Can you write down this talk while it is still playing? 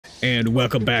And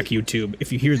welcome back, YouTube.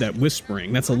 If you hear that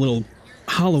whispering, that's a little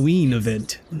Halloween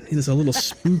event. It is a little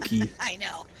spooky. I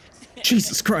know.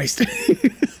 Jesus Christ. I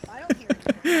don't hear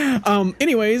it.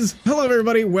 Anyways, hello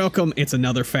everybody, welcome. It's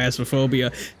another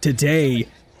Phasmophobia. Today,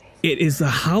 it is the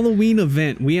Halloween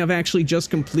event. We have actually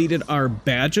just completed our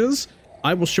badges.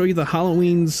 I will show you the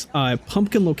Halloween's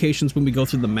pumpkin locations when we go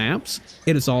through the maps.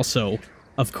 It is also,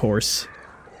 of course,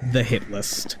 the hit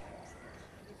list.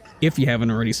 If you haven't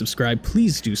already subscribed,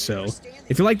 please do so.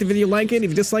 If you like the video, like it.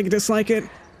 If you dislike it, dislike it.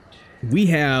 We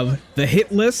have the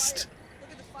hit list,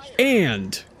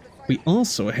 and we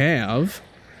also have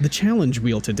the challenge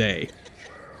wheel today.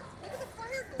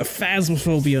 A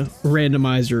Phasmophobia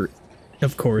randomizer,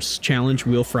 of course, challenge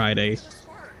wheel Friday.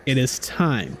 It is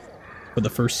time for the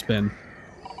first spin.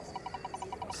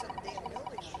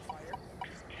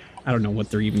 I don't know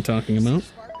what they're even talking about.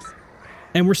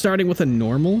 And we're starting with a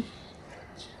normal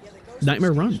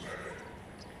Nightmare Run.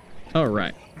 All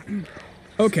right.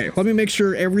 Okay, let me make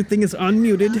sure everything is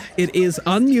unmuted. It is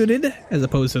unmuted as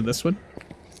opposed to this one.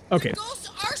 Okay. The ghosts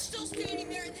are still standing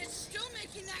there and they're still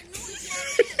making that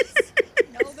noise.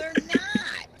 No, they're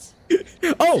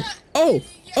not.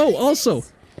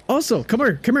 Also, come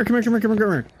here.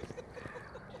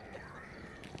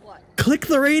 What? Click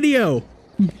the radio.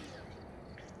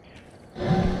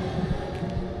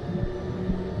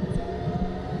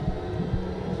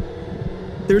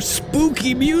 There's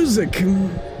spooky music.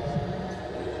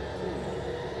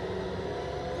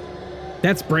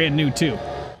 That's brand new too.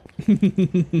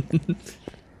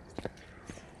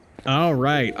 All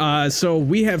right, so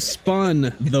we have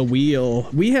spun the wheel.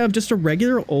 We have just a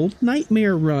regular old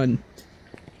Nightmare Run.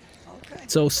 Okay.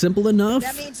 So simple enough.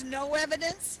 That means no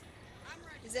evidence?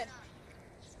 Is it?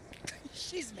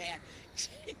 She's mad.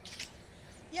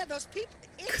 Yeah, those people.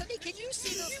 Anthony, can you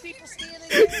see those people standing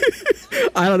there?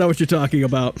 I don't know what you're talking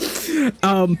about.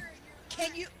 Can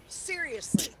you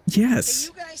seriously? Yes.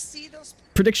 Can you guys see those?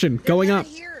 Prediction going up.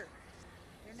 Here.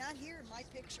 They're not here in my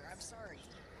picture. I'm sorry.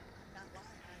 Not lying.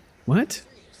 What?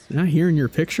 Not here in your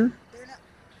picture? They're not.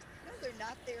 No, they're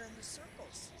not there in the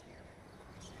circles.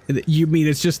 You mean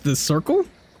it's just the circle?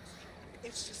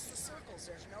 It's just the circles.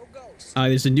 There's no ghosts.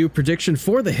 There's a new prediction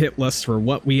for the hit list for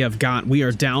what we have got. We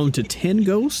are down to 10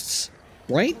 ghosts.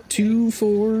 Right? 2,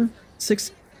 4,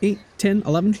 6, 8, 10,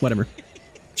 11, whatever.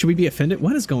 Should we be offended?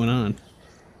 What is going on?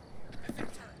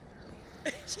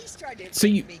 She's trying to So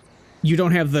you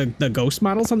don't have the ghost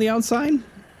models on the outside? No.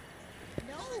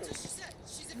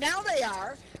 Now they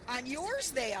are. On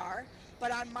yours they are,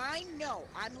 but on mine, no.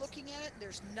 I'm looking at it.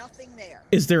 There's nothing there.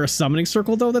 Is there a summoning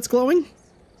circle though that's glowing?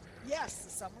 Yes,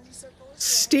 the summoning circle is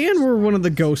Stand where one of the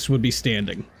ghosts would be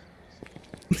standing.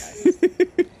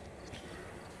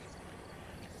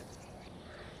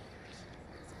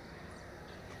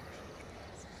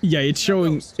 Yeah, it's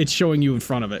showing you in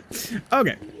front of it.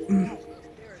 Okay. There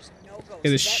is no ghost.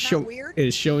 It Is that not weird?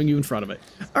 is showing you in front of it.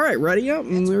 All right, ready up,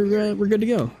 and we're good to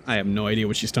go. I have no idea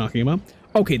what she's talking about.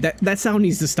 Okay, that sound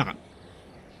needs to stop.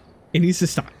 It needs to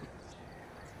stop.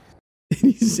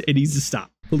 It needs to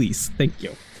stop. Please, thank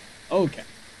you. Okay.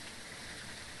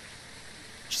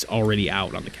 She's already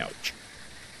out on the couch.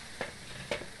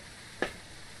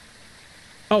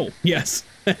 Oh, yes.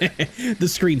 The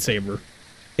screensaver.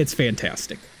 It's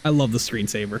fantastic. I love the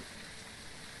screensaver.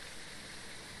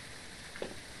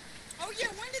 Oh yeah,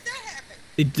 when did that happen?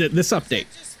 This update.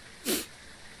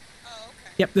 Oh,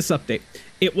 okay. Yep, this update.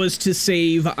 It was to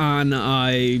save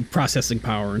on processing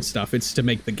power and stuff. It's to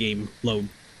make the game load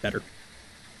better.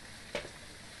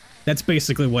 That's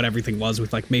basically what everything was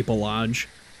with like Maple Lodge.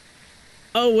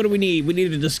 Oh, what do we need? We need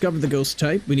to discover the ghost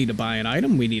type. We need to buy an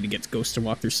item. We need to get ghosts to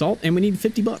walk through salt, and we need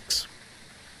 50 bucks.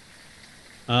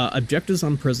 Objectives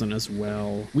on prison as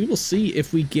well. We will see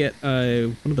if we get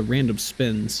one of the random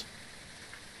spins.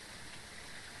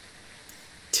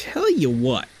 Tell you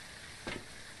what.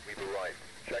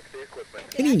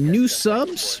 Any new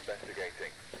subs?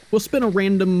 We'll spin a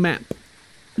random map.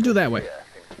 Do it that way.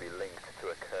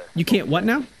 You can't what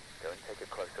now?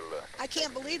 I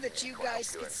can't believe that you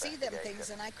guys could see them things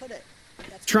and I couldn't.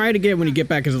 Try it again when you get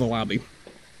back into the lobby.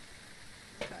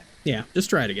 Okay. Yeah, just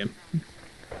try it again.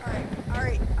 All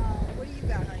right. What do you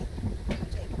got, honey?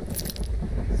 Take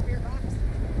spirit box.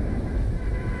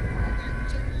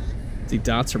 See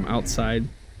dots from outside.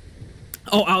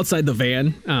 Oh, outside the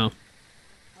van. Oh.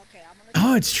 Okay, I'm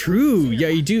gonna. Oh, it's true. Yeah,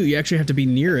 you do. You actually have to be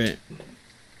near it.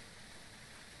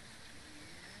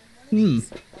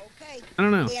 Okay. I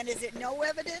don't know. And is it no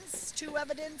evidence? 2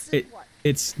 evidence? And what?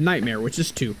 It's Nightmare, which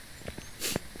is 2.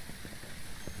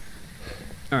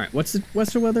 All right, what's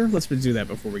the weather? Let's do that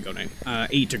before we go down.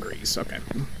 8 degrees. Okay.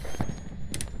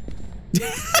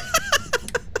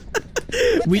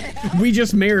 we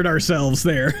just married ourselves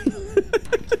there.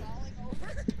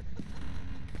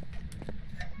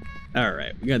 All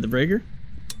right, we got the breaker.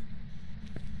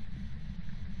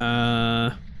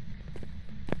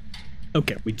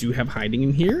 Okay, we do have hiding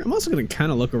in here. I'm also gonna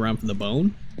kind of look around for the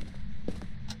bone.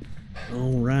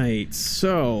 All right,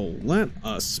 so let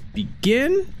us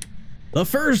begin. The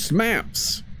first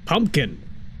maps. Pumpkin.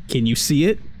 Can you see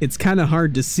it? It's kind of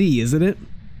hard to see, isn't it?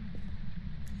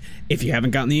 If you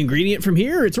haven't gotten the ingredient from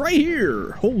here, it's right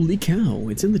here. Holy cow,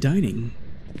 it's in the dining.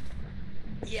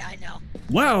 Yeah, I know.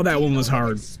 Wow, that one was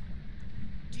hard.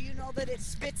 Do you know that it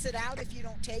spits it out if you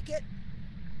don't take it?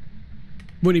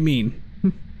 What do you mean?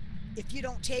 If you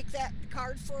don't take that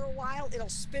card for a while, it'll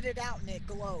spit it out and it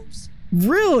glows.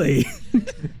 Really?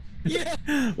 Yeah.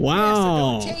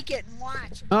 Wow. Yeah, so don't take it and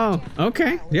watch. Oh,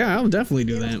 okay. Yeah, I'll definitely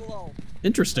do that. Glow.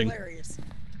 Interesting. Hilarious.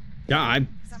 Yeah, I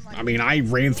mean, I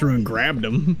ran through and grabbed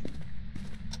them.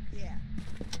 Yeah.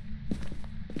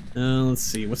 Let's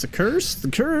see. What's a curse?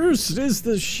 The curse is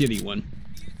the shitty one.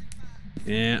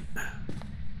 Yeah.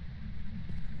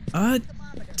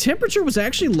 Temperature was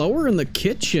actually lower in the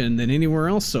kitchen than anywhere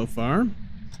else so far. Okay.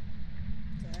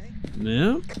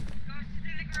 Yeah.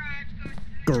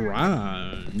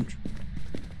 Garage.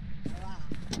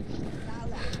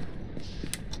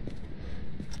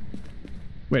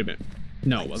 Wait a minute.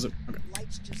 No, it wasn't. Okay.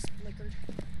 Lights just flickered.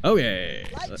 Okay.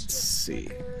 Let's see.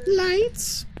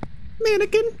 Lights.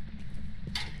 Mannequin.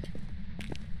 I'm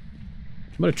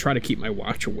gonna try to keep my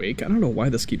watch awake. I don't know why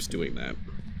this keeps doing that.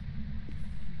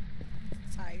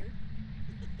 Tired.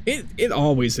 It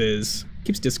always is.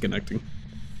 Keeps disconnecting.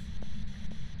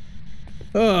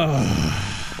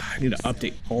 I need to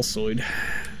update Pulsoid.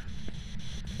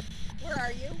 Where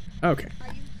are you? Okay.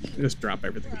 Are you here? Just drop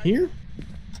everything here.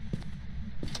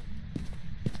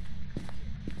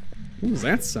 What was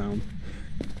that sound?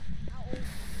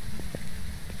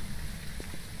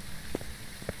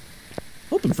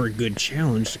 Hoping for a good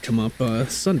challenge to come up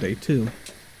Sunday too.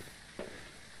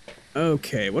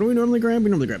 Okay, what do we normally grab?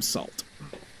 We normally grab salt.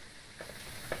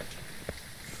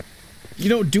 You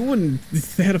know, doing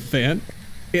that event,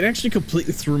 it actually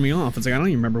completely threw me off. It's like, I don't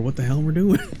even remember what the hell we're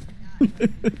doing.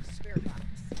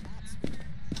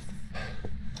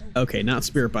 Okay, not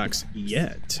spirit box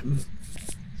yet. I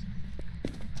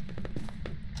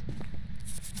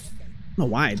don't know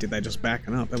why I did that just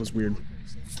backing up. That was weird.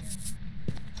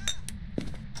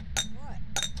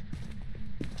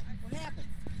 What happened?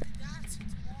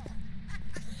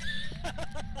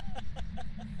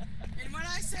 And when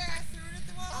I say I threw it at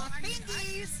the wall, I mean,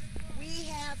 Thingies! We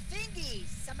have thingies.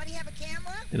 Somebody have a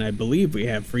camera? And I believe we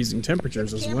have freezing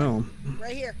temperatures as well.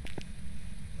 Right here.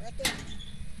 Right there.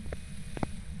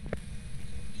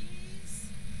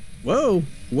 Whoa,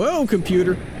 whoa,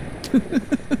 computer. All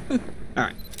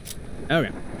right.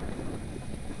 Okay.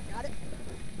 Got it?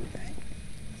 Okay.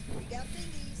 We got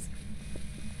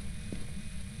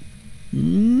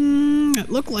thingies. It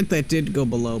looked like that did go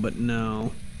below, but no.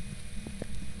 No.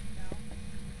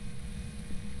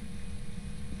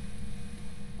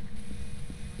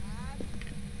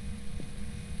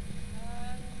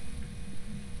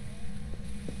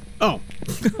 Oh,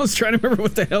 I was trying to remember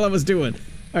what the hell I was doing.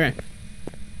 Okay.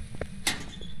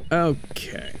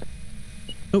 Okay.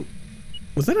 Oh,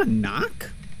 was that a knock?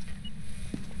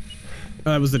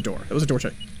 Oh, that was the door. That was a door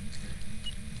check.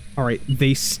 All right,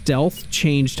 they stealth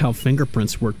changed how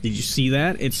fingerprints work. Did you see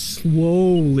that? It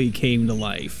slowly came to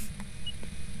life.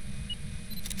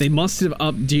 They must have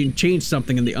changed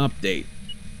something in the update.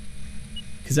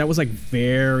 Because that was like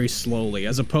very slowly,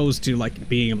 as opposed to like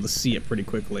being able to see it pretty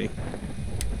quickly.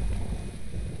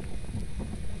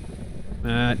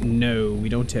 No, we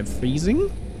don't have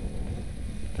freezing.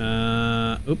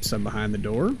 Oops, I'm behind the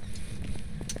door.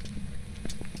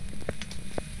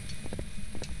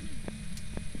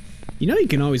 You know you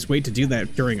can always wait to do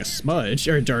that during a smudge,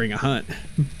 or during a hunt.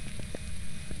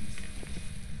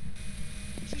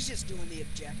 She's just doing the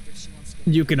objective. She wants to.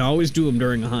 You can always do them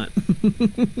during a hunt.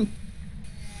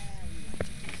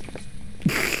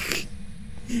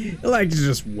 I like to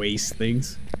just waste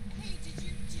things. hey, did you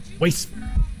Waste. orbs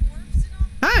and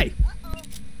all? Hi! Uh-oh.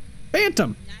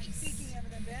 Phantom! Nice. Speaking of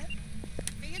an event.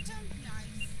 Phantom?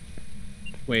 Nice.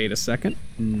 Wait a second.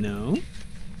 No.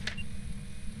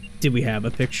 Did we have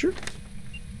a picture?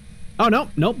 Oh, no.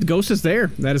 Nope, the ghost is there.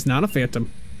 That is not a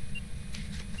phantom.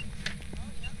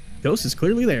 Ghost is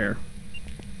clearly there.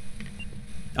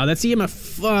 Oh, that's EMF.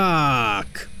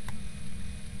 Fuck.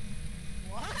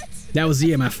 What? That was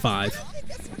EMF 5. I think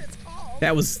that's what it's called.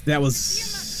 That was that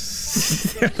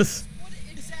was What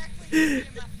exactly is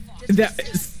EMF5? that This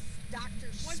is is Dr.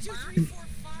 1, 2, Spock. 3, 4,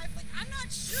 5. Like, I'm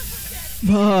not sure what that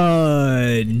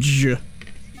fudge.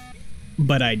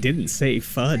 But I didn't say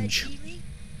fudge.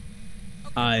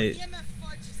 Okay, EMF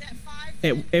fudge is at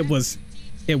 5.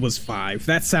 It was 5.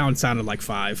 That sounded like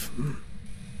 5.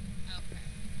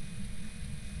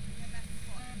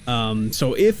 Okay.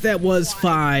 So if that was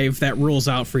 5, that rules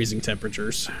out freezing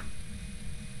temperatures.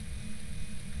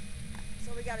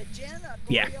 So we got a gin, a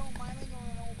Yeah. Goreo, Myling, or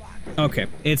an old box. Okay,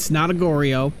 it's not a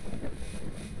Goreo.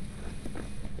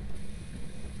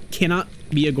 Cannot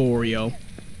be a Goreo.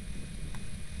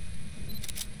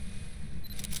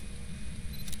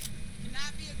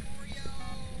 Cannot be a Goreo.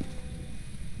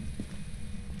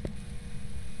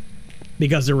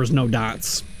 Because there was no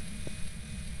dots.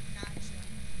 Gotcha.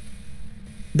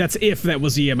 That's if that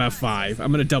was EMF 5.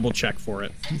 I'm gonna double check for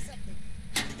it. Say something.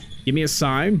 Give me a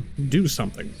sign, do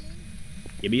something.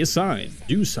 Give me a sign,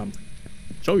 do something.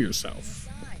 Show yourself.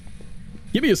 Sign.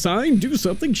 Give me a sign, do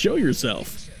something, show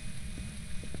yourself.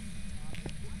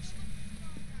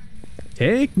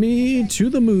 Take me to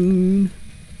the moon.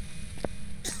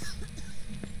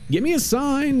 Give me a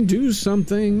sign, do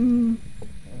something.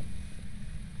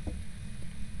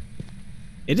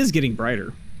 It is getting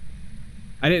brighter.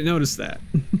 I didn't notice that.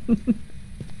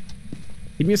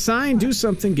 Give me a sign, do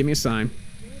something, give me a sign.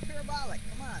 Give me a parabolic.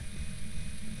 Come on.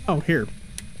 Oh, here.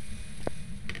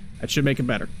 That should make it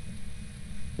better.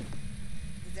 Does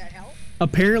that help?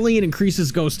 Apparently it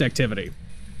increases ghost activity.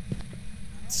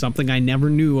 Something I never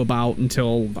knew about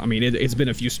until, I mean, it's been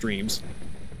a few streams.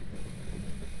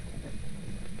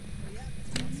 Yeah.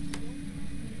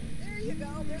 There you go.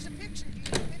 There's a picture. Do you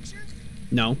have a picture?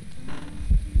 No.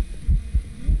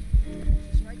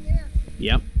 It's right there.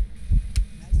 Yep.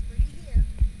 Nice, pretty here.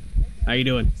 Right there. How you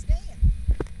doing? Staying.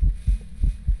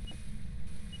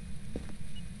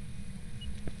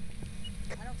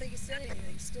 I don't think it said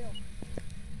anything still.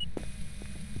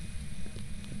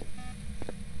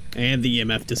 And the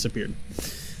EMF disappeared.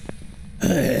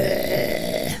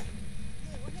 Hey,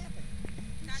 what happened?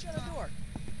 Who shut a door?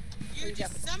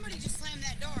 Somebody just slammed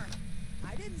that door.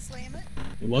 I didn't slam it.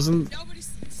 It wasn't... Somebody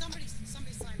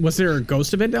slammed Was there a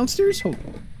ghost event downstairs? Hold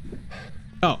on.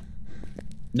 Oh.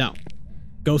 No.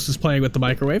 Ghost is playing with the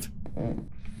microwave.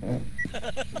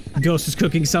 Ghost is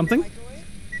cooking something. Microwave?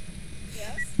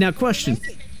 Yes. Now, question.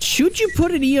 Should you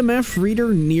put an EMF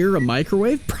reader near a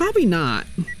microwave? Probably not.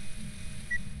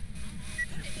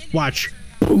 Watch.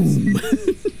 Boom.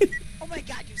 Oh my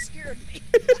god, you scared me.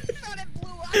 I thought it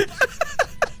blew up.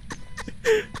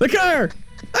 The car!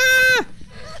 Ah!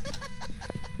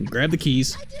 Grab the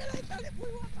keys. I did. I thought it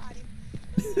blew up on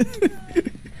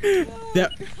him.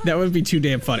 That would be too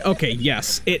damn funny. Okay,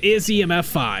 yes. It is EMF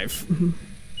 5.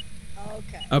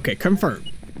 Okay. Okay, confirmed.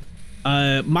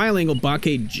 Myling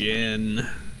Obake Jin.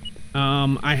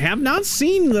 I have not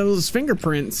seen those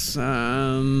fingerprints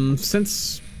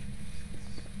since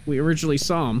we originally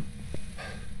saw them.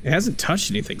 It hasn't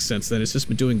touched anything since then. It's just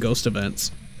been doing ghost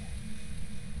events.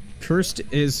 Cursed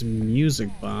is music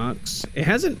box. It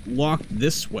hasn't walked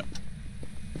this way.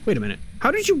 Wait a minute. How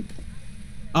did you...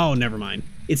 Oh, never mind.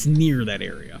 It's near that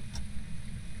area.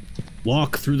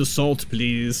 Walk through the salt,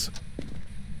 please.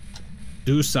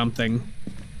 Do something.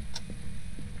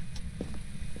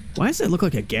 Why does that look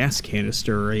like a gas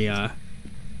canister or a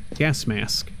gas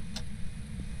mask?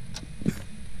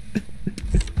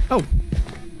 Oh.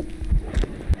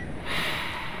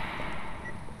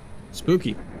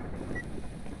 Spooky.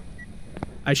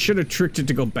 I should have tricked it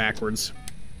to go backwards.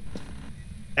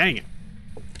 Dang it.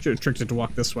 Should have tricked it to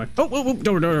walk this way. Oh, whoa, whoa,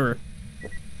 door.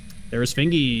 There's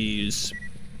fingies.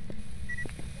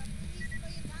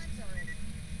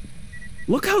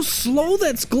 Look how slow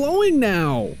that's glowing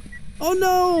now. Oh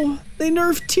no, they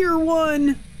nerfed tier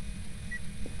 1.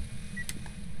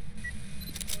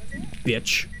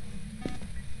 Bitch.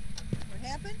 What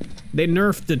happened? They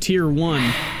nerfed the tier 1.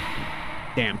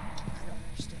 Damn. I don't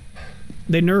understand.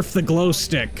 They nerfed the glow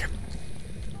stick.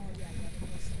 Oh yeah,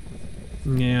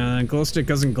 Yeah, glow stick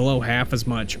doesn't glow half as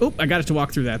much. Oh, I got it to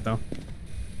walk through that though.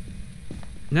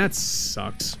 That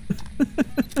sucks.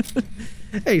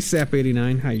 Hey,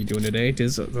 Sap89, how you doing today?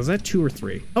 Was that 2 or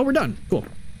 3? Oh, we're done. Cool.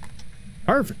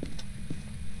 Perfect.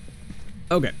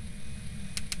 Okay.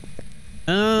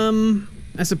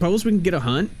 I suppose we can get a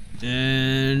hunt,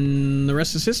 and the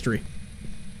rest is history.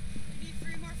 We need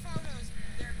 3 more photos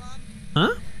there, Bob.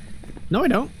 Huh? No, I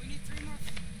don't. We need 3 more.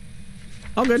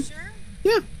 All good. Sure?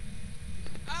 Yeah.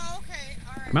 Oh, okay.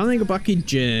 All right. Myling Obake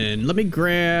Jin. Let me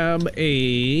grab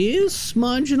a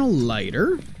smudge and a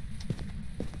lighter.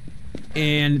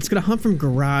 And it's gonna hunt from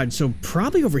garage, so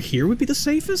probably over here would be the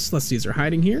safest. Let's see, is there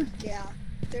hiding here? yeah.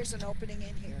 There's an opening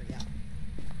in here. Yeah.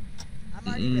 I'm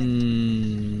already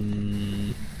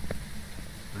ready.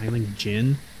 Myling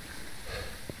Jin.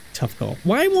 Tough call.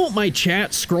 Why won't my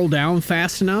chat scroll down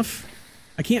fast enough?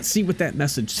 I can't see what that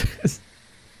message says.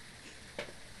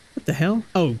 What the hell?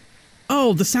 Oh.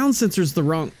 Oh, the sound sensor's the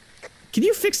wrong... Can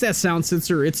you fix that sound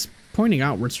sensor? It's pointing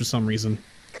outwards for some reason.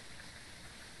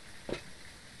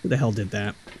 Who the hell did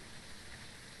that?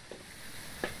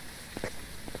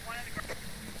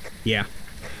 Yeah.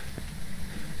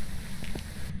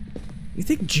 You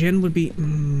think Jen would be...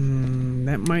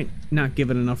 that might not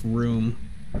give it enough room.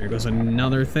 There goes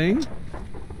another thing.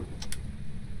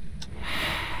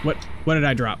 What did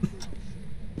I drop?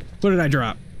 What did I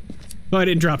drop? Oh, I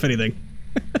didn't drop anything.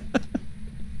 Are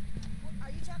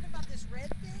you talking about this red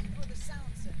thing or the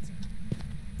sound sensor?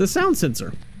 The sound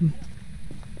sensor. Is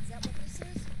that what this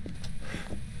is?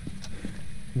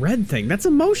 Red thing. That's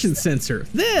a motion sensor.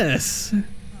 This!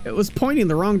 It was pointing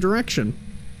the wrong direction.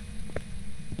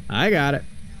 I got it.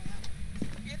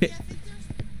 If I think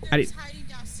there's hiding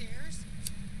downstairs.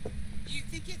 Do you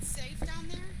think it's safe down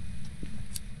there?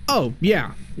 Oh,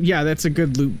 yeah. Yeah, that's a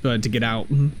good loop to get out.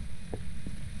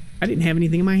 I didn't have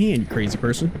anything in my hand, you crazy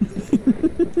person.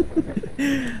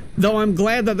 Though I'm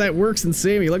glad that that works in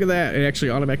Sammy. Look at that. It actually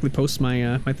automatically posts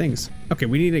my my things. Okay,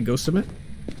 we need a ghost event.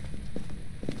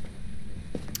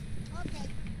 Okay.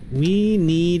 We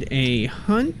need a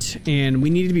hunt, and we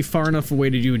need to be far enough away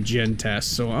to do a gen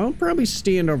test. So I'll probably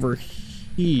stand over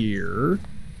here.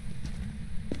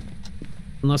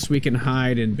 Unless we can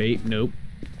hide and bait. Nope.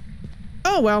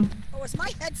 Oh, well. Oh, it's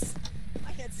my head's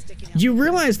sticking out. You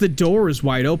realize the door is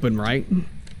wide open, right?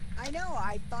 I know.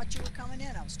 I thought you were coming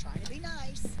in. I was trying to be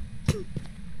nice.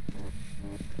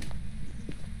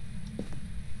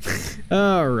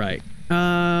 All right.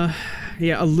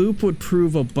 Yeah, a loop would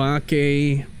prove a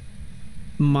bake.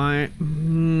 Miling,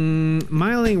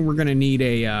 we're gonna need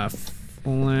a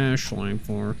flashlight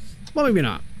for. Well, maybe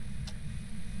not.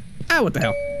 Ah, what the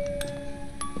hell?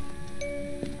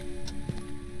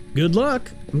 Good luck.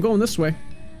 I'm going this way.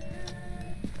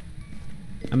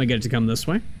 I'm gonna get it to come this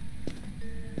way.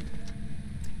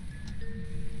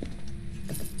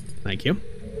 Thank you.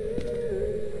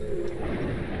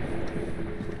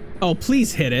 Oh,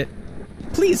 please hit it.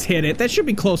 Please hit it. That should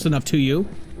be close enough to you.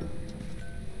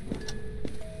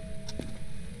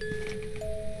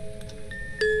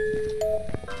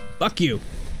 Fuck you.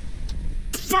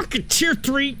 Fucking tier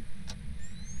 3.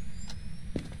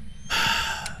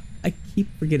 I keep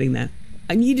forgetting that.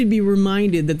 I need to be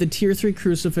reminded that the tier 3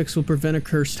 crucifix will prevent a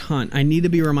cursed hunt. I need to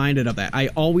be reminded of that. I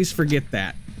always forget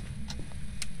that.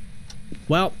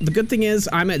 Well, the good thing is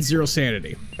I'm at 0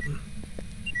 sanity.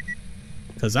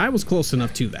 Because I was close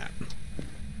enough to that.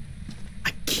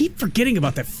 I keep forgetting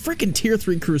about that frickin' tier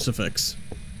 3 crucifix.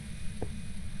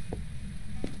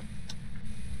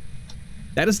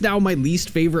 That is now my least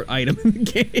favorite item in the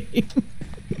game.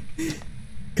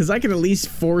 Because I can at least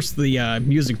force the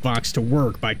music box to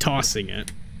work by tossing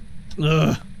it.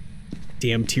 Ugh.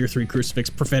 Damn tier 3 crucifix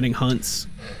preventing hunts.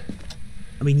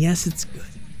 I mean, yes, it's good.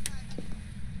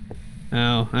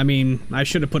 Oh, I mean, I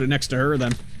should have put it next to her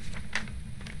then.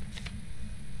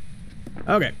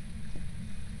 Okay.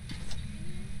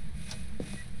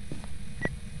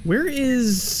 Where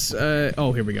is...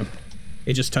 oh, here we go.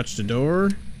 It just touched a door.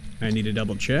 I need to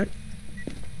double check.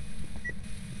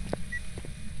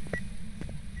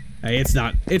 Hey, it's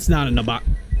not a Nobake.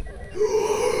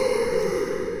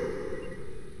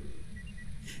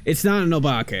 It's not a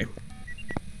Nobake.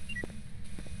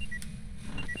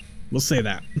 We'll say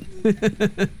that.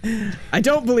 I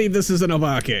don't believe this is a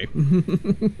Nobake.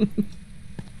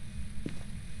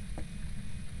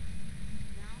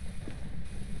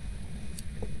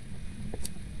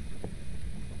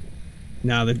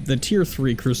 Now, the tier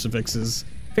 3 crucifix is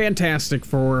fantastic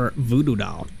for voodoo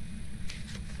doll.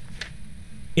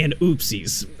 And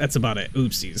oopsies. That's about it.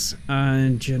 Oopsies.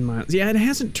 Gen Miles. Yeah, it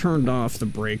hasn't turned off the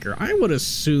breaker. I would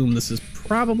assume this is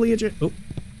probably a gen. Oh.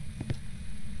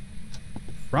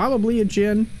 Probably a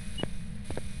gen.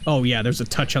 Oh, yeah, there's a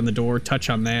touch on the door, touch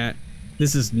on that.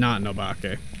 This is not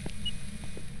Nobake.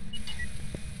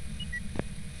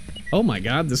 Oh my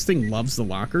god, this thing loves the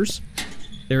lockers.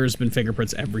 There's been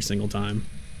fingerprints every single time.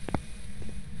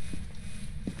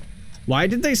 Why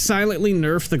did they silently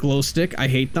nerf the glow stick? I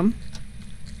hate them.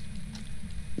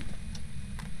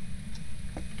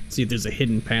 See if there's a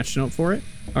hidden patch note for it.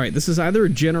 Alright, this is either a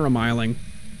Jin or a Miling.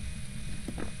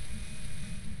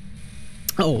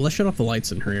 Oh, let's shut off the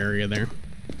lights in her area there.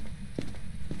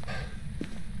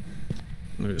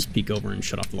 I'm gonna just peek over and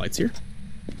shut off the lights here.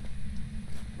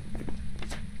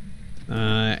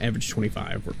 Average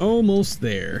 25. We're almost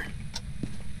there.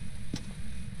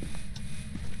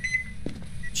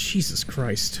 Jesus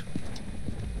Christ.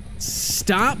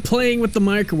 Stop playing with the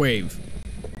microwave.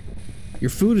 Your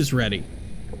food is ready.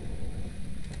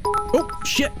 Oh,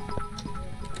 shit.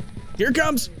 Here it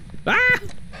comes. Ah!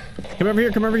 Come over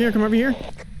here, come over here, come over here.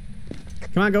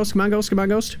 Come on, ghost, come on, ghost, come on,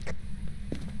 ghost.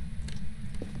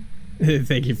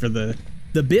 Thank you for the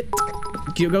bit.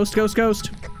 Ghost, ghost, ghost.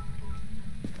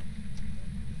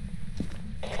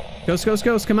 Ghost, ghost,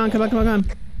 ghost. Come on, come on, come on, come on.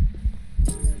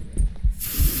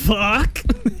 Fuck.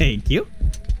 Thank you.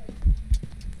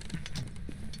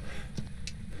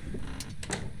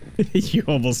 You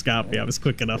almost got me. I was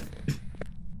quick enough.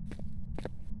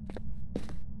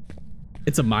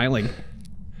 It's a miling.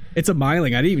 It's a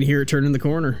miling. I didn't even hear it turn in the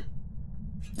corner.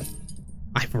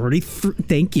 I've already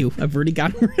thank you. I've already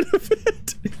gotten rid of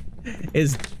it.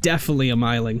 It's definitely a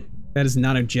miling. That is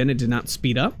not a gen. It did not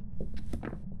speed up.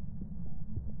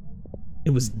 It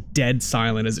was dead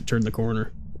silent as it turned the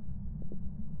corner.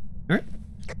 All right.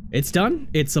 It's done.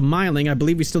 It's a miling. I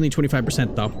believe we still need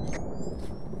 25% though.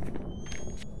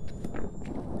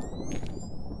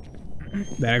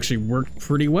 That actually worked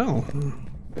pretty well.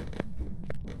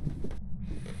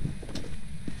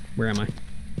 Where am I?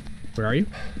 Where are you?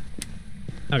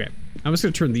 Okay. I'm just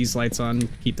gonna turn these lights on,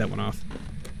 keep that one off.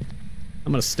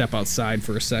 I'm gonna step outside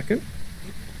for a second.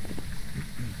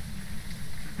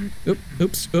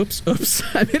 Oops, oops, oops.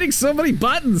 I'm hitting so many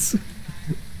buttons!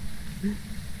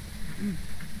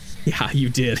 Yeah, you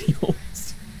did. You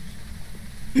almost...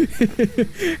 I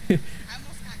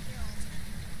almost got killed. I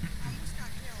almost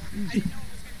got killed. I didn't know it was gonna be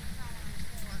crawling on the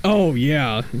floor. Oh,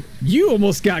 yeah. You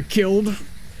almost got killed.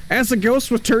 As the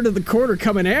ghost was turned to the corner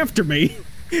coming after me,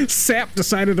 Sap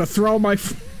decided to throw my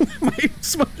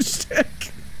smudge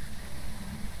stick.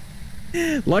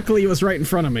 Luckily, it was right in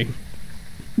front of me.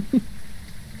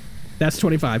 That's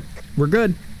 25. We're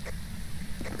good.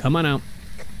 Come on out.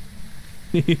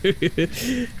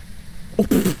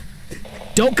 Oh,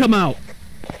 don't come out.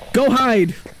 Go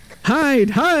hide.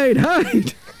 Hide, hide,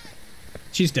 hide.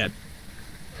 She's dead.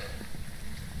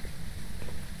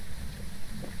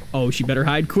 Oh, she better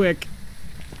hide quick.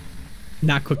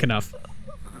 Not quick enough.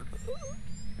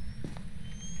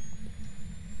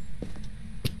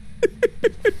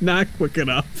 Not quick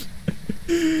enough.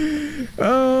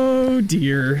 Oh,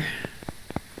 dear.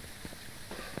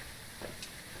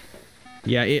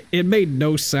 Yeah, it made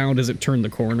no sound as it turned the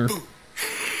corner.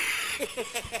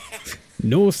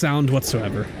 No sound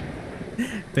whatsoever.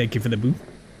 Thank you for the boo.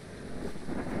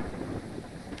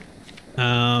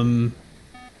 Let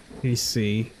me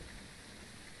see.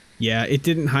 Yeah, it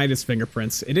didn't hide its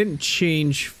fingerprints. It didn't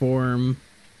change form.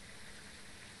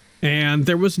 And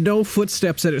there was no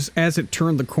footsteps as it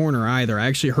turned the corner either. I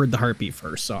actually heard the heartbeat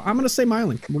first, so I'm gonna say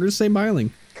miling. We're gonna say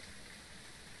miling.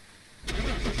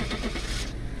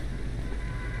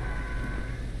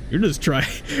 You're just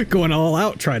going all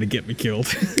out trying to get me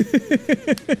killed.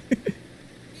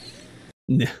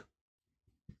 No.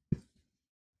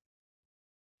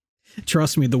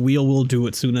 Trust me, the wheel will do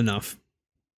it soon enough.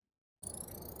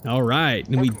 All right,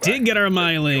 and we did get our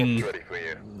miling.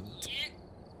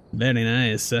 Very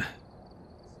nice. All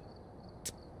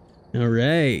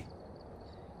right.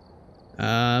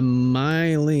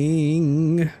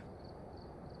 Miling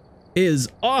is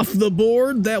off the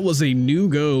board. That was a new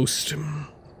ghost.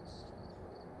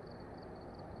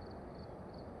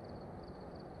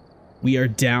 We are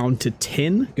down to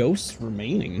 10 ghosts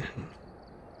remaining.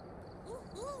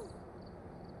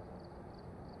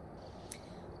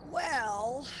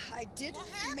 Well, I didn't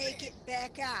make it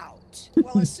back out.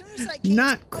 Well, as soon as I came,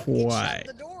 not quite. quite.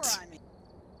 Shut the door on me.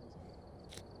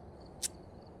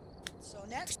 So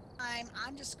next time,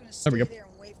 I'm just going to stay there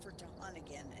and wait for it to hunt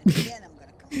again, and then I'm going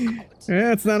to come out.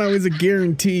 That's not always a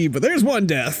guarantee, but there's one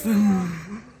death.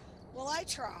 Well, I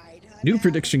tried. New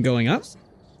prediction going up.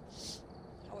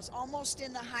 I was almost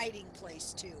in the hiding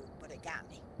place too, but it got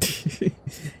me.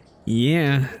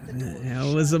 Yeah,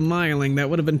 that was a miling. That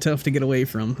would have been tough to get away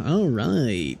from. All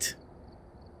right.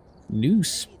 New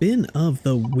spin of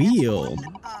the wheel.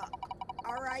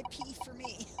 R.I.P. for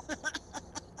me.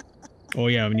 Oh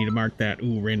yeah, we need to mark that.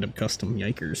 Ooh, random custom.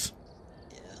 Yikers.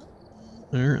 Yeah.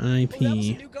 R.I.P. Well, that was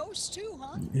a new ghost too,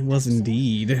 huh? It was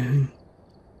indeed.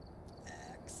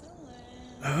 Excellent.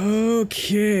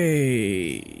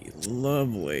 Okay.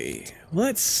 Lovely.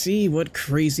 Let's see what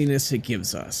craziness it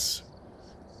gives us.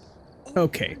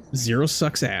 Okay, 0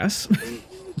 sucks ass.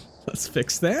 Let's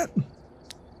fix that.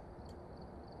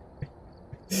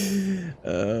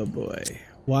 Oh boy.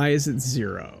 Why is it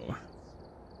 0?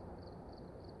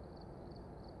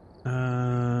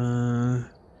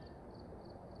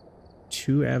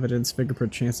 2 evidence,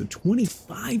 fingerprint chance of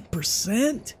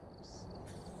 25%?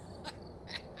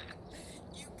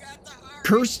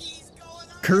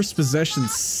 Curse possession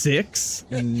 6?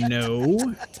 No.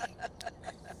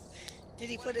 Did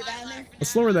he put it on there?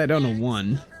 Let's lower that down to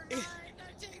 1.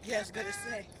 Yeah, I was gonna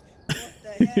say. What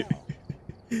the hell?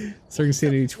 Starting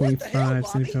sanity 25.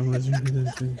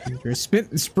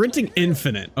 Sprinting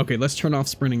infinite. Okay, let's turn off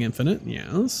sprinting infinite.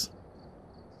 Yes.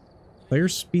 Player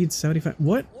speed 75.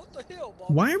 What? What the hell,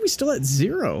 Bobby? Why are we still at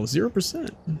 0%?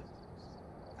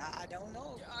 I don't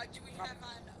know. Do we have on,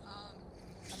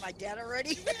 Am I dead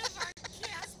already? do we have on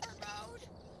Casper mode?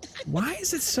 Why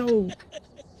is it so...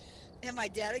 Am I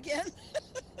dead again?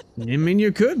 I mean,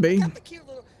 you could be. Got the cute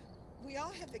little, we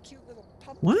all have the cute little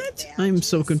pumpkin What? I'm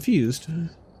so badges. confused.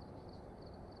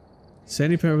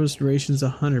 Sanity power restoration is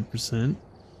 100%.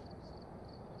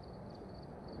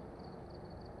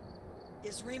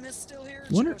 Is Remus still here?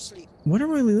 What Or are- go sleep? What are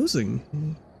we losing?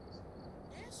 Yeah,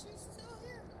 she's still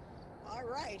here. All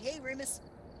right. Hey, Remus.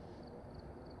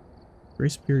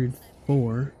 Grace period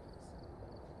 4. Did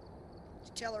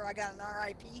you tell her I got an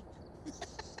RIP?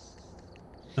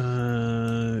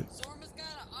 Zorma's got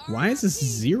a Why is this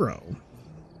RIP 0?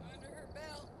 under her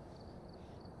belt.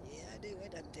 Yeah, I do.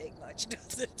 It doesn't take much,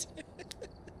 does it?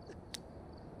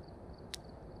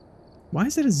 Why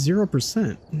is it a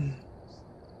 0%? I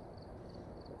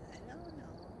don't know.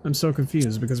 I'm so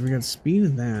confused because we got speed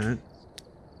of that.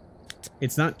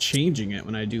 It's not changing it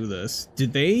when I do this.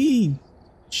 Did they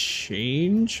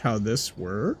change how this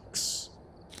works?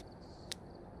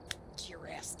 You're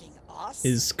asking us?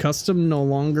 Is custom no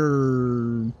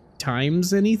longer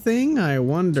times anything? I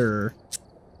wonder.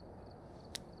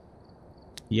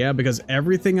 Yeah, because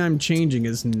everything I'm changing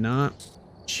is not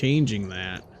changing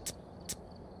that.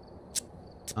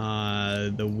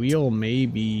 The wheel may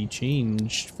be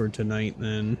changed for tonight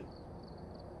then.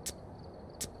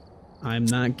 I'm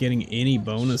not getting any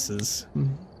bonuses.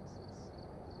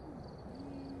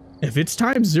 If it's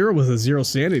times 0 with a 0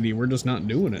 sanity, we're just not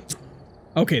doing it.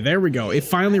 Okay, there we go. It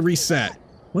finally reset.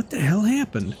 What the hell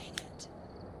happened? Dang it.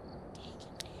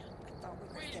 I thought we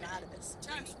were going to get out of this.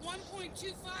 Times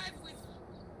 1.25 with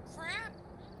crap?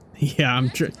 Yeah,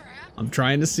 I'm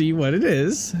trying to see what it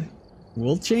is.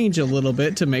 We'll change a little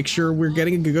bit to make sure we're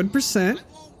getting a good percent. I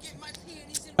won't get my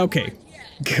panties in Okay. one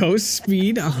yet. Ghost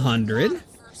speed 100. For a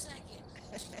second.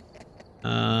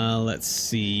 Let's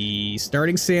see.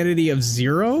 Starting sanity of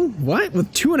 0? What?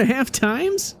 With 2.5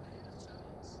 times?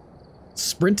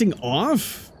 Sprinting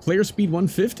off? Player speed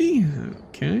 150?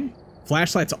 Okay.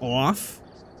 Flashlight's off.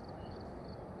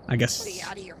 I guess. What, are you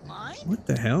out of your mind? What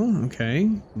the hell? Okay.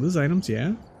 Lose items,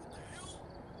 yeah.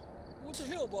 What the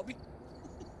hell, Bobby?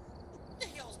 What the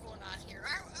hell's going on here?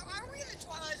 Are we in the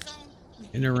Twilight Zone?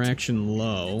 Interaction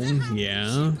low, Is that how yeah.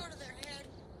 shit go to their head?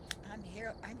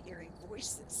 I'm hearing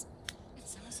voices. It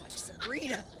sounds like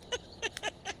Sabrina.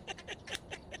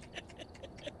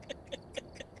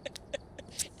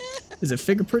 Is it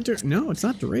fingerprinter? No, it's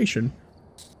not duration.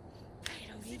 I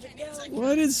don't even know.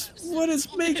 What is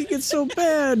making it so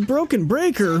bad? Broken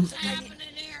breaker. What's happening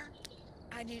here?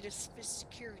 I need a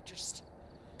securist.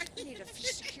 I need a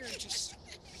securist.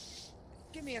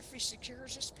 Give me a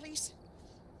securist, please.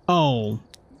 Oh,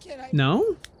 Can I?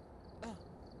 no? Oh.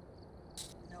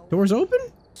 No. Doors open?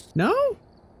 No?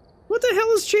 What the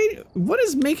hell is changing? What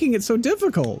is making it so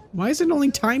difficult? Why is it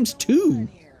only times 2?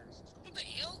 What the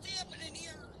hell's happening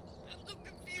here? I'm so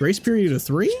confused. Grace period of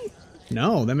 3?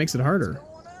 No, that makes it harder.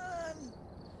 What's going on?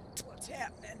 What's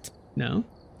happening? No,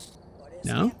 What is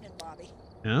No. happening, Bobby?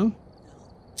 no,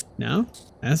 no.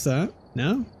 That's that.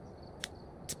 No.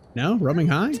 No, roaming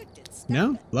high?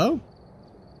 No, low.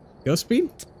 Ghost speed?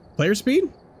 Player speed?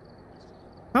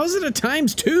 How is it a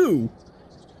times 2?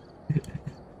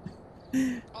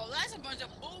 Oh, that's a bunch of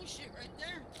bullshit right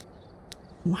there.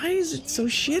 Why is it so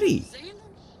shitty? Xander?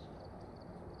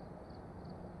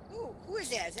 Who is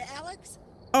that? Is it Alex?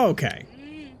 Okay.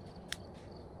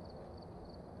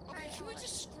 Okay, can we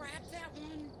just scrap that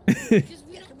one? Because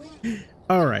we don't want to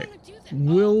All right. do that.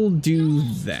 We'll do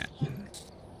that.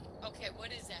 Okay,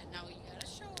 what is that? Now you gotta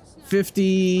show us now.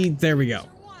 50. There we go.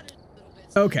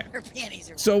 Okay. Her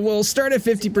panties are. So we'll start at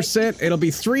 50%. It'll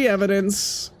be 3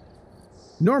 evidence.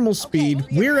 Normal speed.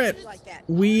 Okay, We're yeah, at. like that.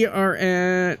 We are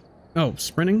at. Oh,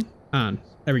 sprinting on.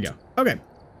 There we go. Okay.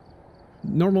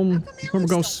 Normal. How come Normal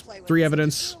Alex ghost. don't play with 3 us? I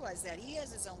evidence. just realized that. He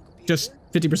has his own computer. Just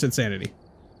 50% sanity.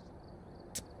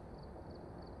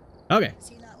 Okay. Does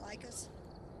he not like us?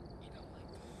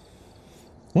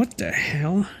 What the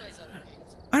hell?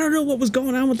 I don't know what was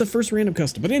going on with the first random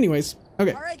custom, but anyways.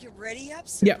 Okay. All right, get ready up,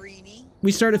 Yeah. Sabrini.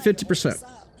 We start at Trying to wake 50%. us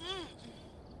up.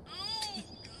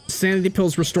 Sanity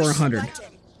pills restore Push the 100. button.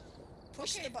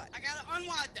 Push Okay, the button. I gotta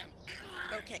unwad them.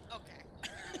 Okay.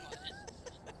 Okay.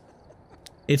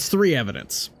 It's 3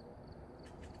 evidence.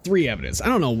 3 evidence. I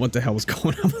don't know what the hell was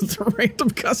going on with the random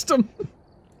custom.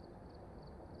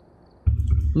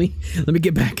 Let me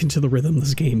get back into the rhythm of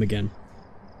this game again.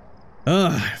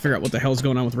 Figure out what the hell's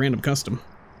going on with random custom.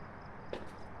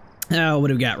 What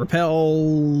do we got? Repel.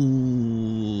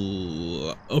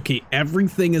 Okay,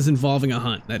 everything is involving a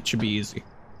hunt. That should be easy.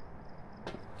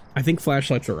 I think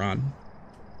flashlights are on.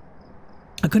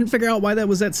 I couldn't figure out why that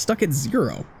was stuck at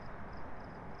 0.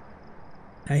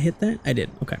 I hit that? I did.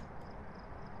 Okay.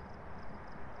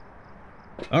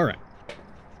 All right.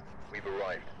 We've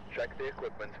arrived. Check the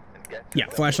equipment and get. Yeah,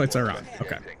 flashlights are on.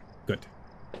 Okay, good.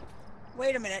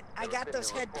 Wait a minute. I got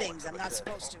those head things. I'm not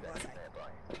supposed to, was I?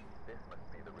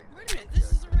 Wait a minute,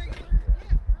 this is a regular.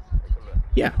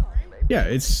 Yeah. Yeah,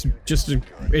 it's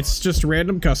just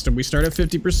random custom. We start at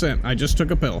 50%. I just took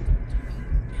a pill.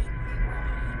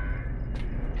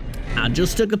 I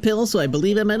just took a pill, so I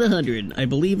believe I'm at 100. I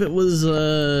believe it was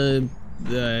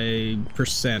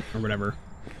percent or whatever.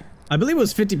 I believe it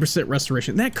was 50%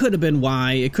 restoration. That could have been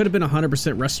why. It could have been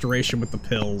 100% restoration with the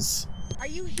pills. Are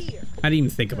you here? I didn't even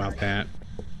think about that.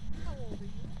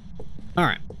 All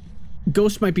right.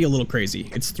 Ghost might be a little crazy.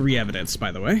 It's 3 evidence,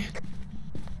 by the way.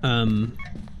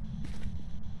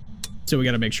 So we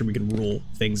got to make sure we can rule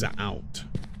things out,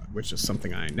 which is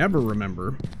something I never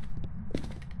remember.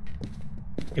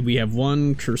 And we have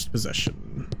 1 cursed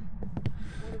possession.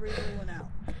 What are we ruling out?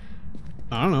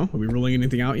 I don't know. Are we ruling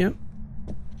anything out yet?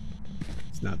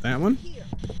 It's not that one. Here.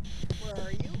 Where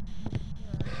are you?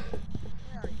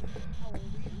 Where are you? How old are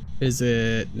you? Is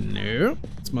it? No.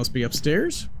 It must be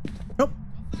upstairs. Oh,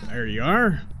 there you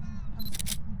are.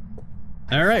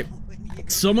 All right.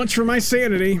 So much for my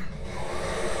sanity.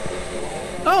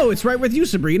 Oh, it's right with you,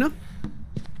 Sabrina.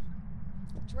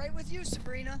 It's right with you,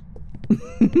 Sabrina.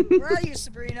 Where are you,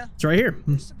 Sabrina? It's right here.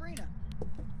 Where's Sabrina?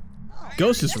 Oh,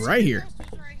 Ghost is right here.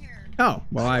 Ghost was right here. Oh,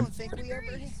 well, I I don't think we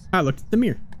ever. looked at the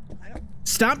mirror. I don't.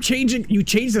 Stop changing. You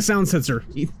changed the sound sensor.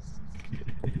 What?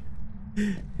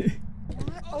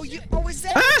 Oh, you. Oh, is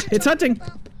that? Ah, what you're it's talking hunting.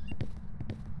 about?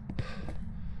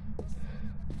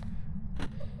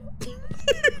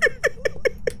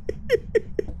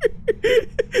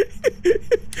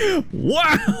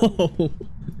 Wow.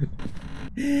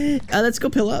 Let's go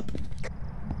pill up.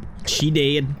 She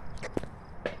did.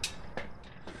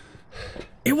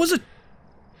 It was a...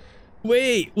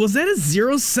 Wait, was that a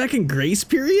 0-second grace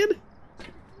period?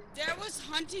 That was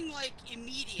hunting like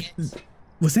immediate.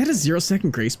 Was that a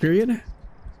 0-second grace period? I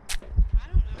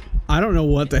don't know. I don't know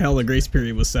what the hell the grace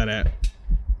period was set at.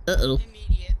 Uh-oh.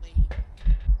 Immediately.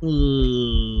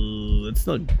 Ooh, that's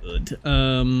not good.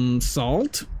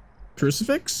 Salt?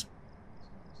 Crucifix?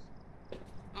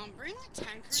 Bring like 10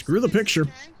 Screw the picture.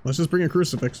 okay? Let's just bring a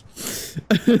crucifix.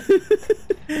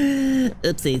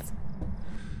 Oopsies.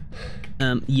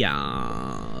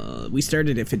 Yeah. We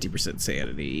started at 50%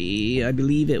 sanity. I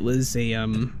believe it was a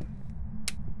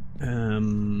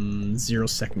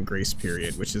 0-second grace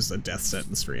period, which is a death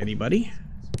sentence for anybody.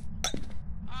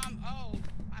 Oh,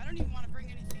 I don't even want to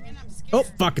bring anything in. I'm scared. Oh,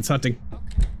 fuck, it's hunting.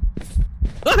 Okay.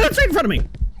 Oh, it's right in front of me.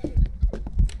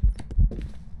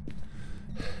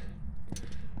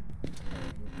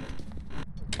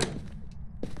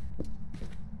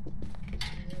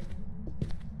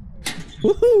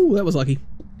 Woohoo! That was lucky.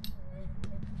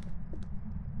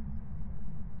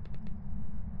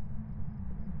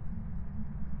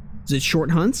 Is it short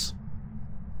hunts?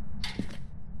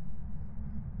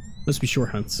 Must be short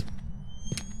hunts.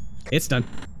 It's done.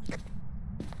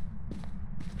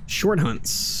 Short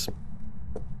hunts.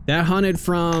 That hunted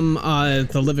from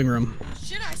the living room.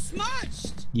 Shit, I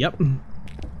smudged. Yep.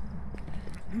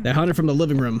 That hunted from the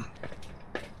living room.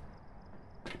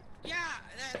 Yeah,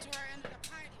 that's where I ended up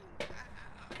hiding.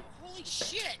 Holy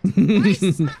shit. Why is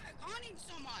this not hunting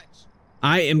so much?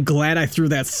 I am glad I threw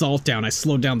that salt down. I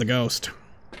slowed down the ghost.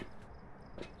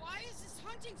 Why is this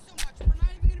hunting so much? We're not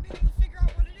even going to be able to figure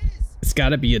out what it is. It's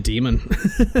gotta be a demon.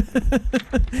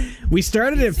 We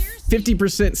started at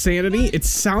 50% sanity. It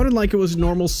sounded like it was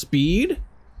normal speed.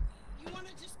 You want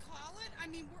to just call it? I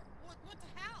mean, what the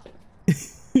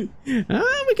hell?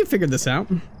 We can figure this out.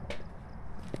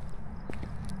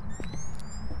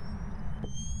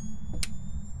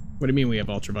 What do you mean we have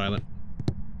ultraviolet?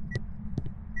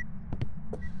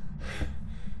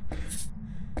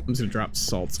 I'm just gonna drop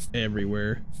salts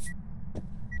everywhere.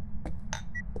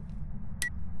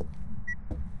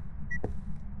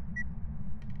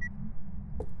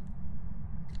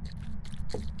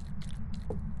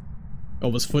 Oh,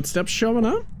 was footsteps showing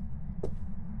up?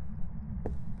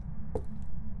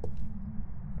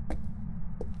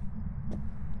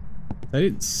 I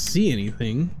didn't see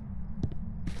anything.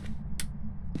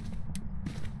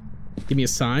 Give me a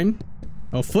sign.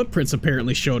 Oh, footprints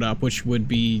apparently showed up, which would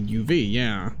be UV,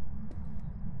 yeah.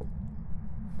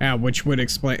 Which would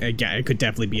explain, yeah, it could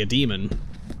definitely be a demon.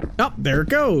 Oh, there it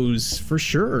goes, for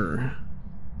sure.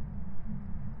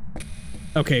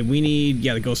 Okay, we need,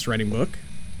 yeah, the ghostwriting book.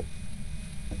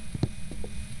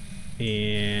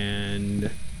 And...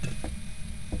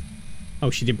 oh,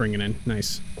 she did bring it in,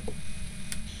 nice.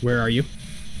 Where are you?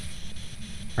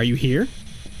 Are you here?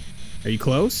 Are you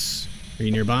close? Are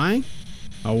you nearby?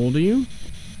 How old are you?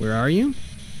 Where are you?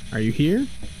 Are you here?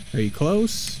 Are you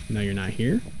close? No, you're not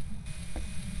here.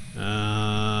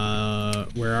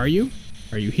 Where are you?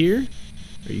 Are you here?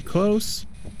 Are you close?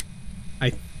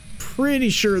 I'm pretty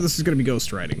sure this is gonna be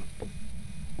ghostwriting.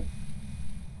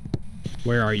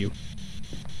 Where are you?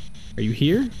 Are you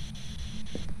here?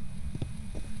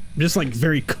 I'm just like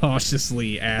very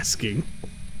cautiously asking.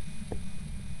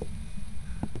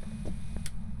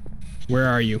 Where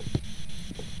are you?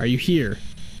 Are you here?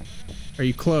 Are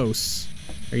you close?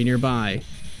 Are you nearby?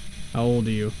 How old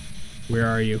are you? Where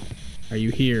are you? Are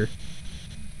you here?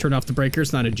 Turn off the breaker,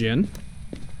 it's not a djinn.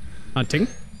 Hunting.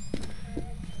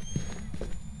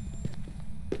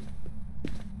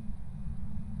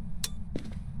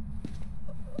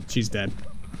 She's dead.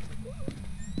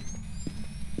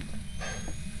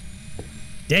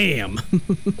 Damn!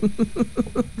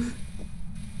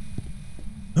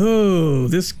 Oh,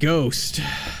 this ghost.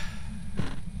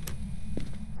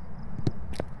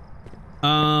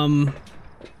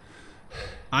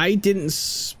 I didn't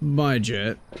smudge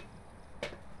it.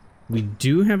 We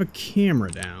do have a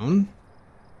camera down.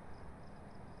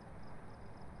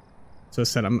 So I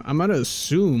said, I'm gonna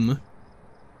assume.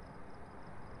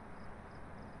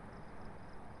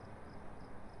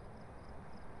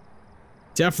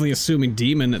 Definitely assuming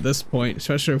demon at this point,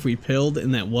 especially if we pilled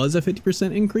and that was a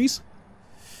 50% increase.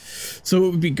 So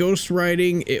it would be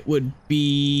ghostwriting, it would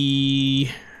be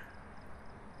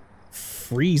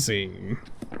freezing.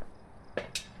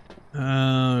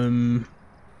 Oh,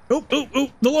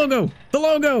 the logo! The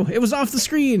logo! It was off the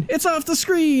screen! It's off the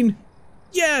screen!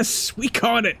 Yes! We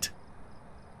caught it!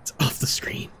 It's off the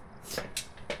screen.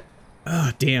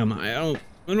 Oh, damn, I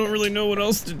don't really know what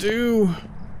else to do.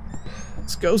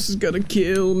 This ghost is gonna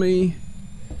kill me.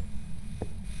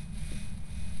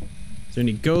 Is there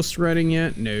any ghost writing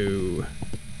yet? No.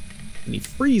 Any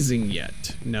freezing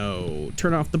yet? No.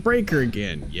 Turn off the breaker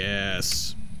again.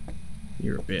 Yes.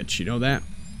 You're a bitch, you know that?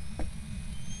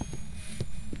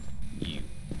 You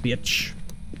bitch.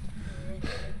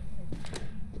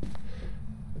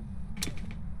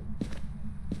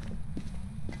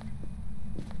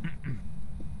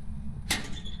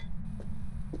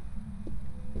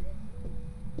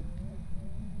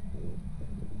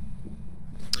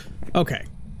 Okay.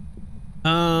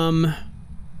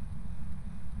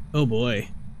 Oh boy.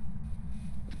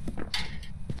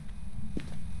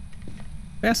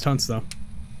 Fast hunts though.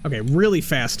 Okay, really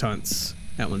fast hunts.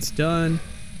 That one's done.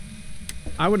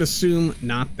 I would assume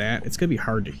not that. It's gonna be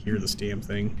hard to hear this damn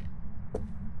thing.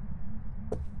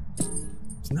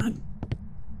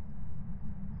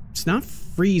 It's not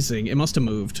freezing. It must have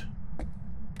moved.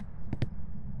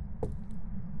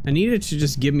 I need it to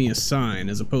just give me a sign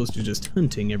as opposed to just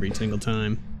hunting every single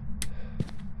time.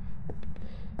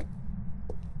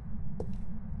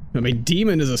 I mean,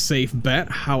 demon is a safe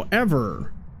bet,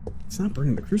 however, it's not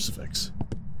burning the crucifix.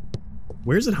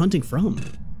 Where's it hunting from?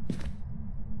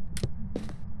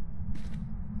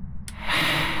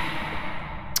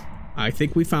 I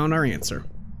think we found our answer.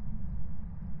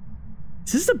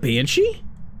 Is this a banshee?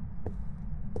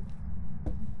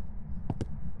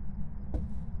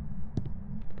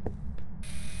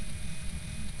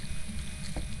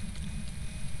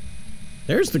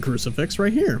 There's the crucifix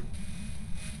right here.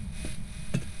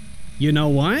 You know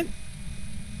what?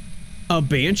 A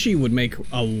banshee would make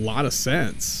a lot of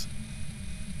sense.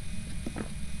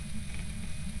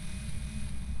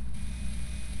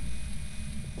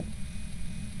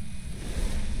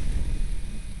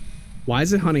 Why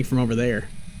is it hunting from over there?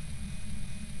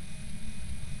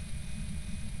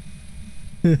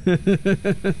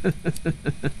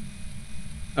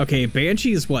 Okay,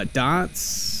 banshee is what?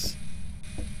 Dots?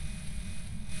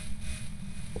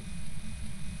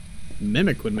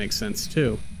 Mimic would make sense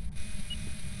too.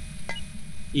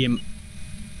 Is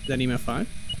that EMF 5?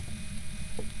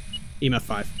 EMF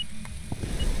 5.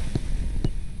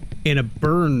 And a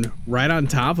burn right on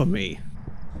top of me.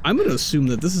 I'm gonna assume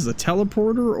that this is a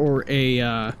teleporter or a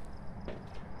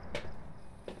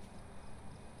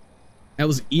that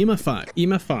was EMF 5.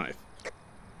 EMF 5.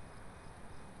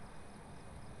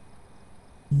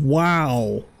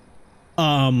 Wow.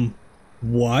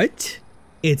 What?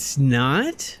 It's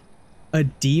not a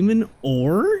demon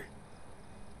or?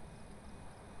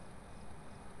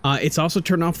 It's also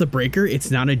turned off the breaker. It's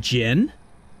not a djinn.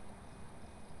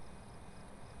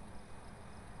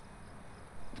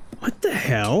 What the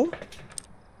hell?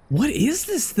 What is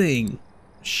this thing?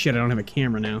 Shit, I don't have a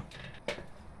camera now.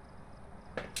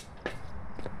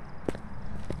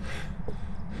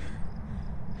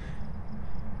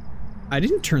 I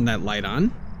didn't turn that light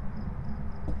on.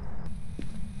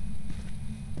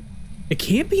 It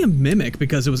can't be a mimic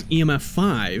because it was EMF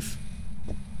 5.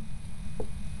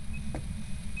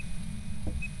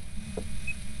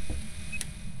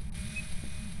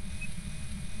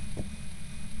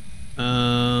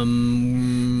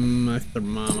 My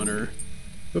thermometer.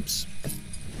 Oops.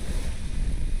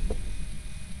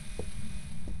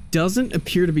 Doesn't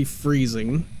appear to be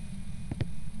freezing.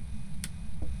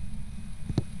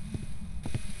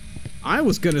 I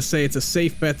was gonna say it's a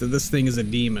safe bet that this thing is a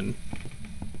demon.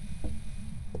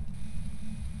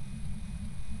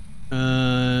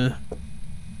 Alright,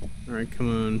 come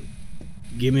on.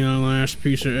 Give me our last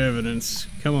piece of evidence.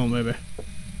 Come on, baby.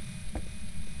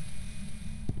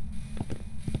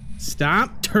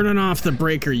 Stop turning off the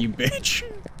breaker, you bitch.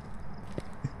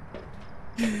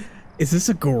 Is this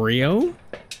a Goryo?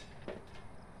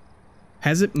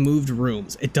 Has it moved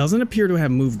rooms? It doesn't appear to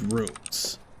have moved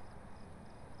rooms.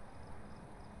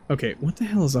 Okay, what the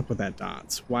hell is up with that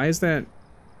dots? Why is that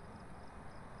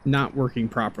not working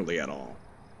properly at all?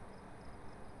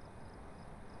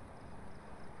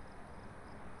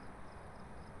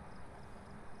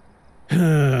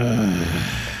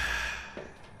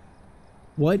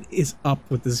 What is up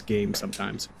with this game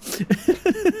sometimes?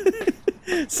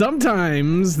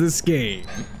 Sometimes this game.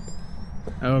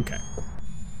 Okay.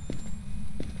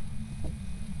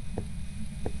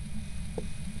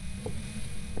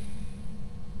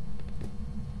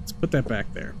 Let's put that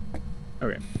back there.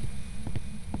 Okay.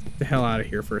 Get the hell out of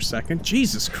here for a second.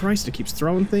 Jesus Christ, it keeps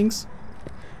throwing things.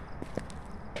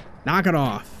 Knock it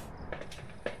off.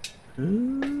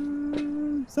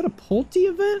 Is that a Polty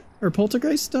event? Or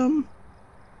Poltergeist,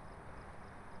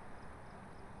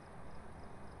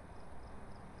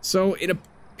 So it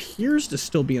appears to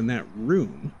still be in that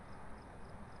room.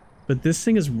 But this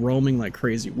thing is roaming like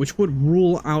crazy, which would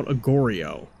rule out a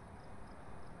Goryo.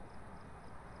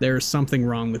 There's something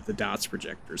wrong with the dots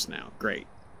projectors now. Great.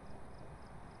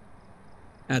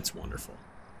 That's wonderful.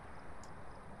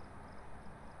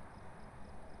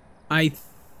 I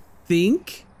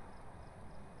think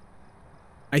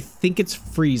it's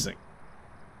freezing.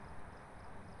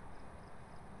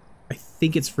 I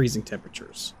think it's freezing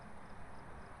temperatures.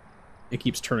 It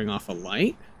keeps turning off a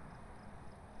light.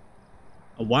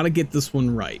 I want to get this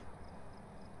one right.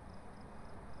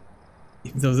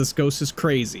 Even though this ghost is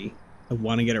crazy, I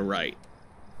want to get it right.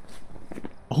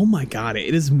 Oh my god,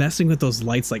 it is messing with those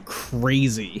lights like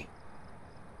crazy.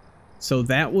 So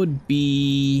that would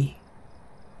be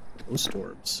ghost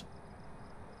orbs.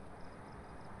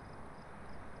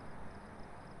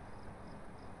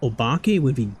 Obake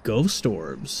would be ghost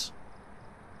orbs.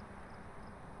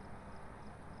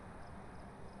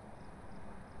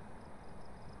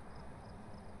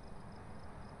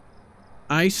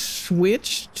 I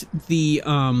switched the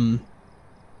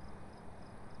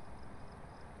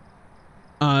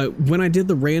when I did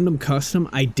the random custom,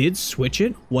 I did switch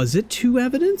it. Was it 2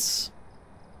 evidence?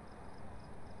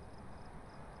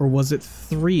 Or was it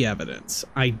 3 evidence?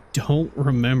 I don't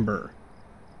remember.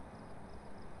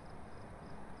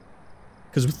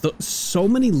 Because with so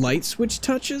many light switch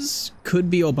touches, could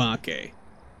be Obake.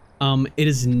 It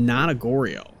is not a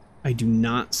Goryo. I do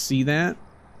not see that.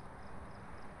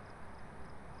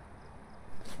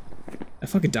 That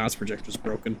fucking dots projector's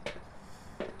broken.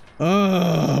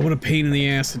 Oh, what a pain in the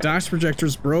ass. The dots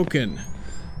projector's broken.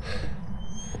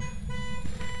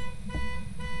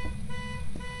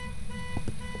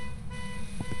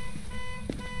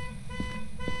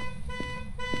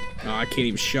 Oh, I can't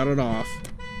even shut it off.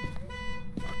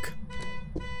 Fuck.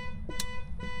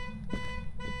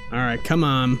 Alright, come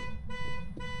on.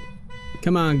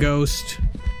 Come on, ghost.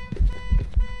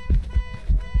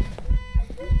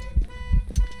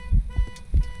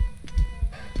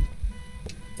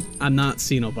 I'm not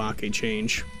seeing Obake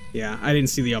change. Yeah, I didn't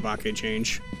see the Obake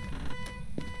change.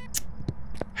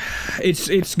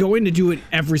 It's going to do it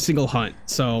every single hunt,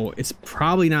 so it's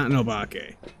probably not an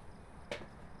Obake.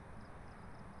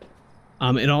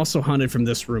 It also hunted from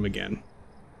this room again.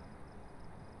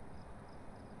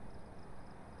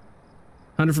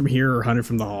 Hunted from here or hunted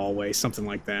from the hallway, something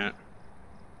like that.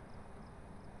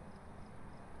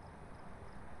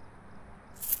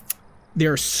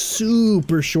 They're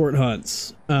super short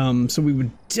hunts, so we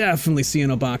would definitely see an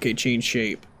Obake change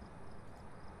shape.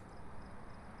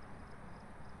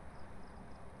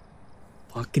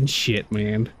 Fucking shit,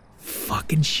 man.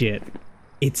 Fucking shit.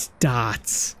 It's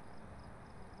dots.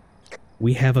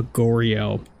 We have a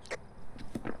Goryo.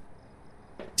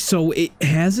 So it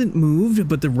hasn't moved,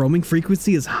 but the roaming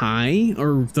frequency is high,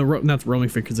 or not the roaming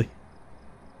frequency.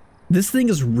 This thing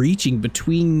is reaching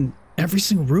between every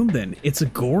single room then. It's a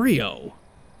Goryo.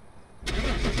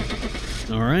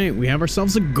 All right, we have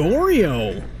ourselves a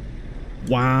Goryo.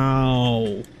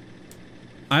 Wow.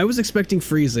 I was expecting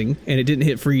freezing, and it didn't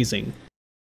hit freezing.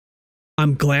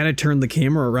 I'm glad I turned the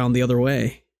camera around the other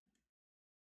way.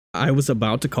 I was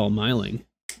about to call Myling.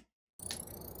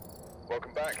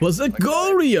 Welcome back. Was a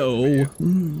Goryo.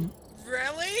 Really?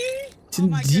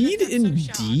 Indeed, I'm so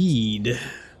shocked. indeed.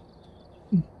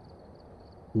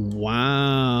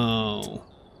 Wow.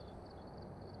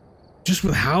 Just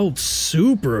with how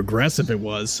super aggressive it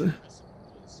was.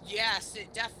 Yes,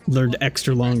 it definitely Learned was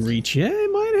extra long aggressive. reach. Yeah,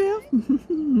 it might have.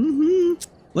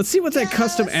 Let's see what that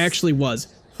custom Yes. actually was.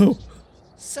 Oh,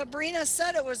 Sabrina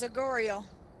said it was a Goryo.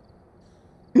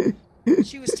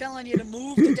 She was telling you to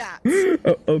move the dots.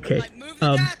 okay. Like, move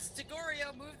the dots to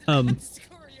Goryo, move the dots to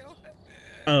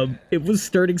Goryo. It was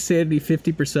starting sanity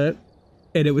 50%,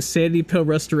 and it was sanity pill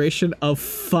restoration of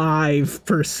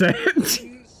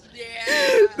 5%.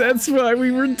 Yeah. That's why we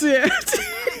were dead.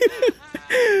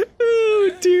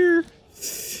 Oh dear.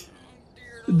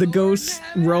 The ghost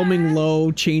roaming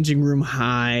low, changing room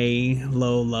high,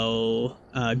 low, low.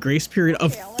 Grace period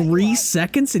of Okay, I'll let 3 you out.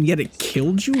 seconds, and yet it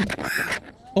killed you?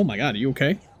 Oh my god, are you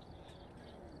okay?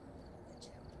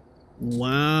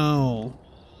 Wow.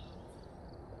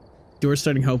 Door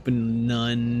starting open,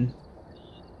 none.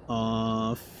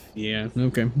 Off. Yeah,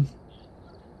 okay.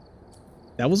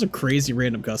 That was a crazy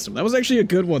random custom. That was actually a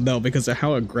good one though, because of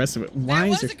how aggressive it. Why That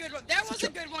is was it? a good one. That was a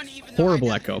good one, even horrible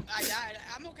though echo. I died.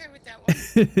 I'm okay with that one.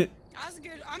 That was a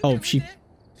good. I'm Oh, good she- with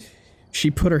it. She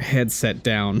put her headset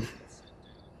down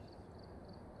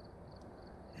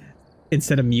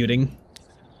instead of muting.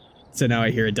 So now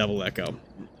I hear a double echo.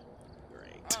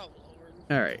 Great. Oh Lord.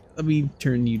 All right, let me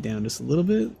turn you down just a little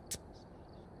bit.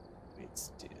 Let's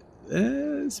do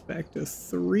this. Back to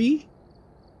 3.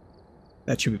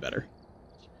 That should be better.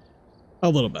 A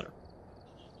little better.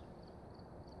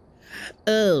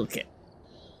 Okay.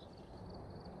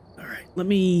 All right, let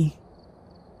me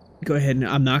go ahead and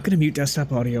I'm not going to mute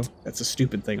desktop audio. That's a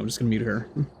stupid thing. I'm just going to mute her.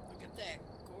 Look at that.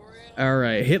 Goryo. All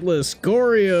right, hitless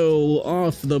Goryo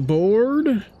off the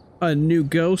board. A new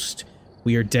ghost.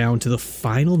 We are down to the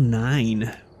final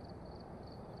 9.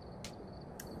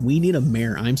 We need a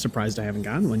mare. I'm surprised I haven't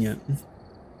gotten one yet.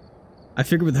 I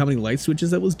figured with how many light switches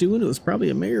that was doing, it was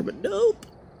probably a mare, but nope.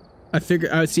 I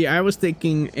figured, I was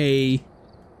thinking a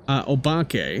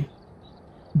Obanke,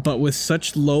 but with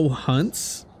such low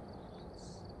hunts,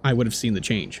 I would have seen the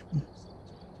change.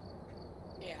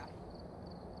 Yeah.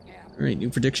 Yeah. All right,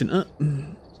 new prediction up.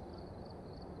 Do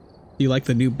you like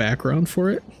the new background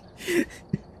for it?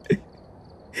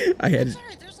 I had That's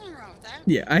alright. There's nothing wrong with that.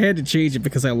 Yeah, I had to change it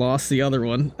because I lost the other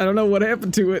one. I don't know what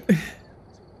happened to it.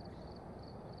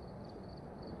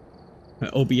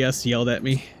 OBS yelled at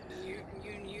me. You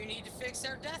need to fix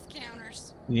our death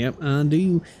counters. Yep, I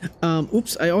do.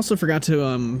 Oops, I also forgot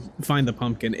to find the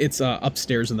pumpkin. It's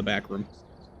upstairs in the back room.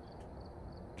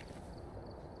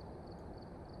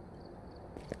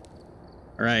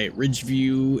 All right,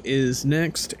 Ridgeview is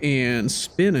next, and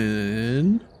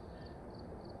spinning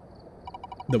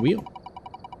the wheel.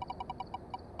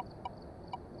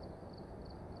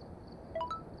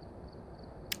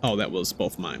 Oh, that was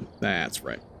both mine. That's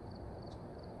right.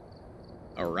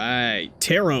 All right,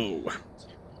 tarot.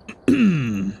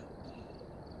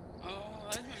 Oh,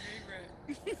 that's my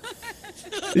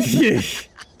favorite.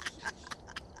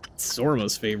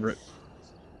 Sorma's favorite.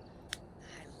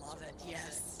 I love it.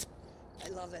 Yes. I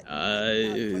love it.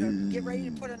 Get ready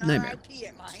to put an Nightmare. RIP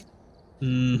at mine.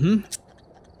 Mm-hmm.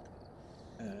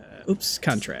 Oops,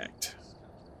 contract.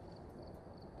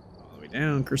 All the way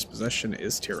down. Curse possession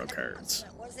is tarot cards.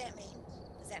 What does that mean?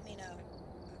 Does that mean what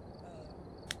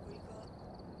do you call it?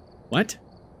 What?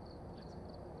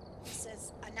 It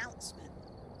says announcement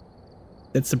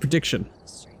That's the prediction. on the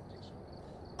stream.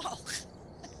 Oh.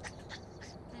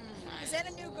 Is that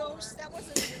a new ghost? That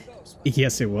wasn't a new ghost. Was it?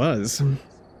 Yes, it was. Oh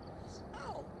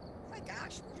my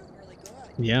gosh, we're doing really good.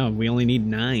 Yeah, we only need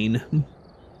 9. I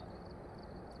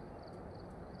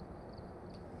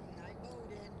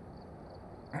voted.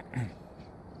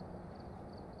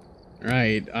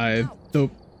 Right, Ow. so...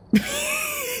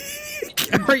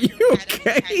 Are you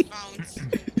okay? Headphones.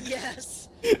 Yes.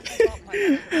 I bumped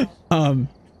my microphone.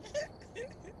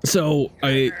 So,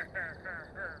 a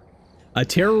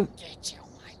tarot... Get you,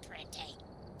 my pretty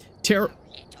Tarot...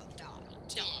 little dog.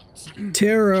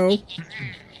 Tarot...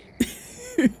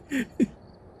 You already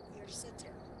said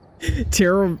tarot.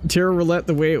 Tarot roulette,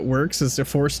 the way it works is to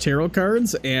force tarot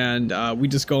cards, and we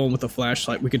just go in with a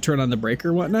flashlight. We could turn on the breaker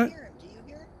and whatnot. Do you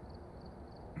hear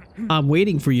him? I'm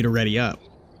waiting for you to ready up.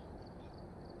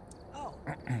 Oh.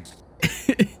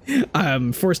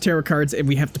 Force tarot cards, and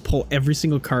we have to pull every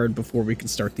single card before we can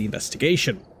start the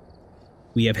investigation.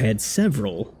 We have had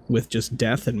several with just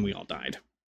death, and we all died.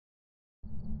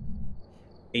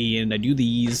 And I do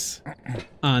these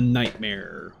on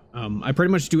Nightmare. I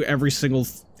pretty much do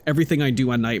everything I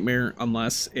do on Nightmare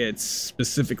unless it's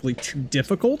specifically too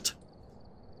difficult.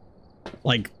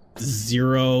 Like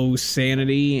 0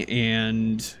 sanity,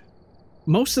 and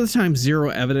most of the time 0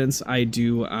 evidence I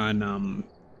do on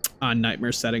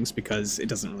Nightmare settings because it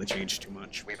doesn't really change too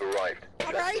much. We've arrived.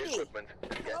 Check the Alrighty. equipment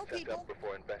and get Hello, set people. up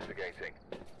before investigating.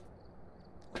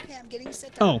 Okay, I'm getting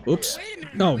set up. Oh, oops. Wait a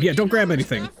minute, Oh, we yeah, need don't grab more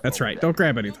anything. stuff? That's right, don't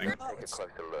grab anything. Oh, Take a closer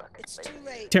look. it's too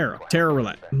late. Tarot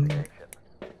roulette. Okay.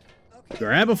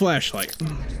 Grab a flashlight.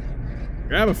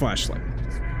 Grab a flashlight.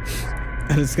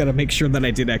 I just gotta make sure that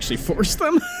I did actually force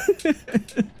them.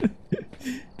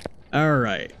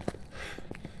 Alright.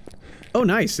 Oh,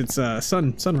 nice. It's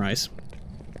sunrise.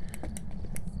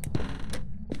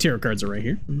 Tarot cards are right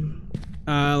here.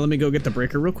 Let me go get the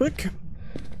breaker real quick.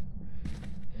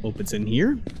 Hope it's in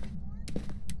here.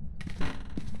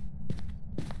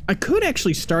 I could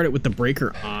actually start it with the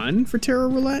breaker on for tarot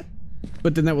roulette,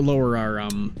 but then that would lower our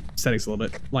settings a little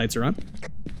bit. Lights are on.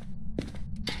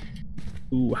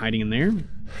 Ooh, hiding in there.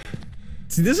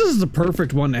 See, this is the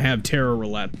perfect one to have tarot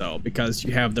roulette though, because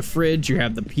you have the fridge, you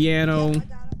have the piano. I got him.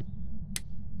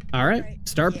 All right, Right,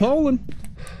 start yeah. polling.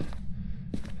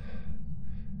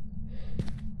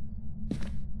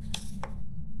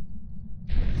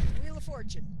 Wheel of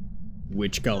Fortune.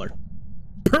 Which color?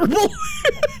 Purple.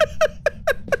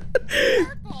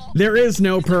 Purple. There is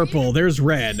no purple. There's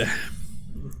red. Okay,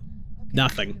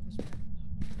 Nothing. it was red.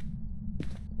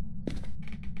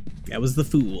 That was the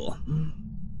fool.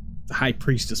 The high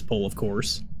priestess pole, of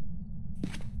course.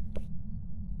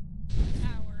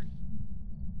 Tower.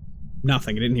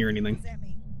 Nothing. I didn't hear What anything. does that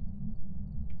mean?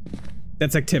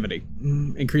 That's activity.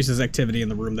 Increases activity in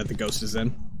the room that the ghost is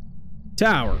in.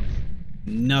 Tower.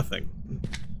 Nothing.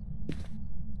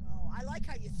 Oh, I like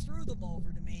how you threw them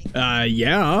over to me.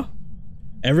 Yeah.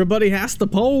 Everybody has to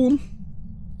poll 'em.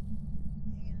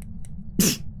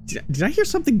 Yeah, Did I hear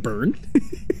something burn? yeah, it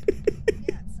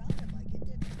sounded like it,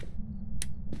 didn't it?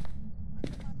 How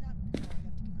come I'm not? Oh, I have to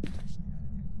get my flashlight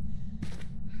out of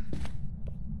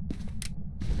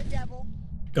there. The devil.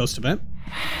 Ghost event.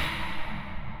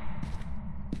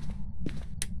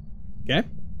 Okay.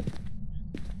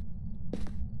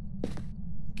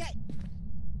 Okay. Go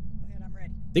ahead, I'm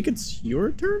ready. I think it's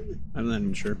your turn? I'm not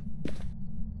even sure.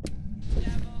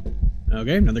 Devil.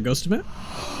 Okay, another ghost event.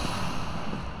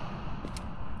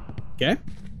 Okay. Another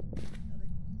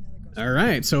ghost.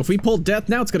 Alright, so if we pull death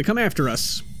now, it's gonna come after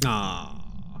us. Ah.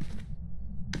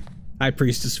 High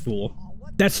Priestess Fool. Oh,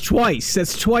 what? That's twice.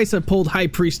 That's twice I pulled High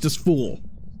Priestess Fool.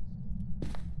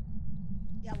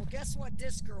 Yeah, well, guess what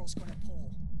this girl's gonna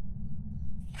pull?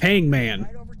 Hangman.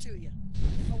 Right over to you.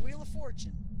 A Wheel of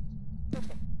Fortune.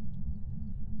 Purple.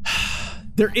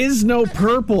 There is no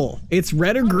purple. It's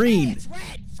red or Okay, green. it's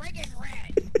red. Friggin'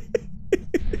 red.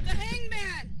 The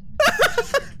hangman.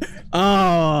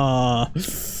 Oh.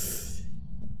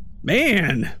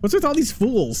 Man, what's with all these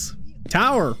fools?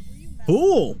 Tower. Were you messing?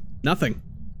 Fool. Nothing.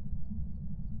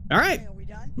 Alright, Okay, are we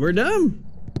done? we're done.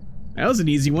 That was an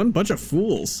easy one. Bunch of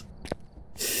fools.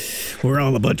 We're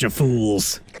all a bunch of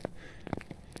fools.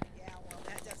 Yeah, well,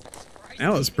 that doesn't surprise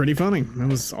That was pretty funny. That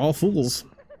was all fools. me.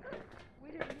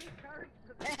 We didn't need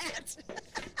cards for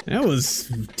that. That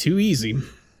was too easy.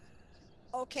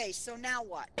 Okay, so now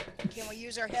what? Can we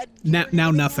use our head? Now gear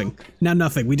and nothing. everything Now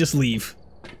nothing. We just leave.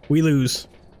 We lose.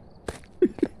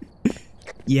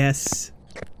 Yes.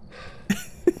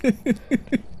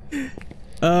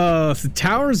 The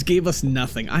towers gave us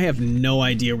nothing. I have no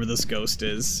idea where this ghost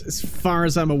is. As far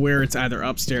as I'm aware, it's either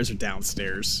upstairs or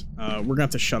downstairs. We're gonna have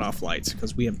to shut off lights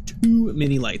because we have too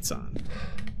many lights on.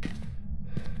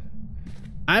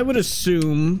 I would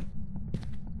assume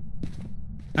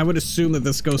that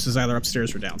this ghost is either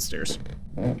upstairs or downstairs.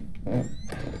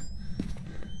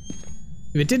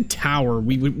 If it did tower,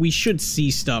 we should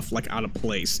see stuff like out of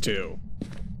place too.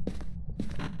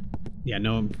 Yeah,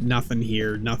 no, nothing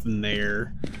here, nothing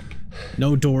there.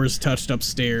 No doors touched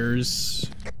upstairs.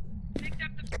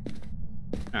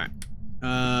 Alright.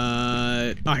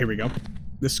 Oh, here we go.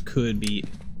 This could be...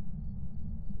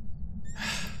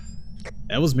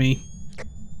 That was me.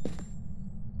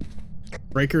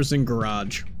 Breakers in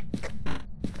garage.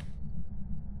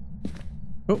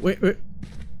 Oh, wait.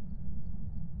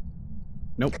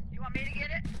 Nope. You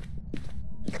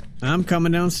I'm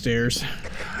coming downstairs. No,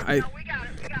 we got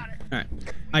it. We got it. Alright.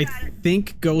 I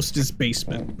think Ghost is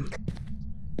basement. Okay.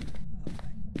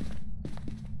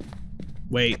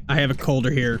 Wait, I have a colder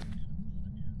here.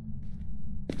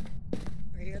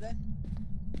 Right here then?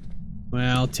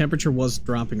 Well, temperature was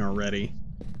dropping already.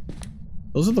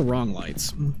 Those are the wrong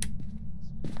lights.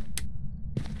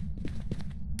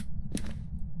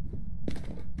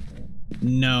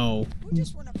 No. Who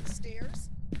just went up the stairs?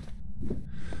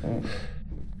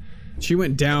 She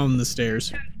went down the stairs.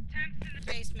 Temps in the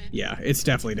basement. Yeah, it's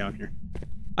definitely down here.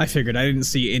 I figured. I didn't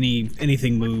see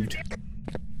anything moved.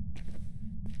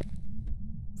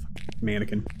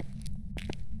 Mannequin.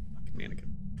 Fucking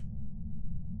mannequin.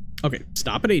 Okay,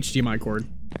 stop at HDMI cord.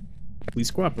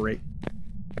 Please cooperate.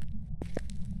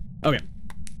 Okay.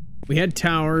 We had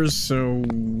towers, so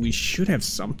we should have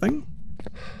something.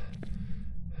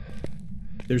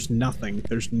 There's nothing.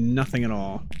 There's nothing at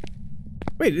all.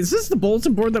 Wait, is this the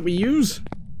bulletin board that we use?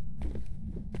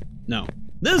 No.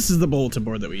 This is the bulletin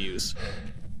board that we use.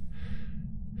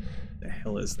 The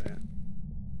hell is that?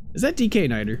 Is that DK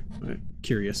Nighter? I'm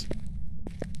curious.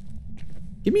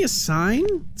 Give me a sign?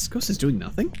 This ghost is doing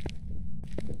nothing?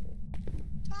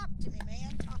 Talk to me,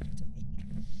 man. Talk to me.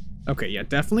 Okay, yeah,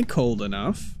 definitely cold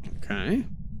enough. Okay.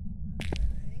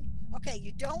 Okay,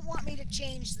 you don't want me to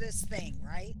change this thing,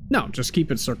 right? No, just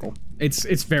keep it circle.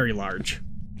 It's very large.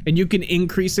 And you can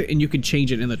increase it and you can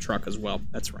change it in the truck as well.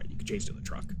 That's right, you can change it in the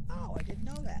truck. Oh, I didn't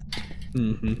know that.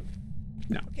 Mm-hmm.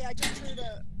 No. Okay, I just drew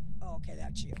the... Oh, okay,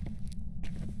 that's you. Okay,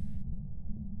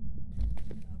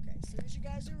 as soon as you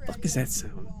guys are ready... Fuck is that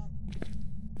sound?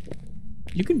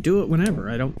 You can do it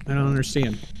whenever. I don't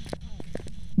understand. Oh.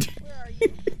 Where are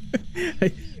you?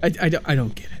 I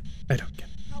don't get it. I don't get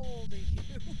it. How old are you?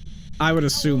 I would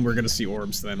assume we're gonna see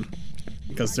orbs then.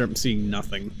 Because I'm seeing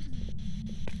nothing.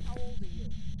 How old are you?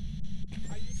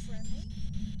 Are you friendly?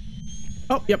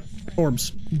 Oh, yep.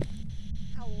 Orbs.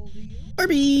 How old are you?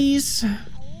 Orbies! How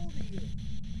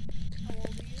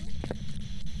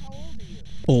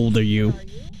old are you? How old are you? How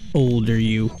old are you? Older you. Are you? Older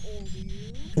you. How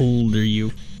old are you? Older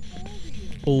you. How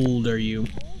old are you? Older you.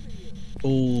 How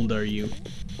old are you? Older you.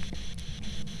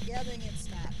 Gathering it's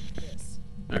not this.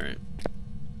 Alright.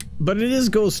 But it is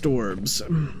ghost orbs.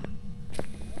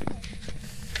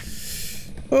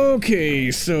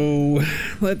 Okay, so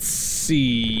let's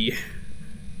see.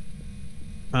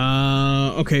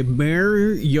 Okay,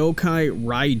 Bear, Yokai,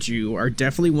 Raiju are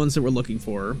definitely ones that we're looking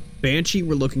for. Banshee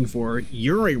we're looking for.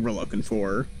 Yuri we're looking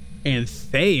for. And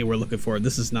Faye we're looking for.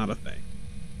 This is not a thing.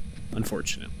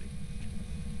 Unfortunately.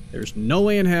 There's no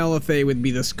way in hell a Faye would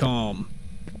be this calm.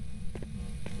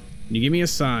 Can you give me a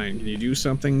sign? Can you do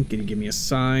something? Can you give me a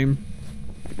sign?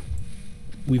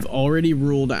 We've already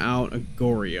ruled out a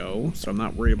Goryo, so I'm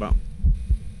not worried about...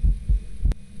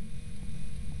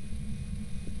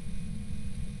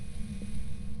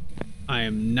 I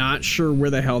am not sure where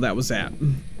the hell that was at.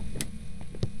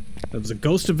 There was a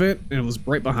ghost event, and it was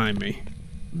right behind me.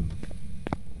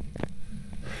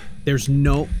 There's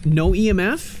no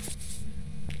EMF?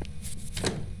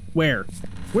 Where?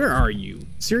 Where are you?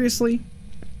 Seriously?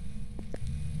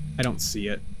 I don't see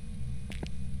it.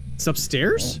 It's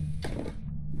upstairs?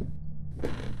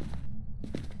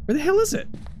 Where the hell is it?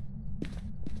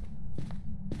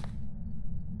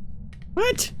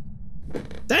 What?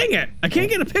 Dang it! I can't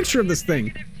get a picture of this thing.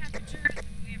 Negative temperatures.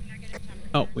 We have negative temperatures.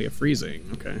 Oh, we have freezing.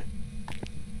 Okay.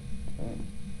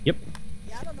 Yep.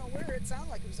 Yeah, I don't know where it sounded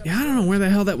like it was. Yeah, I don't know where the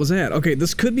hell that was at. Okay,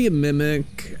 this could be a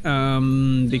mimic,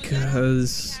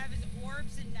 because...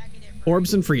 Orbs and negative.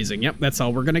 Orbs and freezing. Yep, that's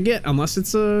all we're gonna get, unless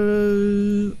it's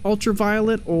a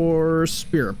ultraviolet or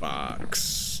spirit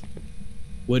box.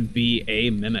 Would be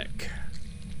a mimic.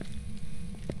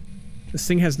 This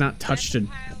thing has not touched a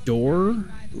door.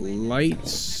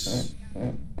 Lights.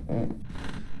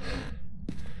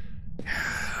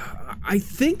 I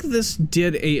think this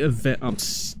did a event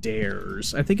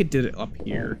upstairs. I think it did it up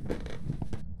here.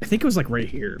 I think it was like right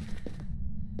here.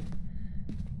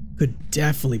 Could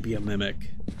definitely be a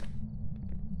mimic.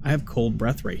 I have cold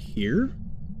breath right here.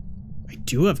 I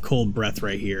do have cold breath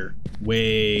right here.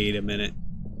 Wait a minute.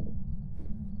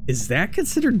 Is that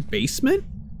considered basement?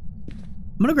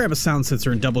 I'm gonna grab a sound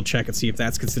sensor and double check and see if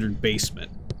that's considered basement.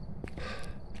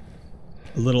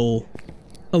 A little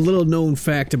known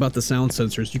fact about the sound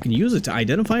sensors, you can use it to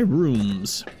identify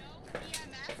rooms. No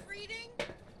EMF reading?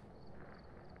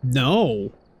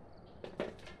 No.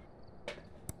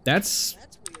 That's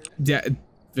That's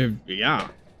weird. yeah.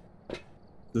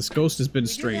 This ghost has been You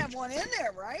do strange. have one in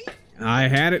there, right? I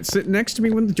had it sitting next to me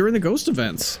during the ghost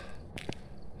events.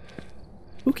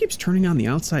 Who keeps turning on the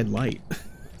outside light?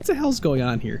 What the hell's going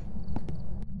on here?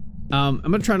 I'm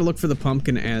gonna try to look for the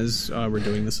pumpkin as we're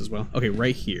doing this as well. Okay,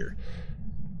 right here.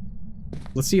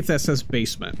 Let's see if that says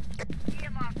basement.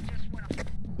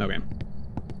 Okay.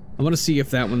 I want to see if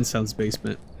that one sounds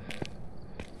basement.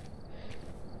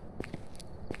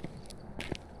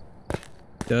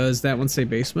 Does that one say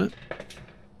basement?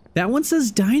 That one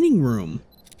says dining room.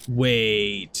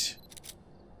 Wait.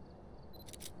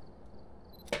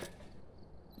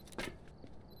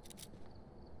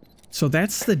 So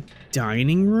that's the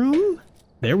dining room?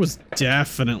 There was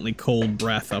definitely cold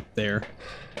breath up there.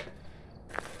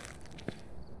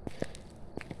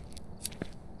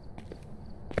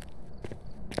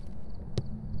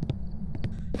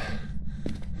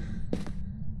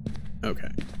 Okay.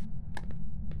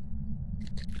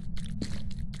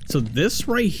 So this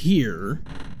right here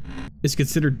is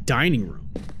considered dining room.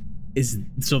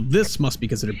 So this must be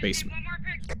considered basement.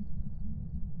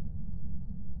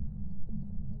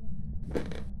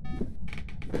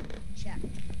 Check.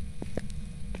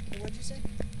 What'd you say?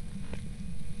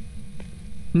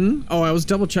 Hmm? Oh, I was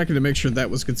double checking to make sure that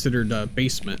was considered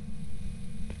basement.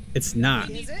 It's not.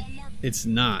 Is it? It's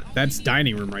not. That's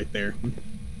dining room right there. We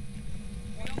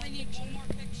only need one more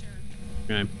picture.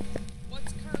 Okay.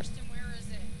 What's cursed and where is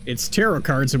it? It's tarot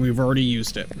cards and we've already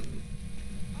used it.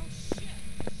 Oh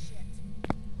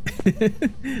shit.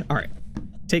 Shit. All right.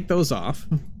 Take those off.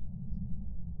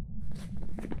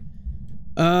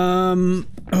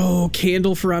 Oh,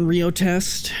 candle for Onryo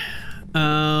test.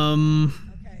 Okay.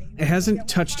 It hasn't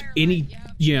touched any.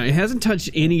 Yeah, it hasn't touched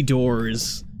any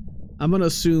doors. I'm gonna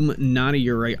assume Nani,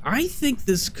 you're right. I think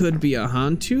this could be a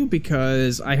Hantu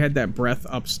because I had that breath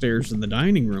upstairs in the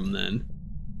dining room then.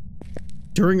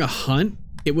 During a hunt,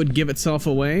 it would give itself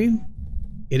away.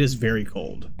 It is very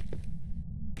cold.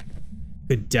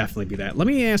 Could definitely be that. Let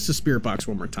me ask the spirit box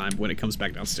one more time when it comes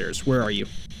back downstairs. Where are you?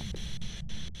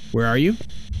 Where are you?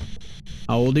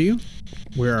 How old are you?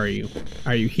 Where are you?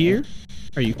 Are you here?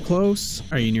 Are you close?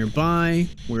 Are you nearby?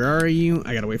 Where are you?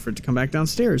 I gotta wait for it to come back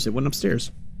downstairs. It went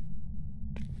upstairs.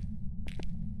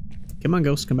 Come on,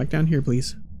 ghost. Come back down here,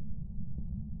 please.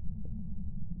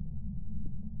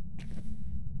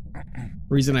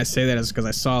 Reason I say that is because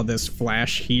I saw this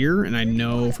flash here, and I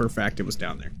know for a fact it was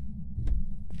down there.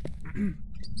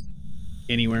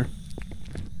 Anywhere.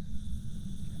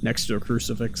 Next to a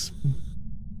crucifix.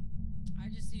 I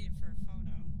just need it for a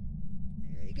photo.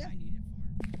 There you go. I need it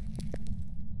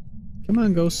for. Come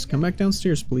on, ghost. Come back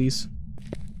downstairs, please.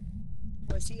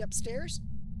 Was he upstairs?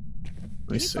 Let me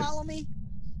Did he see. follow me?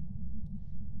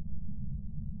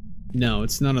 No,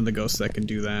 it's none of the ghosts that can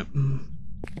do that. Okay.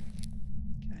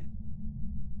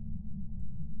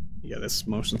 Yeah, this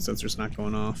motion sensor's not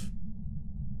going off.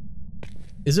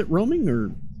 Is it roaming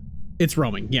or? It's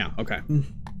roaming. Yeah. Okay.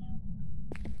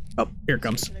 Oh, here it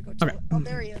comes. Should I go Okay. Oh,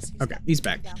 there he is. Okay, he's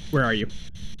back. down. Where are you?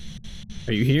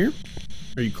 Are you here?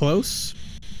 Are you close?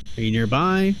 Are you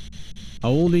nearby? How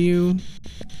old are you?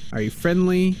 Are you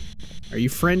friendly? Are you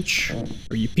French?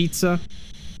 Are you pizza?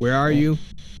 Where are you?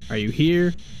 Are you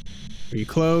here? Are you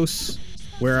close?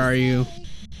 Where are you?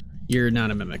 You're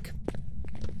not a mimic.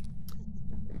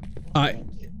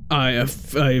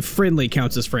 Friendly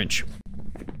counts as French.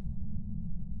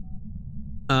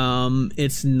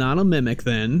 It's not a mimic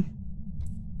then.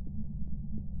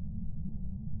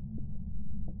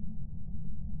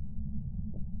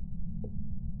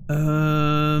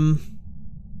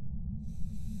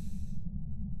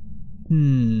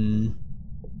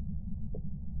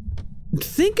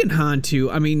 Thinking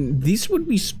Hantu, I mean, these would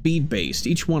be speed-based,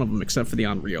 each one of them except for the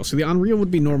Onryo. So the Onryo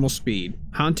would be normal speed.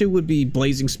 Hantu would be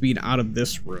blazing speed out of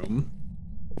this room.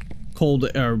 Cold,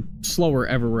 or slower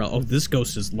everywhere else. Oh, this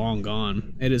ghost is long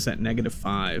gone. It is at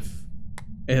 -5.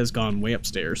 It has gone way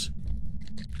upstairs.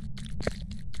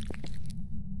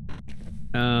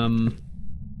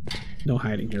 No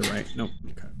hiding here, right? Nope.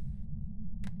 Okay.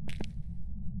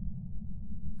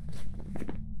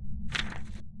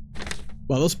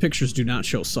 Well, those pictures do not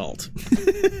show salt.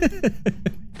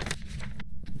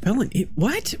 Pelin,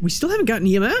 what? We still haven't gotten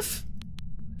EMF?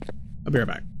 I'll be right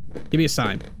back. Give me a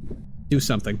sign. Do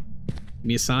something. Give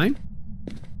me a sign.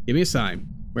 Give me a sign.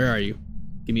 Where are you?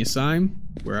 Give me a sign.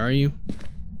 Where are you?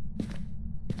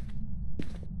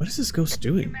 What is this ghost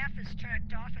doing? EMF is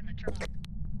checked off in the truck.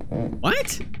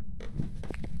 What?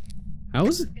 How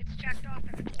is it? It's checked off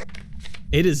in the truck.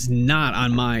 It is not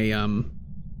on my,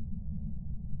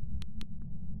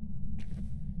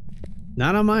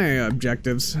 not on my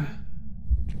objectives.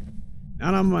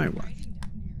 Not on my... Hiding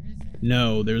down here, is there?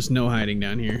 No, there's no hiding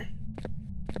down here.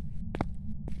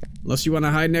 Unless you want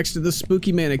to hide next to the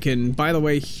spooky mannequin. By the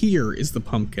way, here is the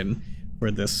pumpkin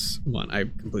for this one. I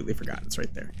completely forgot. It's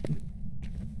right there.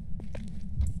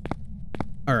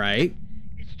 All right.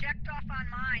 It's checked off on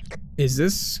mine. Is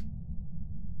this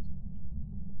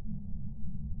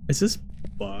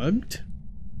bugged?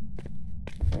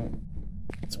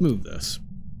 Let's move this.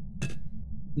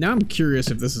 Now I'm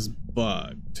curious if this is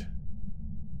bugged.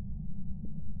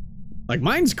 Like,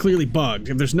 mine's clearly bugged.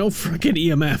 If there's no frickin'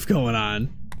 EMF going on.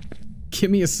 Give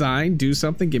me a sign. Do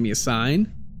something. Give me a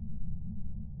sign.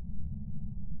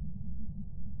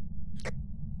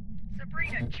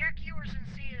 Sabrina, check yours and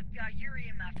see if your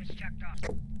EMF is checked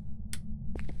off.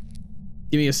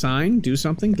 Give me a sign. Do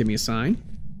something. Give me a sign.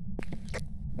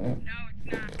 No,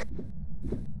 it's not.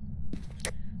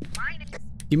 Mine is.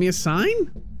 Give me a sign?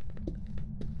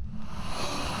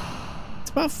 It's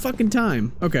about fucking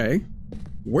time. Okay.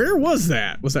 Where was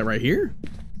that? Was that right here?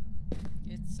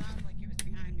 It sounded like it was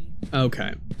behind me.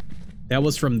 Okay. That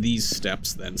was from these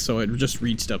steps then, so it just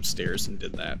reached upstairs and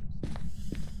did that.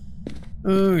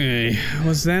 Okay.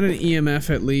 Was that an EMF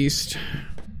at least?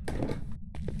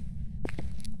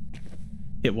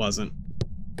 It wasn't.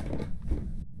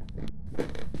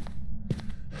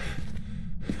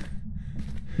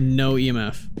 No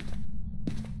EMF.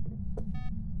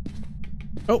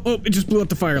 Oh, it just blew up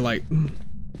the firelight.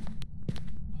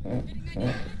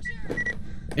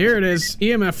 Here it is.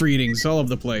 EMF readings all over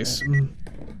the place.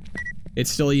 It's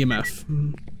still EMF.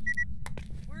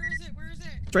 Where is it? Where is it?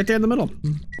 It's right there in the middle.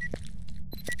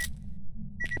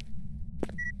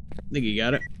 I think you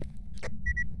got it.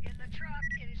 In the truck,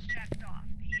 it is checked off.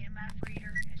 The EMF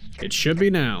reader is checked. It should be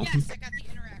now. Yes, I got the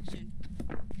interaction.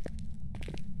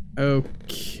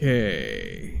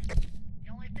 Okay.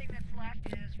 The only thing that's left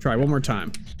is. Try one more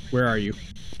time. Where are you?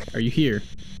 Are you here?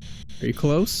 Are you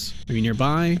close? Are you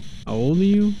nearby? How old are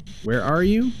you? Where are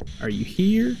you? Are you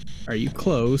here? Are you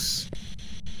close?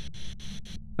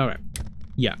 Okay.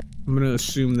 Yeah. I'm gonna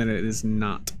assume that it is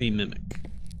not a mimic.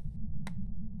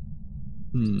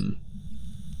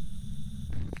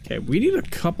 Okay, we need a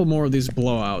couple more of these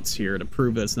blowouts here to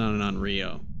prove that's not an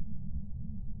Unrio.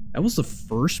 That was the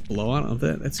first blowout of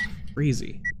that? That's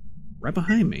crazy. Right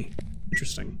behind me.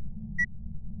 Interesting.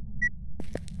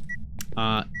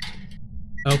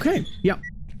 Okay, yep.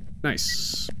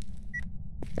 Nice.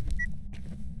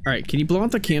 Alright, can you blow out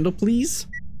the candle, please?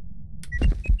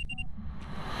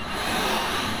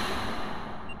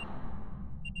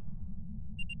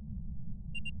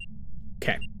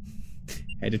 Okay.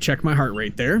 Had to check my heart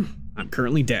rate there. I'm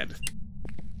currently dead.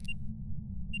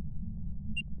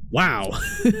 Wow.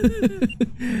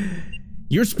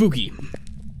 You're spooky.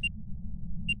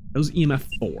 That was EMF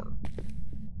 4.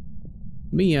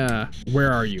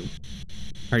 Where are you?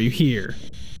 Are you here?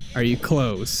 Are you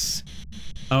close?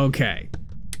 Okay.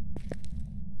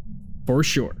 For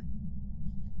sure.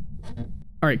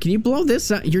 Alright, can you blow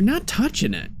this out? You're not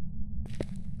touching it.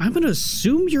 I'm gonna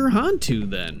assume you're Hantu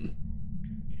then.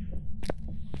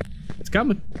 It's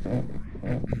coming.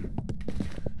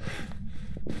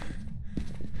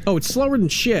 Oh, it's slower than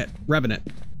shit. Revenant.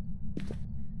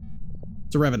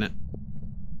 It's a Revenant.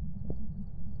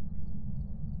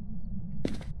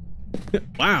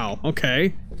 Wow,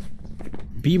 okay.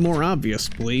 Be more obvious,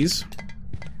 please.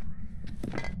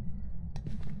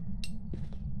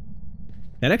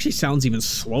 That actually sounds even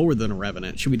slower than a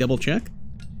Revenant. Should we double check?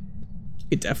 We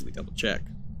could definitely double check.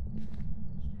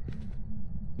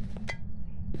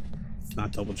 Let's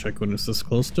not double check when it's this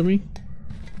close to me.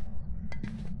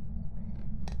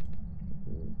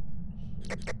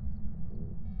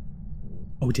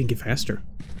 Oh, it didn't get faster.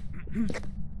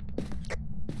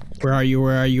 Where are you?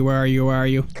 Where are you? Where are you? Where are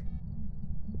you?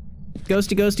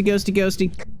 Ghosty, ghosty, ghosty,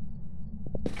 ghosty.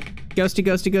 Ghosty,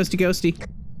 ghosty, ghosty, ghosty.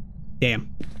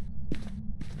 Damn.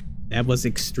 That was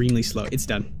extremely slow. It's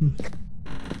done.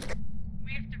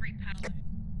 We have to repel it.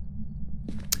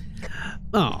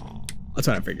 Oh, that's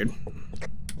what I figured.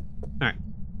 Alright.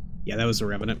 Yeah, that was a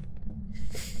Revenant.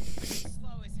 Slow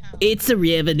as hell. It's a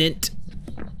Revenant.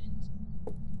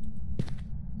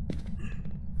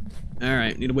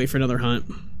 Alright, need to wait for another hunt.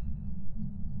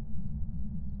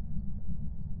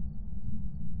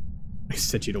 I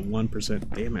set you to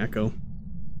 1%. Damn echo.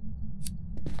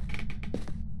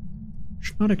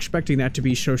 Not expecting that to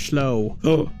be so slow.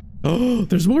 Oh,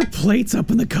 there's more plates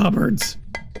up in the cupboards.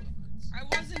 I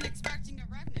wasn't expecting a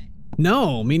Revenant.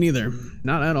 No, me neither.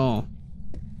 Not at all.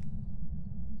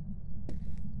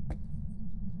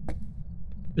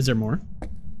 Is there more?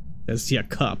 I see a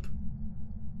cup.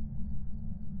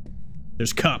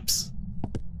 There's cups.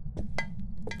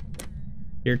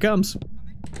 Here it comes.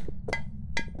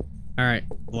 Alright,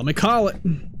 let me call it.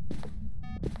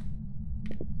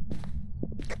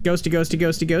 Ghosty, ghosty,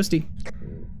 ghosty, ghosty.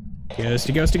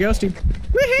 Ghosty, ghosty, ghosty.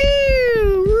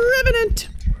 Woohoo! Revenant!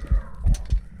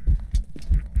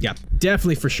 Yeah,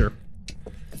 definitely for sure.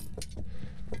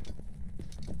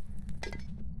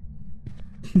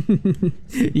 You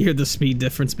hear the speed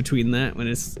difference between that when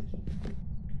it's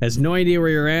has no idea where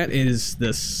you're at. It is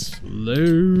the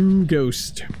slow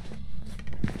ghost.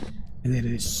 And then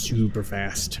it is super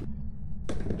fast.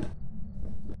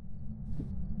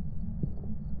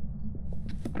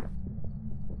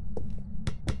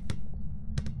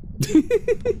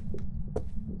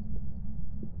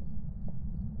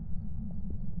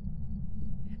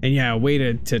 And yeah, a way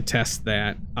to test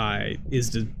that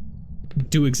is to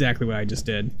do exactly what I just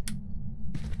did.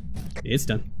 It's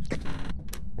done.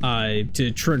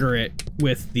 To trigger it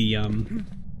with the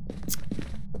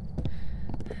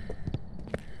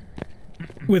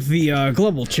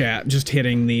global chat, just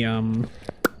hitting the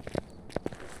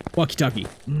walkie-talkie.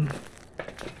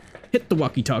 Hit the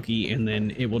walkie-talkie and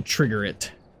then it will trigger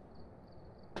it.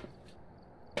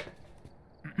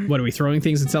 What are we throwing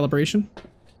things in celebration?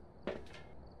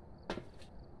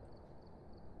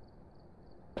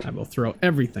 I will throw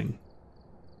everything.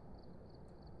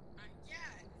 Yeah,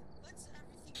 let's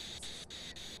everything.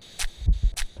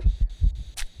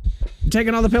 I'm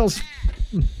taking all the pills.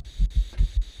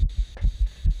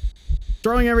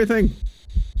 Throwing everything.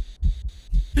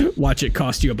 Watch it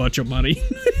cost you a bunch of money. It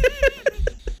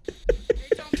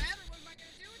don't matter. What am I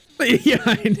gonna do with them? Yeah,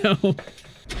 I know.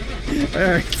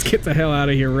 Alright, let's get the hell out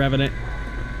of here, Revenant.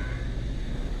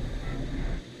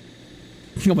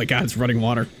 Oh my god, it's running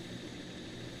water.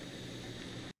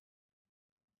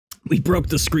 We broke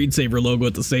the screensaver logo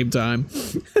at the same time.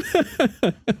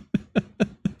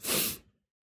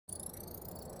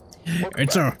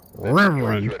 It's a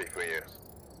reverend. Ready for you.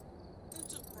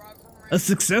 It's a reverend. A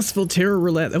successful terror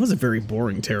roulette. That was a very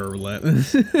boring terror roulette.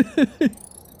 That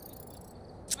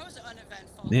was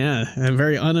uneventful. Yeah, a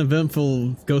very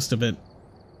uneventful ghost event.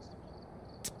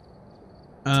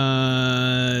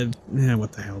 Yeah,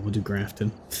 what the hell? We'll do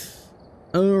Grafton.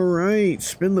 Alright,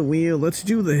 spin the wheel. Let's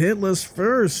do the hit list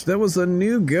first. That was a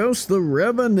new ghost, the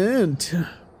Revenant.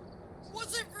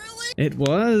 Was it really? It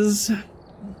was.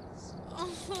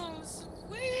 Oh,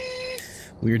 sweet.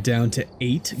 We're down to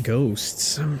 8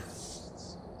 ghosts.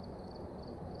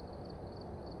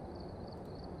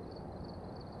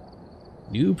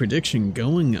 New prediction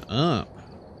going up.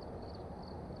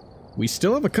 We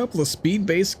still have a couple of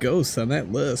speed-based ghosts on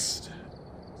that list.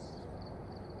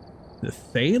 The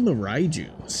Thay and the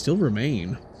Raiju still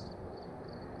remain.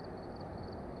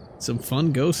 Some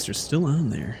fun ghosts are still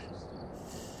on there.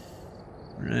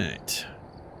 Right.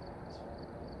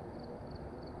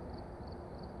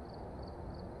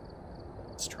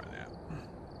 Let's try that.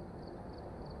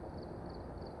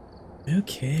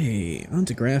 Okay, on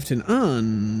to Grafton,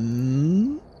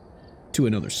 on to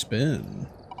another spin.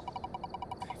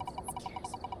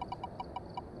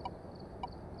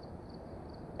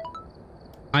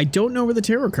 I don't know where the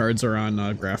tarot cards are on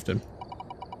Grafton.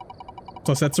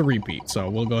 Plus, that's a repeat, so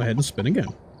we'll go ahead and spin again.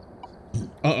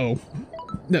 Uh-oh.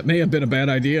 That may have been a bad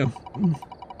idea. I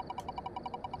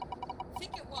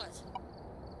think it was.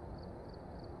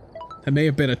 That may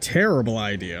have been a terrible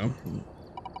idea.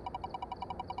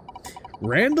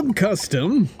 Random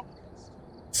custom.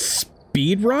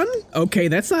 Speed run? Okay,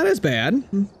 that's not as bad.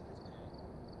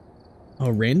 A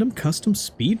random custom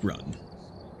speed run.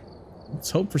 Let's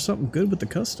hope for something good with the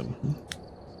custom.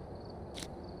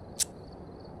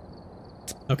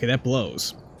 Okay, that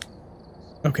blows.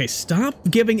 Okay, stop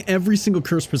giving every single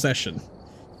cursed possession.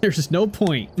 There's just no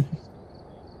point.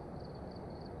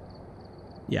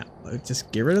 Yeah, let's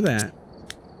just get rid of that.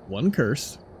 One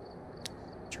curse.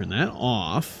 Turn that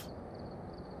off.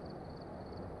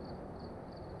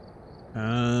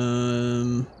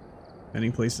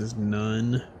 Any places,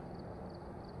 none.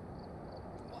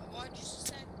 What'd you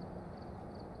say?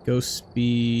 Ghost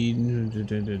speed.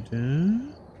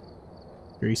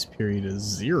 Grace period is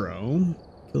 0.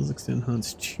 Kills extend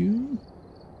hunts 2.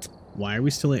 Why are we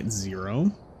still at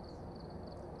 0?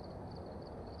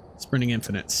 Sprinting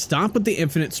infinite. Stop with the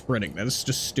infinite sprinting. That is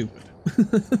just stupid.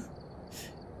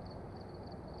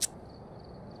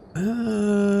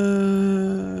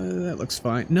 That looks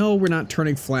fine. No, we're not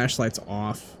turning flashlights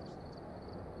off.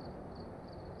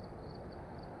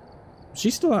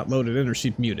 She's still not loaded in, or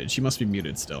she's muted. She must be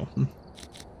muted still.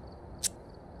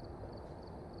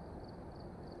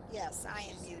 Yes, I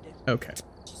am muted. Okay.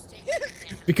 Just take it down.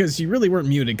 Because you really weren't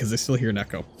muted because I still hear an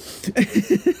echo.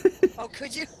 Oh,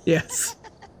 could you? Yes.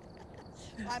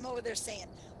 I'm over there saying,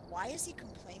 why is he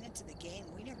complaining to the game?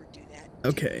 We never do that.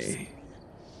 Okay.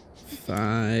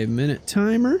 5-minute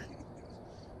timer.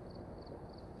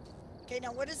 Okay,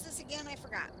 now what is this again? I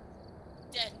forgot.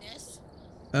 Deadness.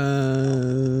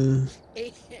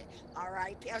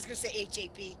 R.I.P. I was gonna say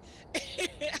H.A.P.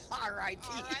 R.I.P.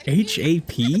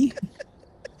 H-A-P?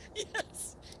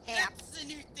 Yes. Hap. That's the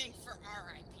new thing for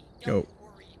R.I.P. Oh, Don't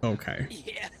worry about okay.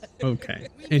 Yeah. Okay.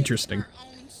 it. We make Interesting. our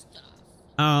own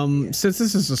stuff. Since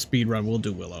this is a speed run, we'll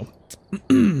do Willow.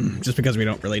 Just because we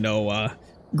don't really know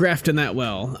Grafton that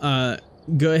well.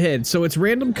 Go ahead. So it's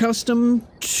random custom,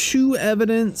 2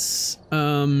 evidence.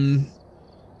 But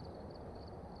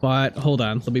hold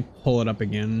on, let me pull it up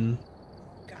again.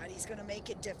 God, he's gonna make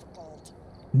it difficult.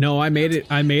 No, I made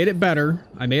it better.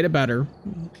 I made it better.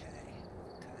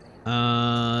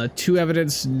 Okay. 2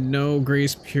 evidence, no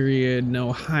grace period,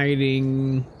 no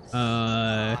hiding.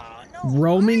 No,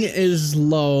 Roaming right. is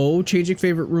low. Changing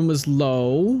favorite room is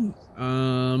low.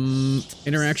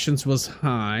 Interactions was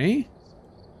high.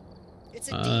 It's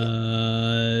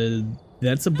a deal.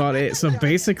 That's about it. So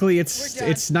basically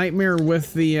it's nightmare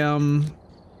with the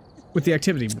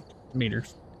activity meter,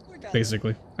 We're done.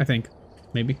 basically. I think.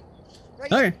 Maybe.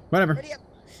 Ready Okay, up. whatever. Ready up.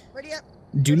 Ready up.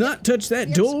 Do Ready not up. touch that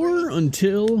Ready up, door Spring.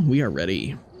 until we are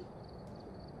ready.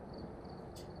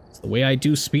 So the way I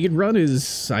do speed run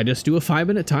is I just do a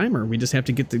 5-minute timer. We just have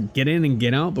to get in and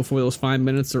get out before those 5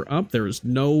 minutes are up. There's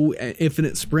no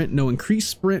infinite sprint, no increased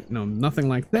sprint, no nothing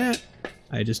like that.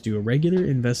 I just do a regular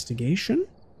investigation.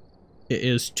 It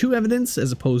is 2 evidence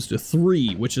as opposed to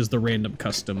 3, which is the random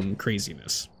custom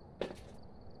craziness.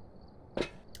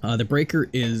 The breaker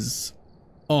is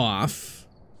off,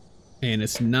 and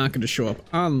it's not going to show up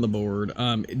on the board.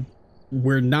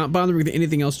 We're not bothering with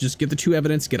anything else. Just get the 2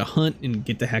 evidence, get a hunt, and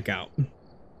get the heck out.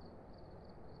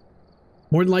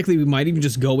 More than likely, we might even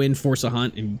just go in, force a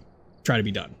hunt, and try to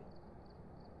be done.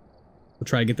 We'll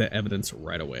try to get that evidence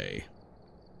right away.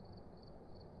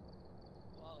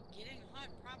 Well, getting a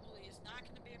hunt probably is not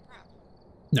going to be a problem.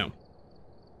 No.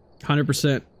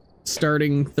 100%.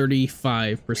 Starting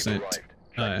 35%. Check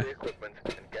the equipment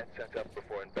and get set up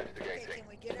before Okay, investigating. can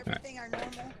we get everything our normal?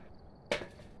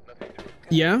 Nothing to report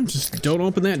Yeah, just don't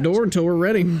open that door until we're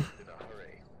ready. in a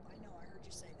hurry. I know, I heard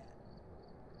you say that.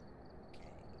 Okay.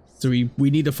 So we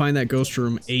need to find that ghost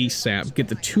room ASAP, get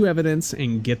the 2 evidence,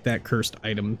 and get that cursed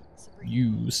item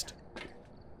used.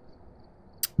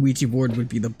 Ouija board would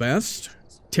be the best.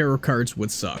 Tarot cards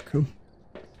would suck. Okay,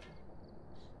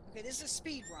 this is a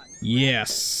speed run.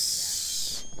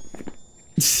 Yes.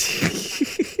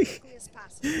 Quickly as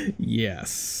possible.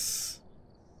 Yes.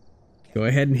 Go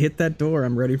ahead and hit that door.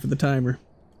 I'm ready for the timer.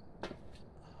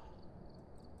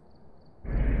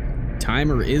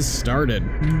 Timer is started.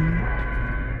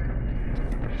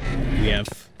 We have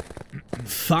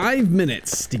 5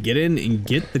 minutes to get in and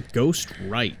get the ghost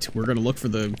right. We're gonna look for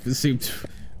the... See,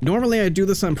 normally I do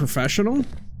this on professional.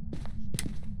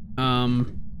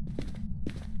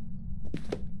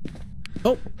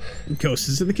 Oh, ghost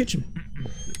is in the kitchen.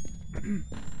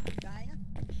 Dinah?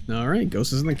 Alright,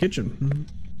 ghost is in the kitchen.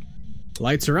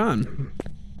 Lights are on.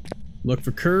 Look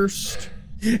for cursed.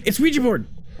 It's Ouija board!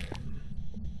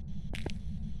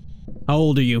 How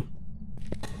old are you?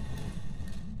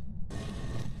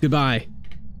 Goodbye.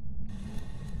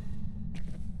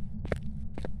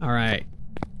 Alright.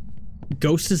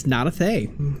 Ghost is not a Thay. She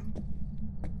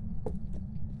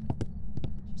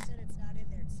said it's not in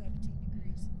there. It's 17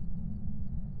 degrees.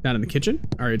 Not in the kitchen?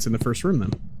 Alright, it's in the first room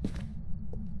then.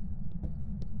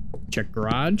 Check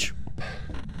garage.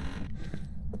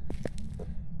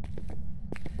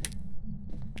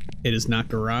 It is not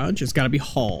garage. It's gotta be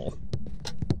hall.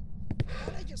 I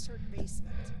thought I just heard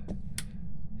basement.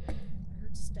 I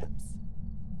heard steps.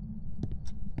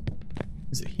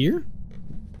 Is it here?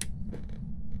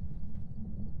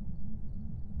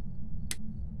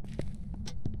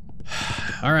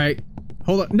 Alright.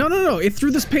 Hold on. No. It's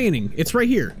through this painting. It's right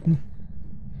here.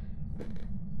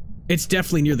 It's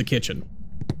definitely near the kitchen.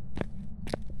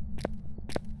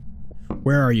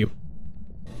 Where are you?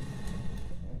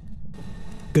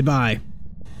 Goodbye.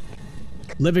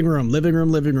 Living room.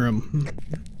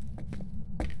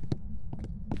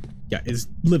 Yeah, it's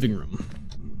living room.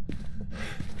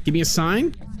 Give me a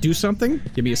sign. Do something.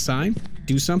 Give me a sign.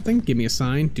 Do something. Give me a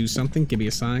sign. Do something. Give me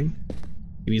a sign.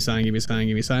 Give me a sign. Give me a sign.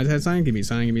 Give me a sign. Sign. Give me a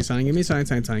sign. Give me a sign. Give me a sign.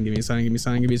 Sign. Give me a sign. Give me a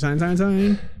sign. Give me a sign.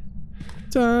 Sign.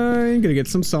 Sign. Gonna get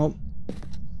some salt.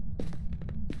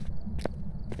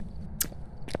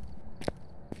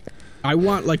 I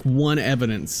want like 1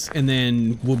 evidence, and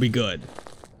then we'll be good.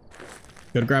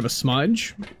 Gotta grab a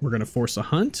smudge. We're gonna force a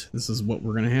hunt. This is what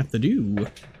we're gonna have to do.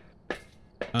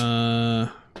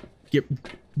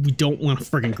 We don't want a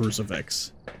friggin'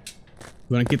 crucifix.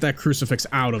 We want to get that crucifix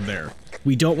out of there.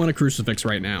 We don't want a crucifix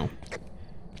right now.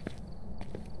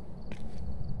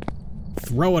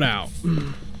 Throw it out.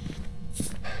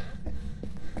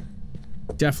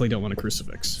 Definitely don't want a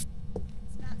crucifix.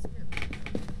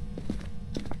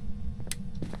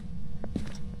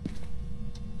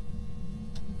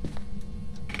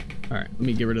 Alright, let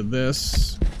me get rid of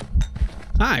this.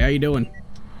 Hi, how you doing?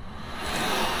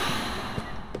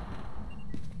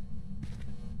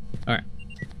 Alright.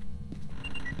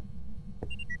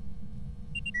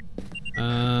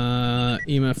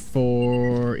 EMF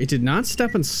 4. It did not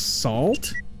step in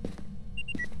salt.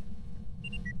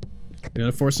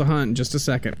 Gonna force a hunt in just a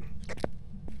second.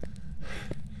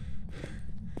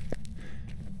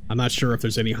 I'm not sure if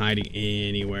there's any hiding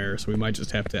anywhere, so we might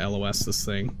just have to LOS this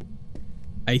thing.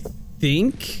 I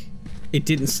think it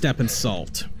didn't step in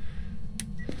salt.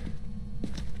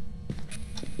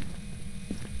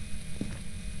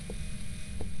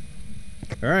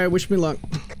 Alright, wish me luck.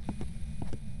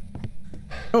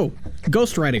 Oh,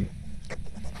 ghost writing.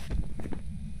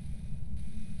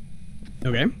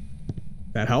 Okay.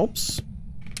 That helps.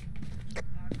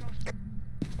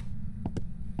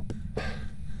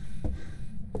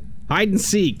 Hide and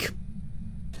seek.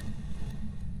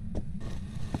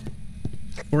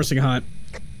 Forcing a hunt.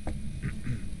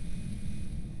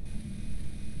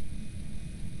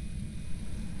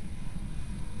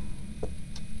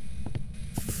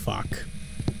 Fuck.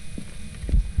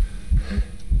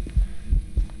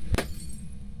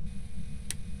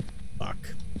 Fuck.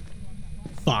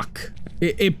 Fuck.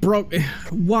 It broke.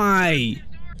 Why?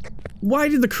 Why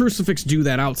did the crucifix do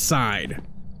that outside?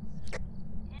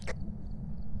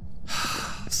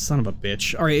 Son of a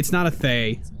bitch. Alright, it's not a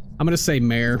Thay. I'm gonna say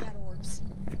mare.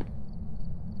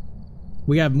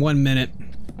 We have 1 minute.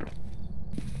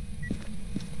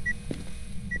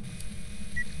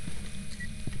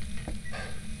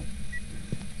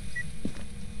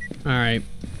 Alright.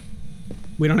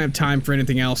 We don't have time for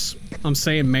anything else. I'm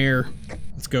saying mare.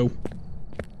 Let's go.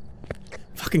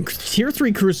 Fucking tier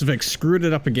 3 crucifix screwed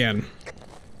it up again.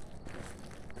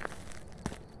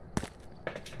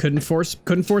 Couldn't force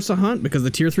a hunt because the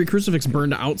tier 3 crucifix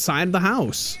burned outside the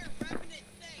house.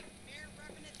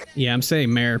 Yeah, I'm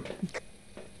saying mare.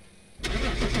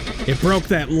 It broke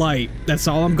that light. That's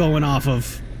all I'm going off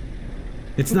of.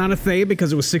 It's not a Thay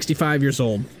because it was 65 years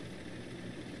old.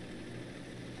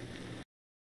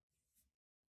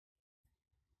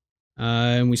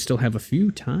 And we still have a few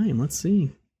time. Let's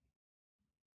see.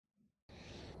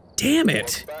 Damn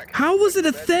it! How was it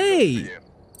a Thay?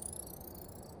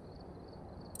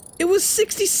 It was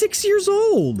 66 years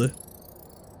old.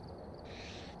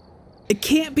 It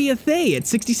can't be a Thay at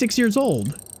 66 years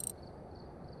old.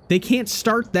 They can't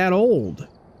start that old.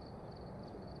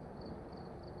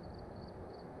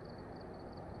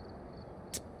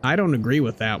 I don't agree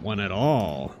with that one at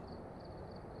all.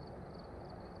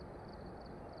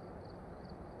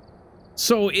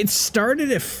 So it started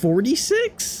at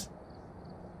 46?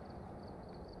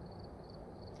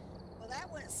 Well,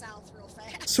 that went south real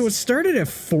fast. So it started at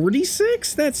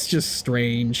 46? That's just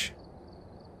strange.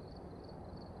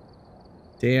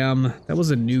 Damn, that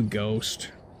was a new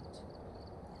ghost.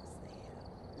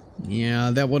 Yeah,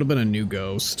 that would have been a new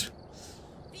ghost.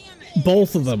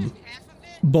 Both of them.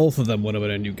 Both of them would have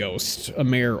been a new ghost. A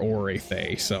mare or a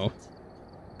Thay, so.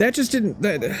 That just didn't...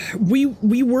 We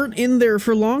weren't in there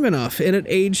for long enough, and it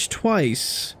aged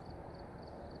twice.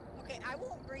 Okay, I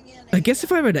won't bring in I guess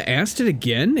if I would have asked it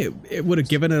again, it would have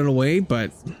given it away,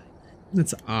 but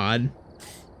that's odd.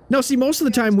 No, see, most of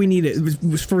the time we need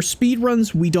it. For speed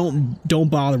runs, we don't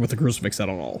bother with the crucifix at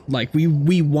all. Like,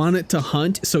 we want it to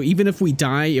hunt, so even if we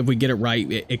die, if we get it right,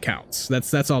 it counts.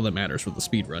 That's all that matters with the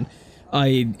speed run.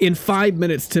 In 5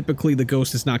 minutes, typically the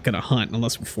ghost is not going to hunt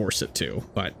unless we force it to,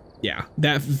 but yeah,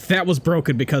 that was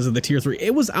broken because of the tier 3.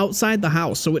 It was outside the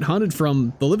house, so it hunted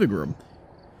from the living room,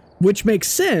 which makes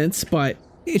sense, but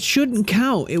it shouldn't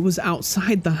count. It was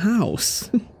outside the house.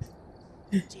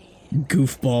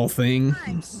 Goofball thing.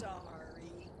 I'm sorry.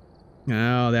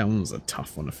 Oh, that one was a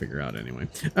tough one to figure out anyway.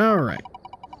 Alright.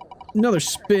 Another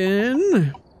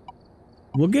spin.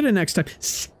 We'll get it next time.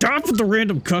 Stop with the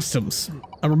random customs.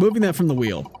 I'm removing that from the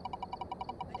wheel.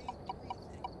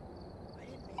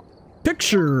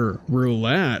 Picture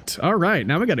roulette. Alright,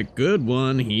 now we got a good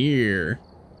one here.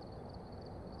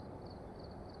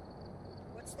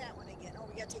 What's that one again? Oh,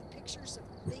 we gotta take pictures of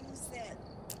things that...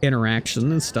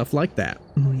 Interaction and stuff like that.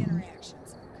 Oh, interactions.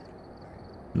 Okay.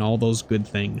 And all those good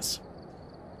things.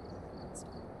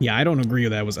 Yeah, I don't agree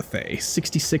that was a Thay.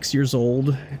 66 years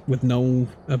old with no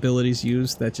abilities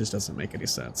used, that just doesn't make any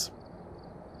sense.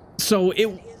 So it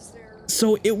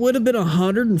would have been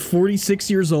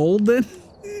 146 years old then?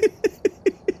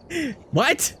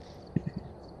 What? Well,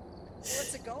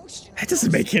 it's a ghost, you know. That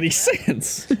doesn't make any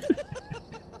sense.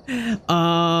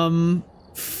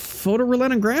 Photo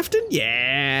roulette and Grafton?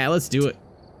 Yeah, let's do it.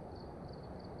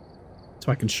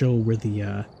 So I can show where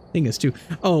the thing is too.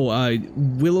 Oh,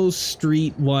 Willow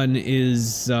Street one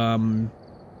is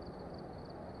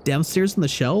downstairs on the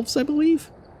shelves, I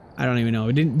believe. I don't even know.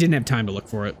 I didn't have time to look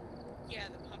for it. Yeah,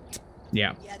 the pumpkin.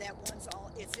 Yeah. Yeah, that one's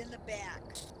all. It's in the back.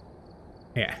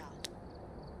 Yeah.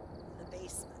 In the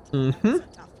basement. Mm-hmm. That was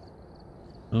a tough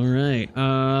one. All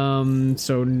right.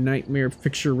 So nightmare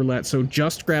picture roulette. So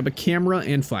just grab a camera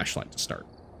and flashlight to start.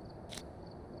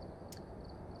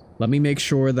 Let me make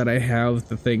sure that I have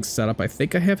the thing set up. I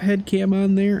think I have head cam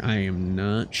on there. I am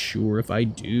not sure if I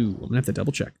do. I'm gonna have to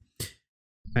double check.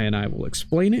 And I will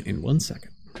explain it in 1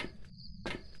 second.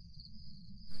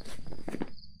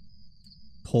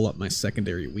 Pull up my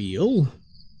secondary wheel.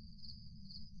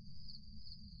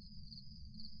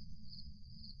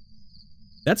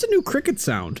 That's a new cricket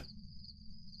sound.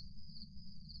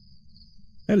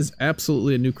 That is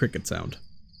absolutely a new cricket sound.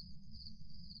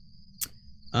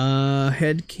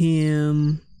 Head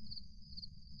cam.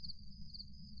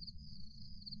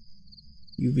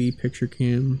 UV picture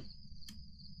cam.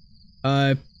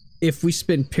 If we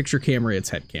spin picture camera, it's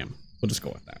head cam. We'll just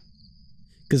go with that.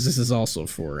 Because this is also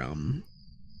for,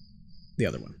 the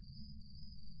other one.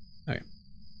 Okay.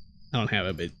 I don't have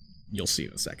it, but you'll see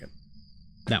in a second.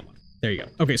 That one. There you go.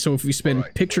 Okay, so if we spin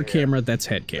picture camera, that's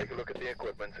head cam. Take a look at the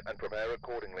equipment and prepare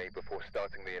accordingly before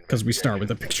starting the Because we start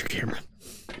with a picture camera.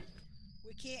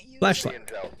 We can't use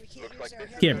Flashlight. We can't use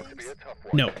our Camera.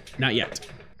 headphones. No, not yet.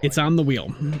 It's on the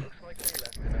wheel.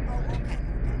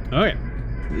 Oh, okay. Okay.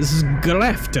 This is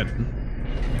Grafton.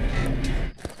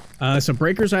 So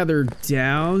breaker's either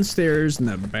downstairs in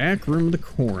the back room of the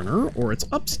corner, or it's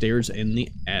upstairs in the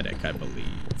attic, I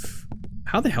believe.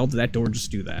 How the hell did that door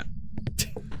just do that?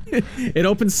 It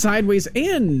opens sideways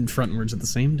and frontwards at the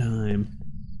same time.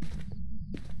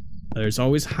 There's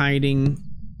always hiding.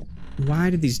 Why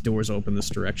did these doors open this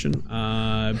direction?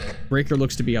 Breaker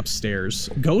looks to be upstairs.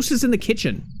 Ghost is in the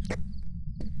kitchen.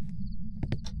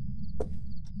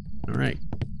 All right.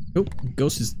 Oh,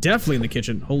 Ghost is definitely in the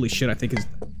kitchen. Holy shit! I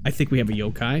think we have a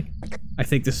yokai. I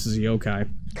think this is a yokai.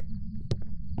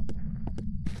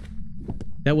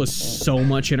 That was so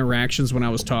much interactions when I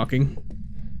was talking.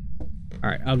 All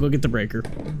right, I'll go get the breaker.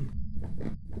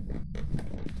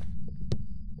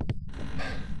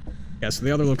 Yeah, so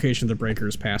the other location of the breaker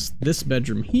is past this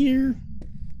bedroom here,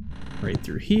 right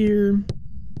through here,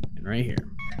 and right here.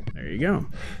 There you go.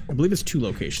 I believe it's 2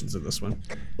 locations of this one.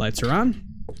 Lights are on.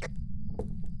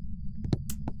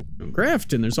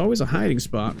 Grafton, there's always a hiding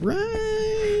spot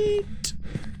right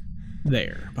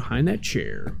there, behind that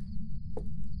chair.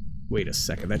 Wait a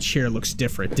second, that chair looks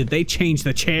different. Did they change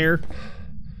the chair?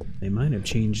 They might have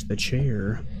changed the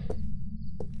chair.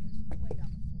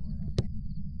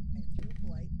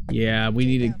 Yeah, we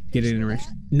need to get an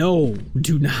interaction. No,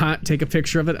 do not take a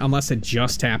picture of it unless it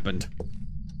just happened.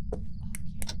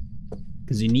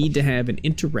 Because you need to have an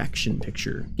interaction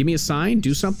picture. Give me a sign,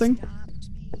 do something.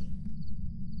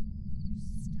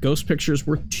 Ghost pictures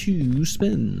worth 2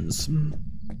 spins.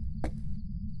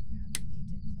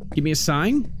 Give me a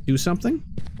sign, do something.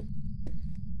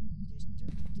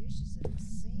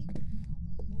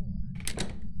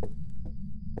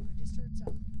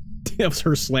 That was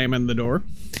her slamming the door.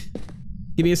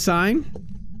 Give me a sign.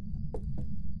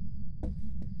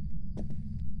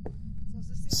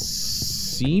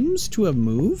 Seems to have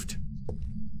moved.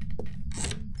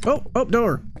 Oh,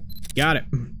 door. Got it.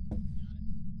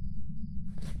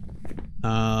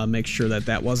 Make sure that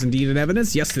that was indeed an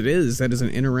evidence. Yes, it is. That is an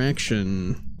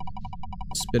interaction.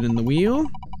 Spinning the wheel.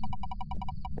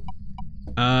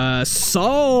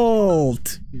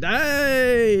 Salt!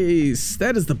 Nice!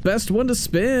 That is the best one to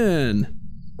spin.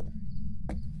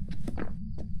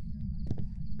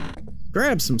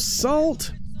 Grab some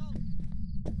salt.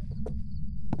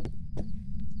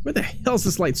 Where the hell's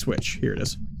this light switch? Here it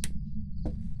is.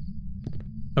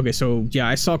 Okay, so yeah,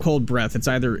 I saw cold breath. It's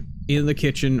either in the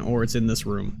kitchen or it's in this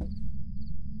room.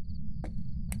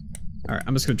 Alright,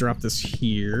 I'm just gonna drop this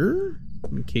here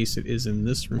in case it is in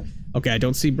this room. Okay, I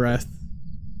don't see breath.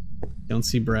 Don't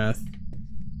see breath.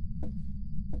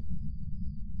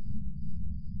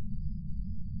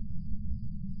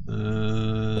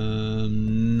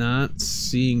 Not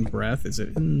seeing breath. Is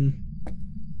it in?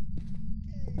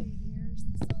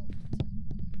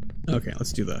 Okay,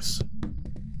 let's do this.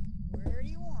 Where do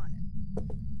you want it?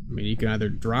 I mean, you can either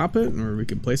drop it or we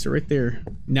can place it right there.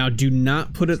 Now, do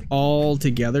not put it all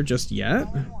together just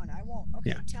yet. No, I won't.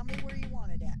 Okay, Yeah. tell me where you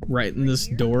want it at. Right in this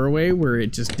here? doorway where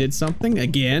it just did something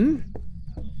again.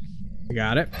 I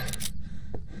got it.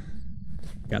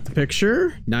 Got the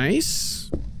picture. Nice.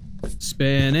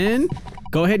 Spin in.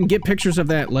 Go ahead and get pictures of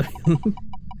that.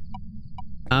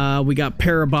 We got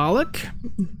parabolic.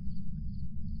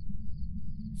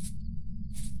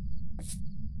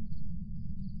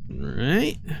 All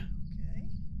right. Okay.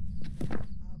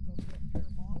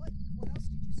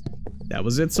 That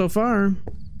was it so far.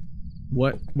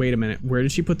 What? Wait a minute. Where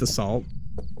did she put the salt?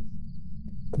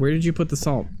 Where did you put the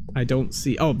salt? I don't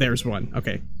see. Oh, there's one.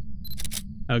 Okay.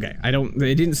 Okay. I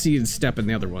didn't see a step in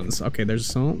the other ones. Okay, there's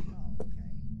salt.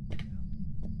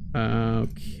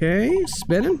 Okay,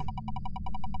 spinning.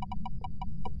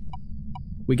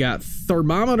 We got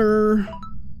thermometer.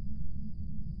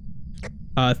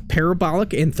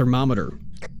 Parabolic and thermometer.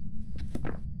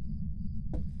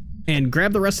 And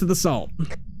grab the rest of the salt.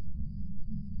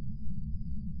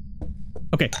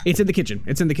 Okay, it's in the kitchen.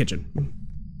 It's in the kitchen.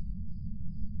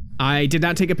 I did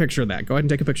not take a picture of that. Go ahead and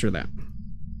take a picture of that.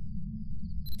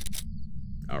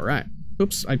 All right.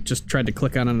 Oops, I just tried to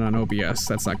click on it on OBS.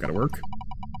 That's not gonna work.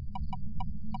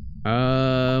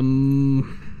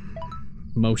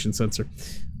 Motion sensor.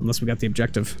 Unless we got the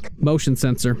objective. Motion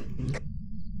sensor.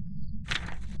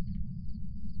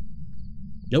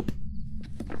 Nope.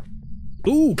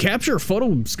 Ooh, capture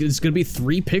photo is gonna be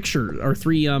 3 pictures, or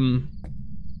 3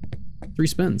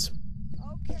 spins.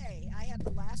 Okay, I have the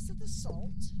last of the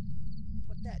salt.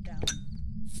 Put that down.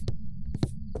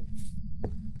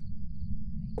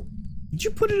 Did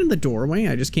you put it in the doorway?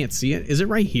 I just can't see it. Is it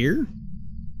right here?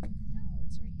 No,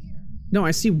 it's right here. No, I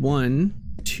see 1,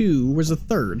 2. Where's the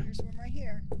third? Here's one right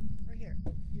here. Right here.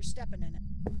 You're stepping in it.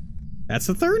 That's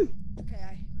the third?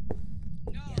 Okay,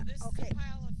 No, this is a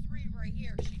pile of 3 right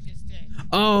here she just did.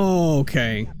 Oh,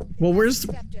 okay. Well, where's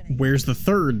stepped in it. the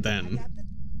third I then? got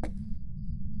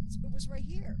it was right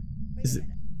here. Wait Is a it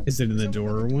minute. is it in the It's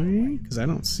over by the doorway? doorway. Because I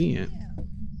don't see it. Yeah.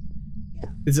 Yeah.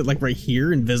 Is it like right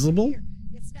here, invisible? Here.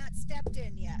 It's not stepped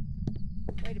in yet.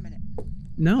 Wait a minute.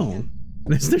 No.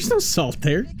 There's no salt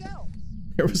there. Where'd it go?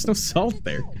 There was no salt Where'd it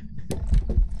there. go?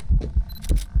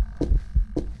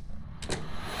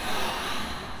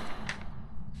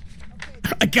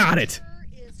 Okay, I got it.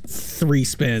 the answer is 3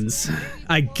 spins.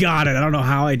 I got it. I don't know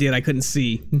how I did. I couldn't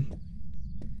see.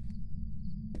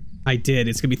 I did.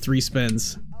 It's gonna be 3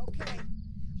 spins. okay.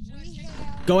 We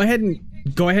have Go ahead and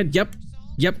go ahead. Yep.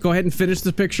 Yep. Go ahead and finish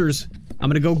the pictures. I'm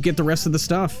gonna go get the rest of the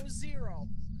stuff. below 0.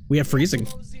 We have freezing.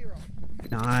 Below 0.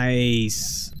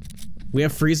 Nice. We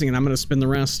have freezing, and I'm gonna spin the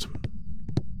rest.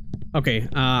 Okay.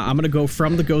 I'm gonna go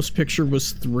from the ghost picture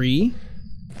was 3.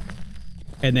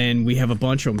 And then we have a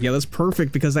bunch of them. Yeah, that's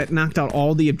perfect because that knocked out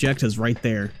all the objectives right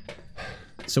there.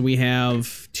 So we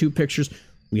have 2 pictures.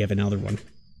 We have another one.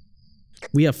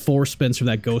 We have 4 spins for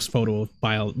that ghost photo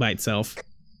by itself.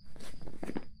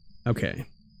 Okay.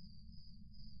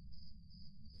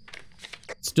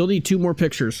 Still need 2 more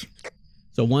pictures.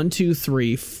 So 1, 2,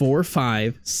 3, 4,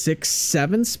 5, 6,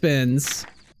 7 spins.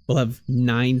 We'll have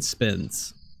 9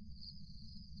 spins.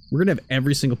 We're gonna have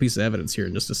every single piece of evidence here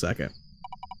in just a second.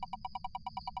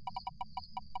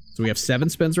 So we have 7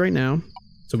 spins right now.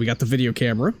 So we got the video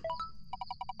camera.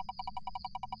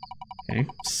 Okay,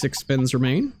 6 spins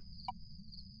remain.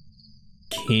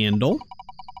 Candle.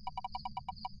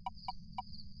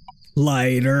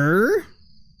 Lighter.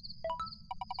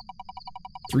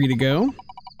 3 to go.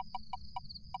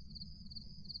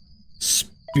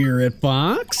 Spirit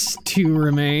box. 2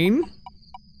 remain.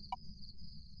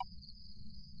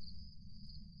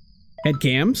 Head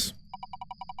cams.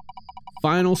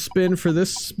 Final spin for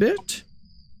this bit.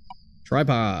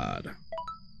 Tripod.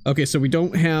 Okay, so we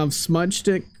don't have smudge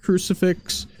stick,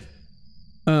 crucifix,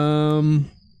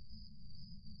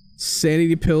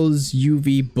 sanity pills,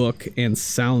 UV book, and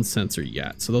sound sensor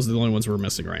yet. So those are the only ones we're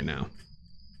missing right now.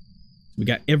 We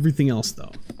got everything else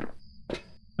though.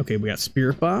 Okay, we got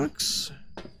spirit box.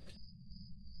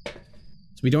 So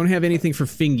we don't have anything for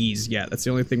fingies yet. That's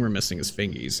the only thing we're missing is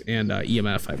fingies and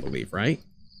EMF, I believe, right?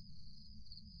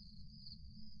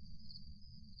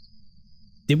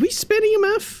 Did we spin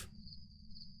EMF?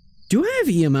 Do I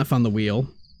have EMF on the wheel?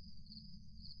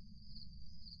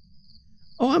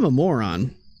 Oh, I'm a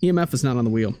moron. EMF is not on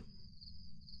the wheel.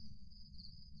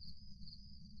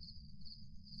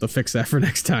 They'll fix that for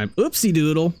next time. Oopsie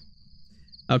doodle.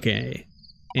 Okay.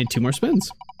 And 2 more spins.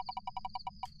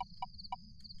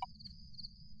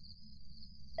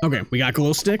 Okay, we got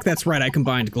glow stick. That's right, I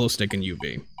combined glow stick and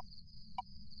UV.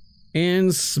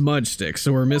 And smudge stick.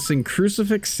 So we're missing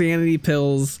crucifix, sanity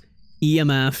pills,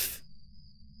 EMF,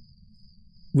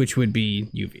 which would be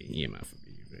UV. EMF would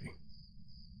be UV.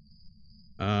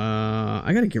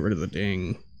 I gotta get rid of the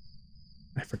ding.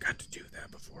 I forgot to do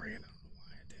that before. I don't know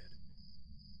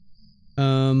why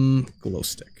I did. Glow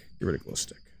stick. Get rid of glow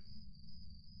stick.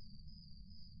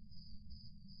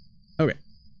 Okay.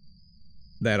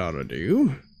 That ought to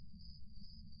do.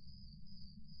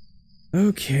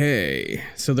 Okay,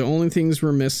 so the only things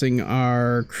we're missing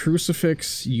are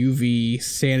crucifix, UV,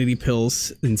 sanity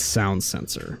pills, and sound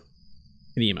sensor.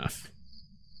 And EMF.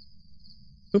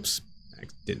 Oops, I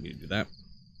didn't mean to do that.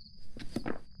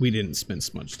 We didn't spin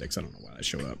smudge sticks. I don't know why that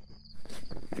showed up.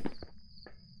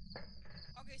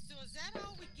 Okay, so is that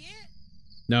all we get?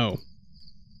 No.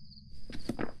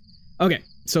 Okay,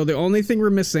 so the only thing we're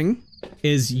missing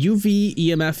is UV,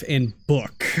 EMF, and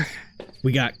book.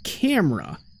 We got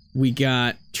camera. We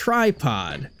got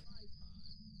tripod.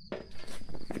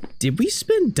 Did we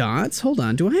spin dots? Hold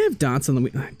on, do I have dots on the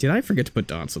wheel? Did I forget to put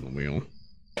dots on the wheel?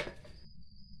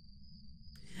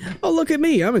 Oh, look at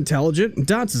me, I'm intelligent.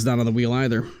 Dots is not on the wheel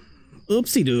either.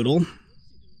 Oopsie doodle.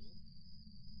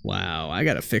 Wow, I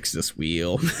gotta fix this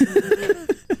wheel.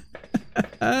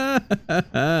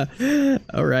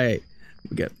 Alright,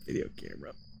 we got video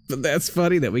camera. But that's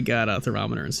funny that we got a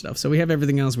thermometer and stuff. So we have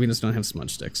everything else, we just don't have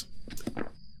smudge sticks.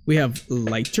 We have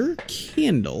lighter,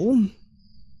 candle.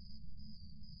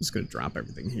 Just gonna drop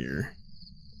everything here.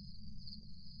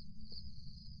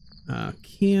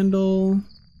 Candle.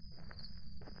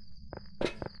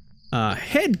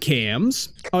 Head cams.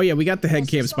 Oh yeah, we got the head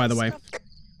cams, by the way.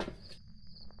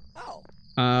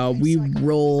 We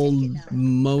rolled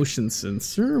motion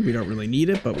sensor. We don't really need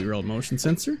it, but we rolled motion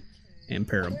sensor. And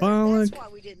parabolic. That's why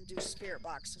we didn't do spirit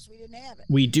boxes. We didn't have it.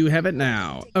 We do have it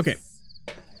now. Okay.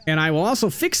 And I will also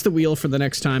fix the wheel for the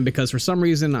next time because for some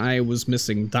reason I was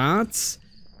missing dots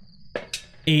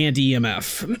and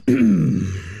EMF.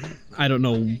 I don't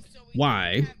know Okay, so we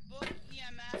why. don't have book,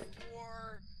 EMF,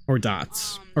 Or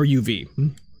dots. Or UV.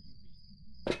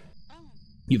 oh,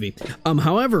 UV.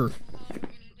 However, what are we gonna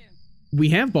do? we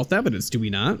have both evidence, do we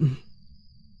not?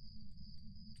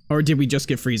 Or did we just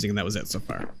get freezing and that was it so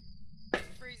far?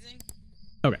 Freezing.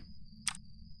 Okay.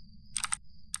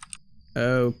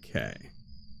 Okay.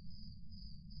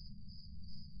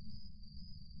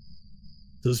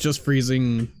 So it's just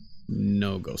freezing,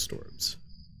 no ghost orbs.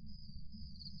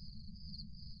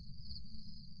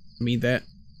 I mean, that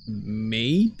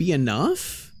may be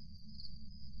enough?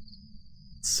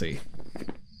 Let's see.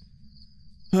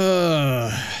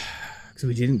 So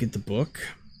we didn't get the book.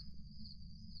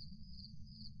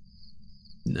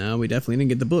 No, we definitely didn't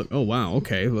get the book. Oh, wow,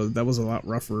 okay. Well, that was a lot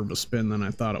rougher of a spin than I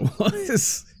thought it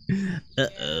was.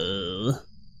 Uh-oh.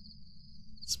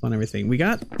 Spun everything. We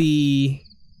got the...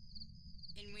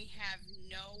 And we have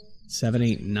no 7,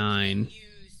 8, 9. use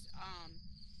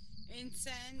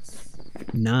incense.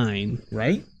 9,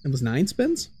 right? It was 9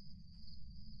 spins?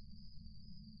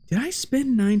 Did I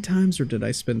spin 9 times or did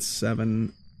I spin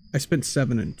 7? I spent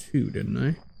 7 and 2, didn't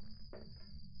I?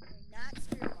 Not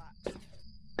spirit box.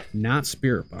 Not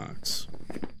spirit box.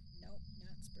 Nope,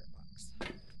 not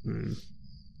spirit box.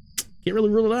 Can't really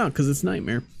rule it out because it's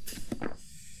nightmare.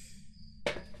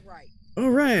 Right. All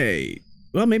right.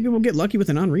 Well, maybe we'll get lucky with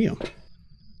an Onryo.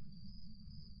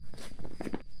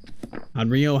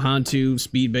 Onryo, Hantu,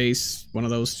 Speed Base, one of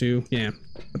those two. Yeah.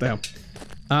 What the hell?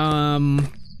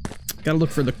 Gotta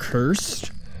look for the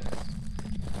cursed.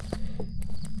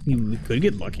 We could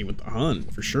get lucky with the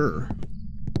hunt for sure.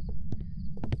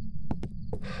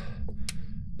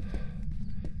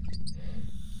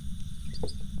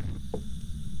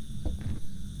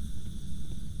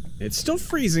 It's still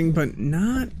freezing, but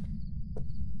not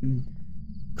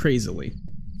crazily.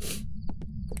 So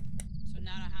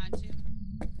not a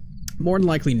Hantu? More than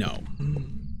likely, no.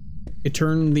 It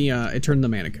turned the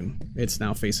mannequin. It's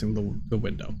now facing the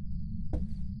window.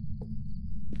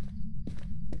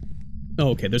 Oh,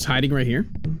 okay, there's hiding right here.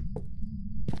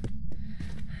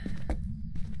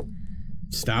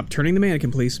 Stop turning the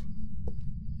mannequin, please.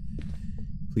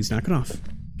 Please knock it off.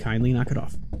 Kindly knock it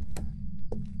off.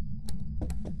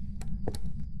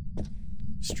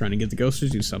 Just trying to get the ghost to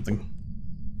do something.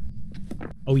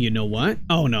 Oh, you know what?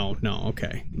 Oh, no,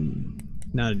 okay.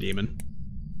 Not a demon.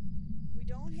 We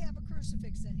don't have a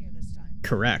crucifix in here this time.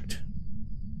 Correct.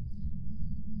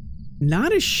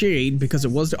 Not a shade because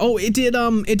it was. Oh, it did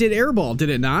airball, did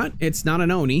it not? It's not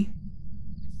an Oni.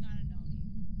 It's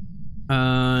not a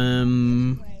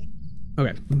Oni. Anyway,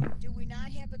 Okay. do we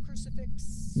not have the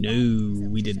crucifix? No,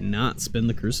 we did not spin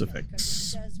the crucifix. Because it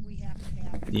says we have to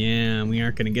have. Yeah, we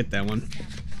aren't gonna get that one. With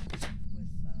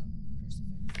crucifix.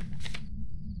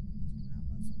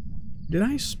 Did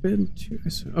I spin 2?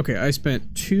 Okay, I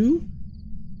spent 2,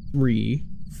 3,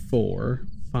 4,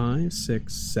 5,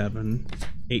 6, 7,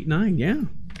 8, 9. Yeah.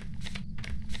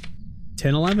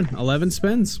 10, 11. 11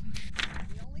 spins.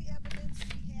 The only evidence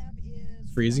we have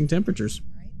is Freezing temperatures.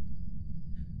 right?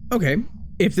 Okay.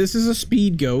 If this is a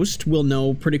speed ghost, we'll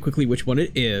know pretty quickly which one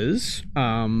it is. It's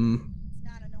not an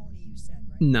Oni, you said,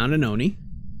 right? Not an Oni.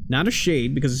 Not a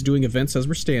shade because it's doing events as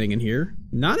we're standing in here.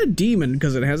 Not a demon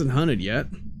because it hasn't hunted yet.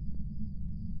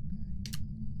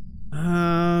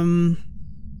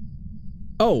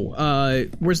 Oh,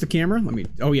 where's the camera? Let me,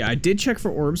 oh yeah, I did check for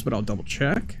orbs, but I'll double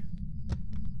check.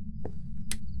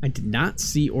 I did not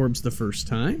see orbs the first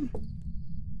time.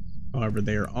 However,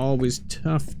 they are always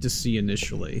tough to see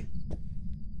initially.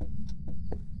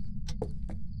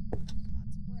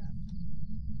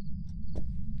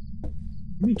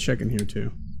 Let me check in here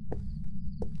too.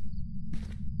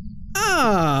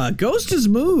 Ah, Ghost has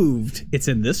moved. It's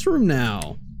in this room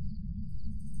now.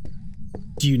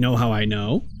 Do you know how I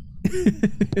know?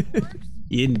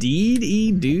 Indeed,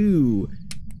 ye do.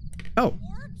 Oh,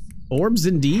 orbs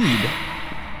indeed.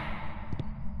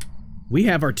 We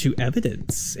have our two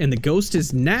evidence, and the ghost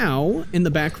is now in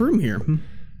the back room here.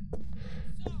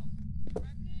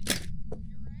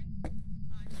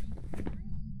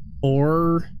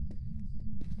 Or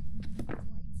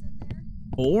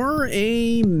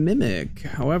a mimic.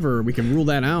 However, we can rule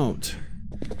that out.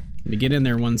 Let me get in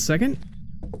there 1 second.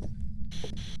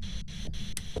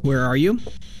 Where are you?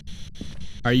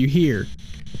 Are you here?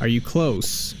 Are you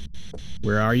close?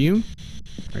 Where are you?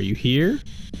 Are you here?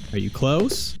 Are you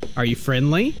close? Are you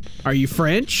friendly? Are you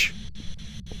French?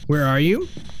 Where are you?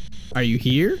 Are you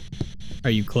here? Are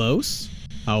you close?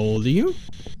 How old are you?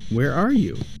 Where are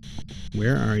you?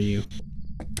 Where are you?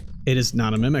 It is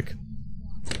not a mimic.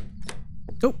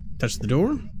 Oh, touch the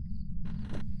door.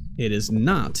 It is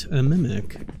not a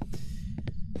mimic.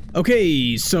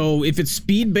 Okay, so if it's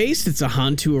speed-based, it's a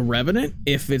Hantu or Revenant.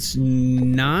 If it's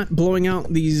not blowing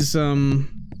out these,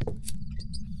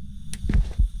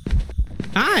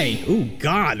 Hi! Oh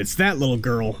god, it's that little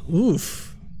girl.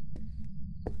 Oof.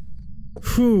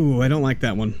 Whew, I don't like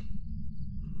that one.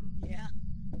 Yeah.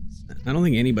 I don't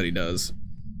think anybody does.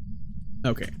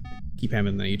 Okay, keep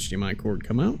having the HDMI cord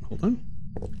come out. Hold on.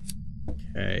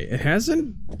 Okay, it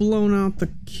hasn't blown out the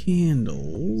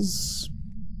candles.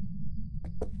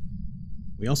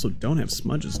 We also don't have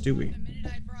smudges, do we? The minute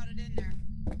I brought it in there.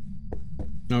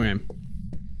 Okay.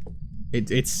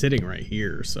 It's sitting right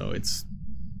here, so it's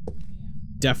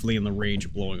definitely in the range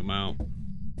of blowing them out.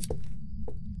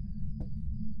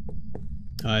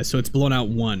 So it's blown out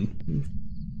 1.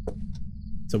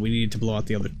 So we need to blow out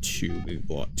the other 2. We need to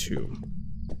blow out 2.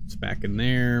 It's back in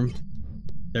there.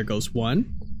 There goes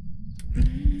 1.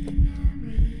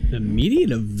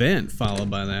 Immediate event followed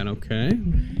by that, okay.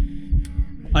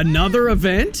 Another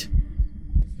event?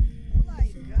 Oh my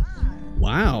god.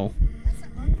 Wow. That's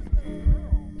an ugly little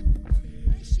girl.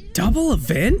 What is she? Double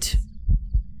event?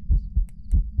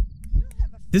 You don't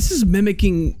have a This is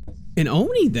mimicking an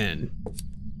Oni then.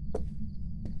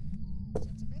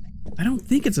 it's a mimic. I don't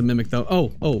think it's a mimic though.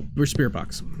 Oh, where's Spirit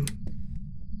Box?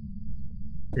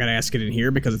 I gotta ask it in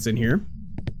here because it's in here.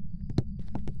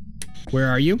 Where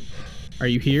are you? Are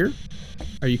you here?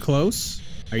 Are you close?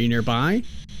 Are you nearby?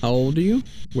 How old are you?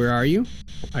 Where are you?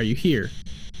 Are you here?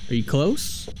 Are you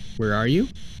close? Where are you?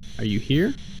 Are you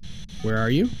here? Where are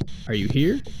you? Are you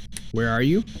here? Where are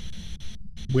you?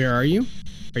 Where are you?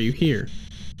 Are you here?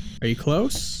 Are you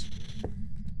close?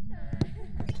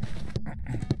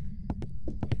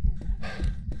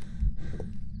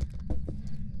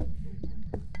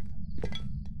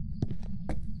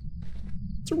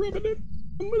 It's a revenant.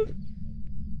 I'm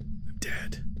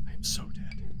dead. I'm so dead.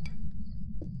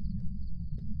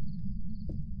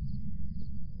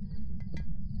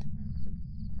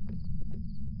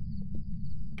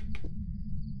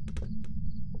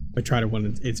 If I try to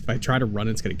run, if I try to run,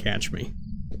 it's gonna catch me.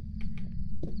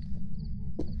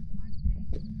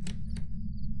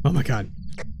 Oh my god,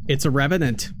 it's a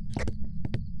revenant.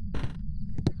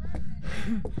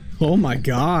 Oh my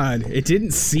god, it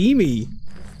didn't see me.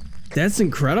 That's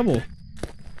incredible.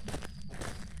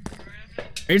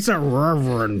 It's a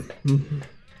reverend.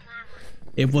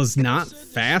 It was not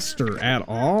faster at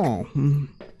all. No.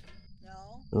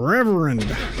 Reverend.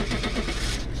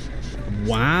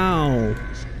 Wow.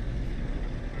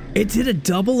 It did a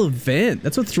double event.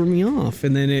 That's what threw me off.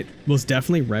 And then it was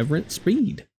definitely Reverent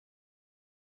Speed.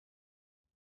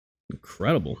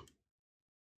 Incredible.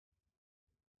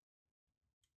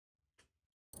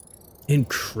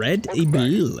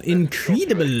 Incredible.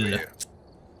 Incredible.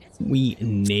 We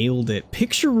nailed it.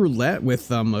 Picture roulette with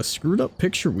a screwed up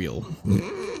picture wheel.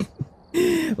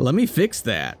 Let me fix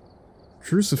that.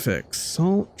 Crucifix,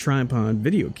 salt, tripod,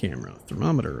 video camera,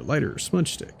 thermometer, lighter,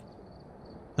 smudge stick.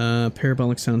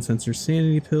 Parabolic sound sensor,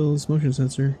 sanity pills, motion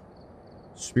sensor,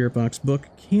 spirit box, book,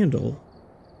 candle,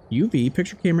 UV,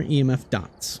 picture camera, EMF,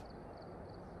 dots.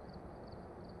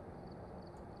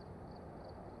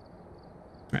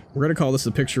 Alright, we're gonna call this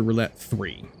the picture roulette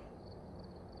 3.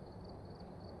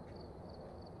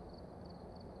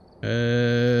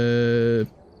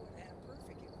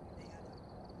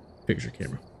 Picture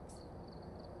camera.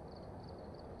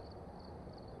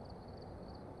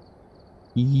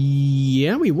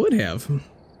 Yeah, we would have.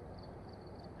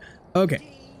 Okay.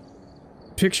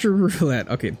 Picture roulette.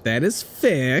 Okay, that is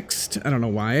fixed. I don't know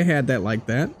why I had that like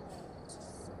that.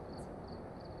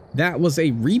 That was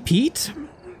a repeat.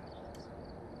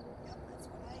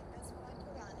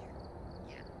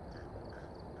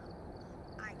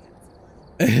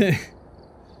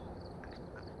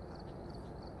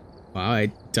 Wow,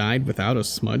 I died without a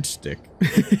smudge stick.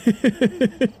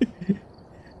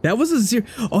 That was a zero.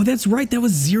 Oh, that's right. That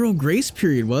was 0 grace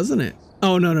period, wasn't it?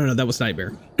 Oh, no. That was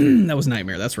nightmare. That was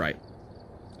nightmare. That's right.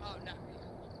 Oh, no.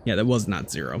 Yeah, that was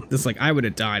not 0. This like I would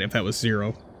have died if that was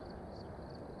 0.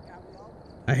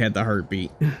 I had the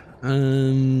heartbeat.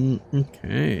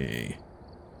 Okay.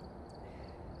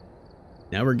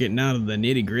 Now we're getting out of the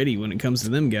nitty gritty when it comes to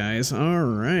them guys. All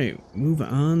right, move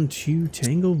on to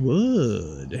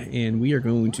Tanglewood, and we are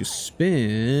going to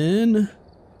spin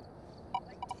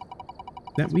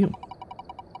that wheel.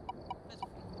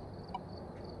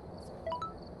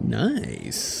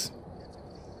 Nice.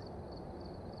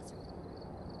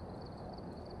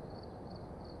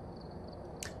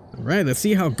 All right, let's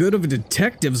see how good of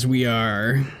detectives we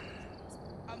are.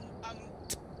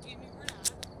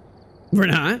 We're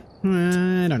not.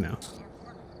 I don't know.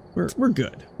 We're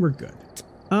good. We're good.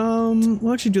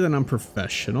 We'll actually do that on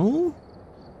professional.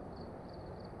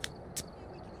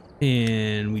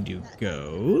 And we do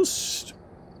ghost.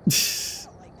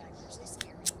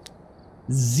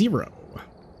 0.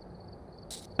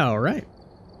 All right.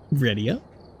 Ready up.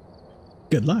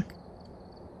 Good luck.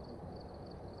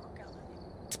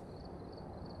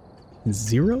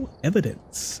 0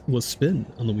 evidence will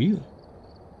spin on the wheel.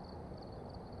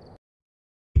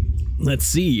 Let's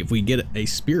see if we get a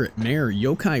spirit, mare,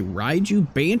 yokai,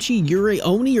 raiju, banshee, yurei,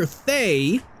 oni, or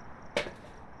thay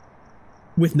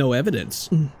with no evidence.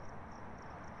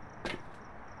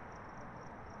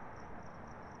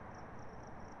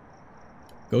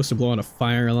 Ghost to blow on a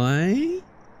firelight.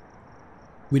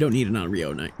 We don't need an on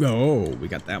Rio night. Oh, we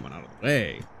got that one out of the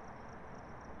way.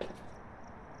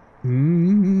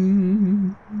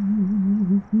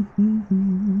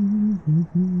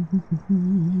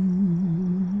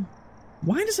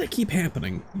 Why does that keep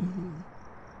happening?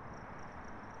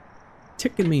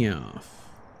 Ticking me off.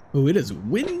 Oh, it is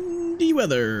windy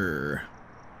weather.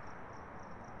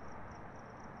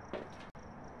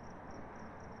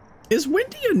 Is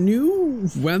windy a new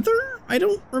weather? I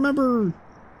don't remember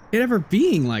it ever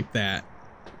being like that.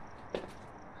 I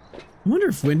wonder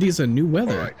if windy is a new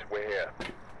weather. All right, we're here.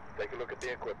 Take a look at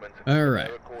the equipment. All right.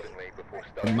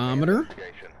 Thermometer.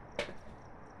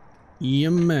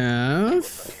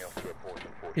 EMF.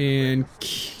 And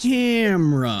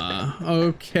camera.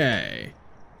 Okay.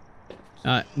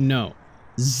 No.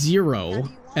 0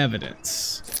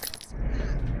 evidence.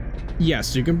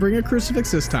 Yes, you can bring a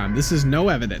crucifix this time. This is no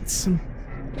evidence.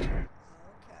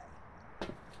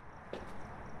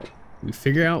 We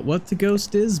figure out what the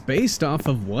ghost is based off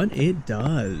of what it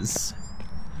does.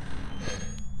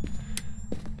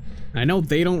 I know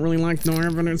they don't really like no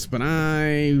evidence, but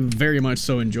I very much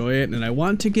so enjoy it, and I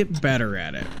want to get better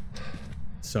at it.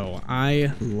 So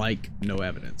I like no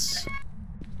evidence.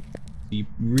 You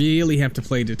really have to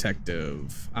play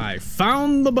detective. I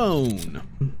found the bone.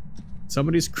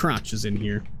 Somebody's crotch is in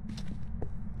here.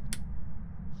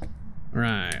 All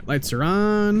right, lights are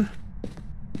on.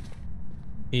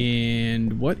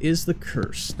 And what is the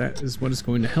curse? That is what is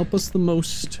going to help us the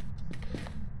most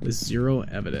with 0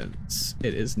 evidence.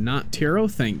 It is not tarot,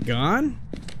 thank God.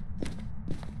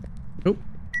 Oh.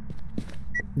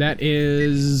 That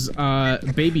is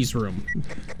baby's room.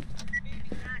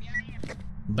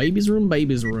 Baby's room,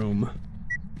 baby's room.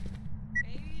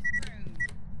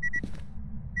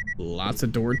 Lots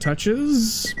of door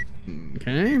touches.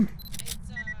 Okay. It's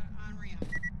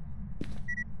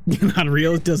Unreal.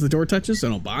 Unreal does the door touches,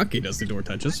 and Obaki does the door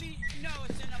touches. I mean, no,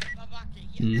 it's in a bucket.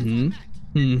 Yeah, that's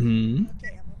Mm-hmm.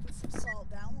 Okay, I'm gonna put some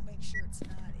salt down. We'll make sure it's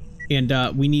not a.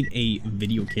 And we need a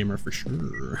video camera for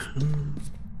sure.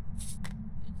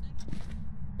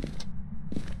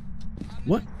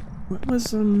 What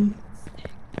was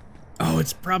Oh,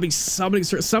 it's probably somebody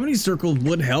circle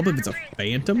would help if it's a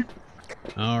phantom.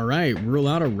 All right, rule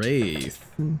out a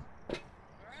wraith. Alright,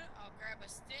 I'll grab a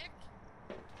stick.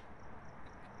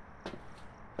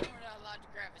 We're not allowed to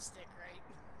grab a stick, right?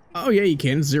 Oh yeah, you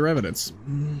can. 0 evidence.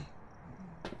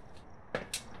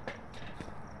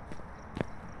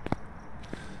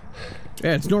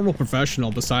 Yeah, it's normal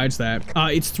professional. Besides that,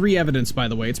 it's 3 evidence, by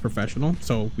the way. It's professional,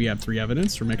 so we have 3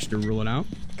 evidence. From extra to rule it out.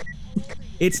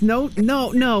 It's no.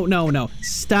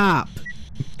 Stop.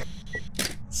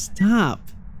 Stop.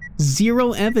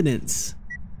 0 evidence.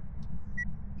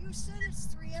 You said it's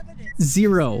 3 evidence.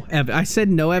 Zero. I said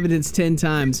no evidence 10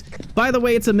 times. By the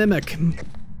way, it's a mimic.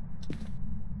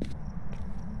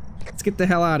 Let's get the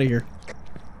hell out of here.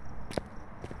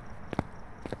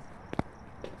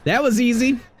 That was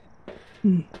easy.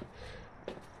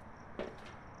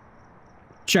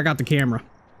 Check out the camera.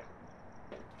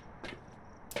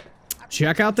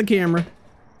 Check out the camera.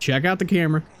 Check out the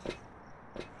camera.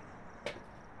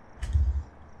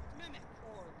 Mimic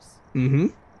orbs. Mm-hmm.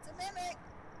 It's a mimic.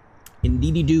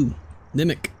 Indeedy do.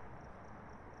 Mimic.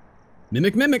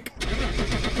 Mimic, mimic.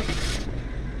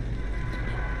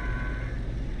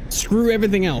 Screw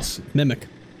everything else. Mimic.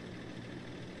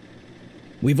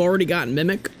 We've already got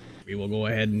mimic. We will go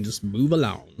ahead and just move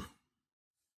along.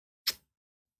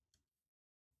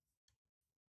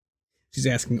 She's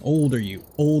asking, old are you?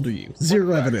 Old are you?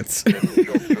 Zero evidence. Look at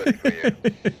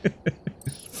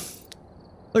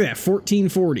that,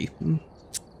 1440.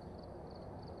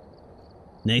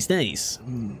 Nice, nice.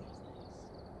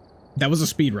 That was a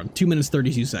speed run. 2 minutes,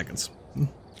 32 seconds.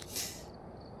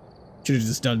 Should have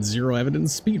just done zero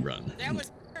evidence speed run. That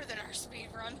was better than our speed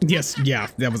run. Yes, yeah,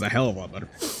 that was a hell of a lot better.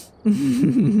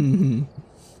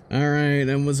 Alright,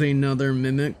 that was another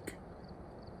mimic.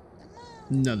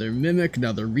 Another mimic,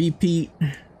 another repeat.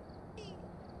 That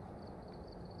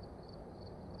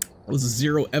was a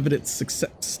zero evidence success.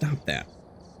 Stop that.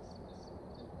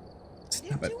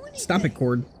 Stop it. Stop it,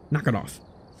 Cord. Knock it off.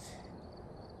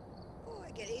 Oh,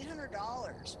 I get $800. I don't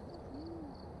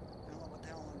know what the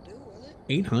hell I'm gonna do with it.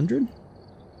 800?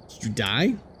 Did you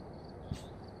die?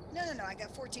 No, I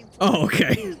got 14. Oh,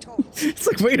 okay. Total. It's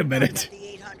like, wait a minute.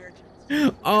 The 800.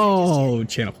 Oh,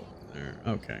 channel.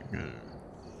 Okay.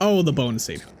 Oh, the bonus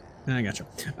save. I gotcha.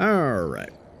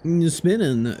 Alright.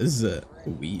 Spinning the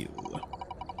wheel.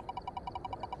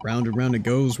 Round and round it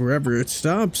goes wherever it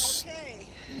stops. Okay.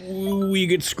 We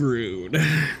get screwed.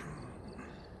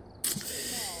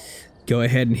 Go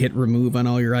ahead and hit remove on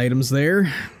all your items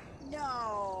there.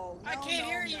 No, I can't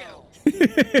hear you.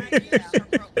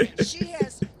 She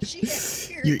has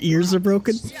hearing Your ears are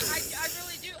broken? Yeah, I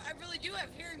really do have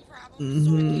hearing problems.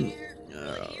 So I can't hear.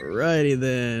 Alrighty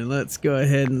then, let's go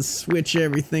ahead and switch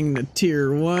everything to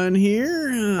tier 1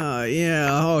 here. Yeah,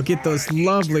 oh, get those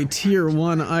lovely tier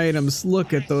 1 items.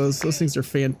 Look at those. Those things are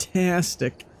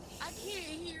fantastic. I can't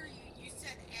hear you. You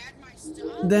said add my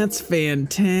stuff. That's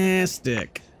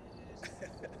fantastic.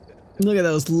 Look at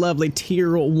those lovely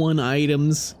tier 1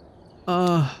 items.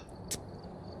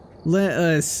 Let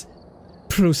us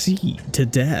proceed to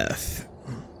death.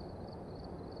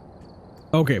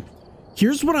 Okay.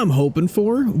 Here's what I'm hoping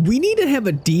for. We need to have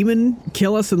a demon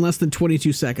kill us in less than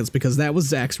 22 seconds because that was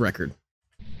Zach's record.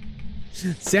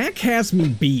 Zach has me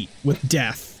beat with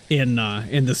death in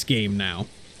this game now.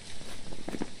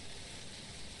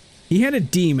 He had a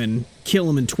demon kill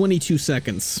him in 22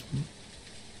 seconds.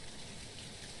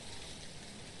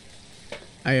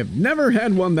 I have never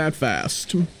had one that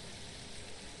fast.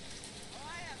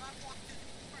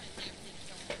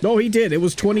 No, he did. It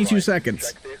was 22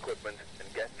 seconds. Check the equipment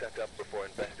and get set up before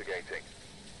investigating.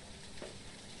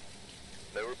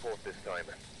 No report this time.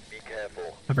 Be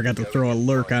careful. I forgot to throw a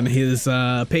lurk on his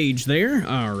page there.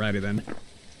 Alrighty then.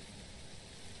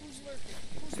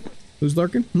 Who's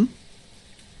lurking?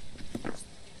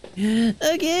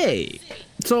 Okay.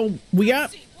 So we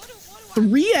got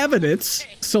 3 evidence.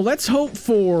 So let's hope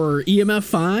for EMF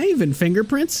 5 and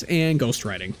fingerprints and ghost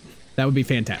writing. That would be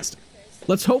fantastic.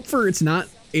 Let's hope for it's not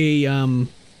a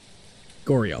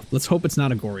Goryo. Let's hope it's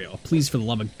not a Goryo. Please, for the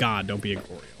love of God, don't be a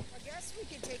Goryo. I guess we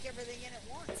can take everything in at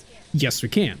once, can't we? Yes, we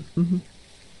can.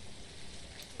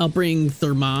 I'll bring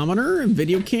thermometer,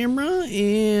 video camera,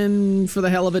 and for the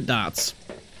hell of it, dots.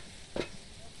 Okay,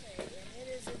 and it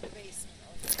is in the basement.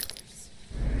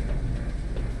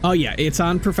 Oh yeah, it's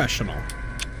on professional.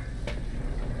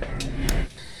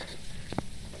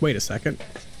 Wait a second.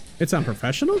 It's on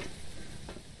professional?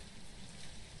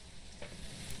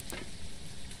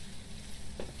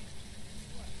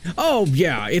 Oh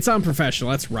yeah, it's on professional.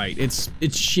 That's right. It's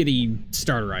shitty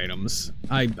starter items.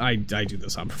 I do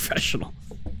this on professional.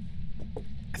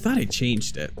 I thought I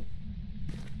changed it.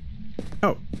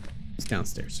 Oh, it's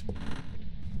downstairs.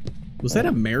 Was that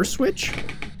a mare switch? I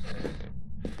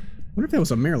wonder if that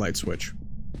was a mare light switch.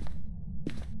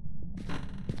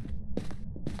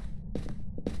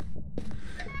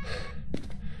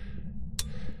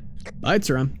 Lights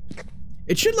are on.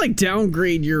 It should like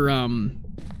downgrade your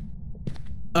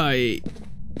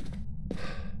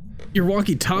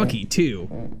walkie-talkie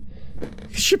too.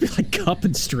 It should be like cup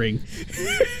and string.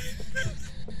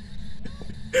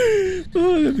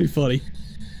 Oh, that'd be funny.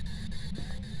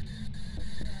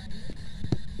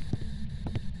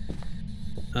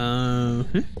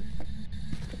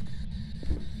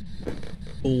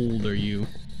 old are you?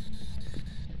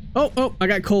 Oh, I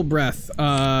got cold breath.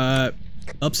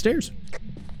 Upstairs.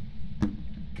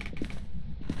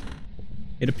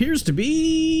 It appears to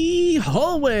be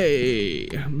hallway.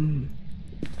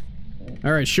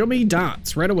 All right, show me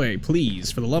dots right away,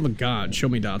 please. For the love of God, show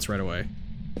me dots right away.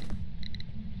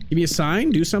 Give me a sign,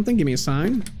 do something, give me a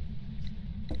sign.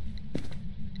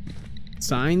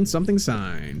 Sign, something,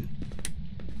 sign.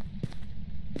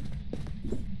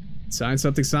 Sign,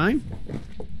 something, sign.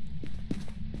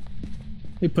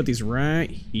 Let me put these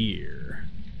right here.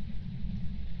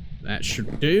 That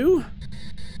should do.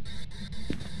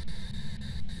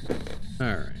 All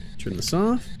right, turn this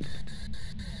off.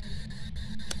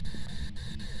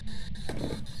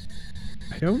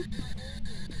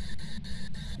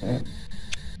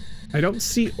 I don't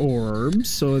see orbs,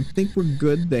 so I think we're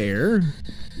good there.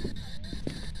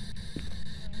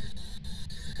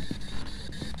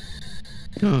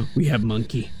 Oh, we have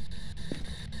monkey.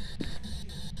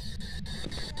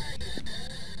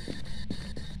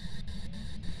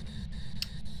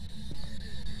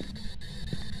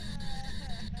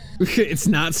 It's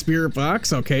not spirit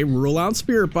box. Okay, rule out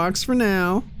spirit box for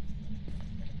now.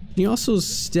 Can you also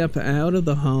step out of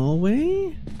the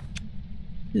hallway?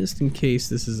 Just in case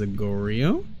this is a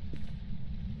Goryo.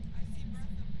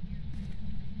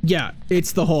 Yeah,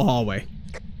 it's the whole hallway.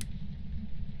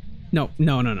 No,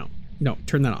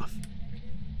 turn that off.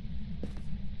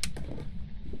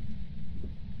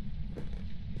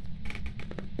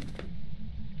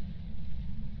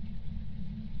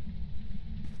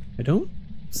 I don't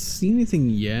see anything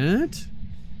yet.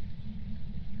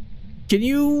 Can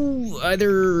you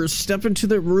either step into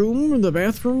the room, or the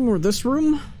bathroom, or this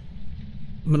room?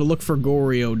 I'm gonna look for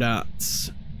Goryo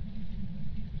dots.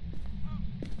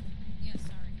 Yeah,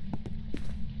 sorry.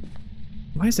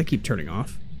 Why does that keep turning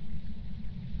off?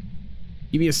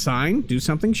 Give me a sign, do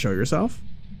something, show yourself.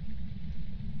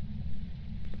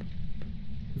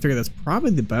 I figure that's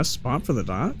probably the best spot for the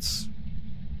dots.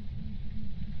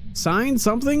 Sign,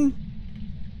 something?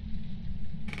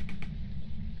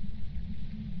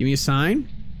 Give me a sign.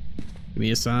 Give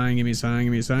me a sign, give me a sign,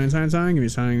 give me a sign, sign, sign, give me a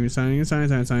sign, give me a sign, give me a sign,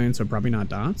 sign, sign. So probably not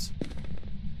dots.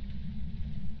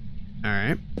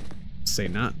 Alright. Say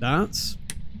not dots.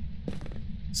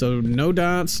 So no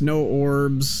dots, no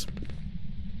orbs,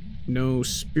 no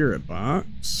spirit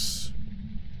box.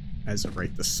 As of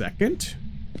right this second.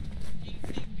 Do you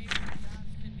think maybe the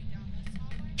dots could be down this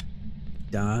hallway?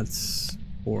 Dots,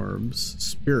 orbs,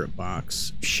 spirit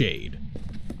box, shade.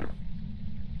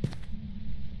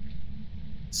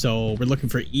 So we're looking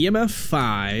for EMF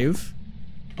 5,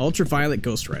 ultraviolet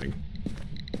ghostwriting.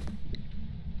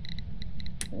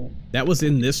 That was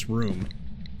in this room.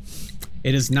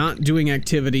 It is not doing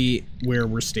activity where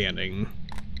we're standing.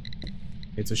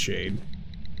 It's a shade.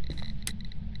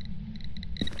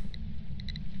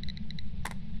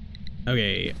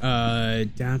 Okay,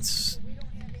 that's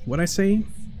what I say.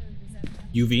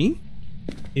 UV?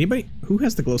 Anybody who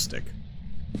has the glow stick?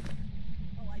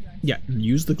 Yeah,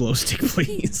 use the glow stick,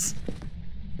 please.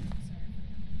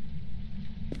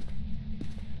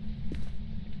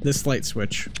 This light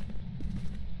switch.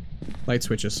 Light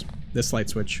switches. This light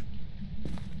switch.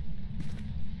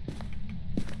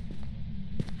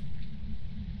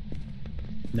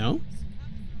 No?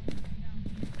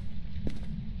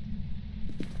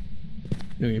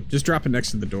 Okay, just drop it next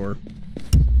to the door.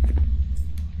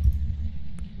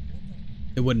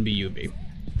 It wouldn't be UV.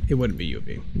 It wouldn't be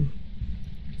UV.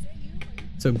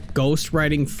 So ghost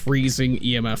writing, freezing,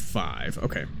 EMF 5.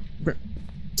 Okay.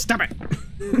 Stop it!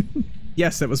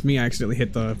 Yes, that was me. I accidentally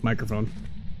hit the microphone.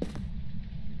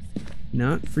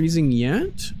 Not freezing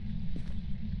yet.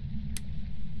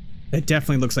 It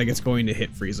definitely looks like it's going to hit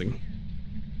freezing.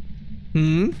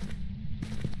 Hmm?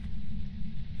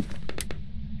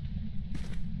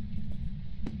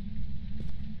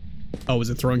 Oh,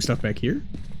 is it throwing stuff back here?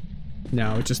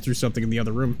 No, it just threw something in the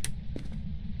other room.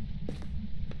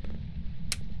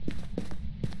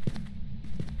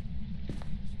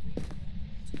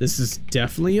 This is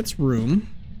definitely its room.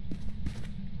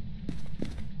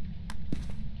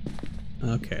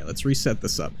 Okay, let's reset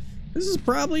this up. This is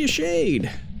probably a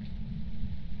shade.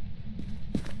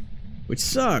 Which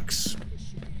sucks.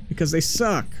 Because they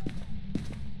suck.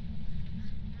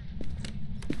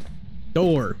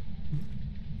 Door.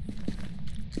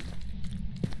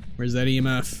 Where's that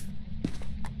EMF?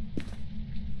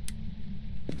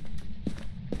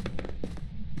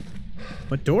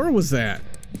 What door was that?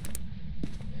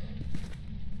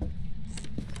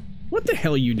 What the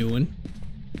hell are you doing?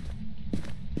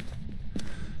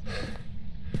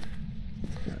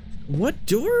 What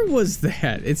door was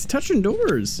that? It's touching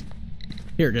doors.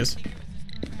 Here it is. I think it was this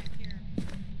door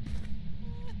back here.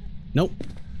 Nope.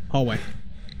 Hallway.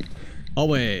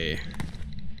 Hallway.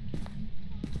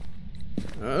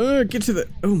 Get to the...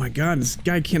 Oh my god, this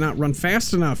guy cannot run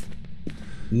fast enough.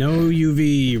 No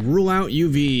UV. Rule out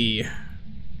UV.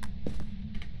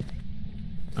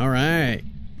 Alright.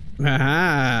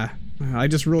 Haha. I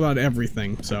just ruled out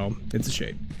everything, so it's a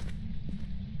shade.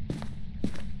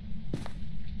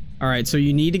 Alright, so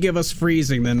you need to give us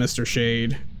freezing then, Mr.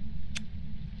 Shade.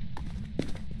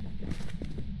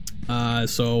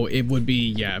 So it would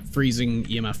be, yeah, freezing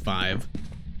EMF 5.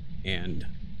 And,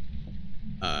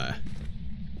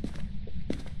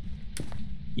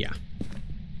 yeah.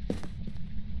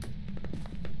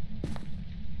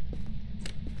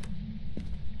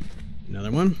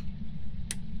 Another one.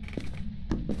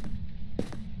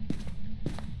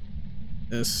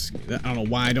 This, I don't know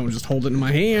why I don't just hold it in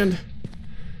my hand.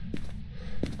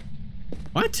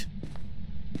 What?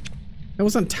 That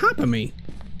was on top of me.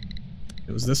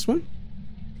 It was this one.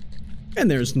 And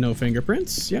there's no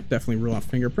fingerprints. Yep, definitely rule out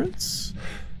fingerprints.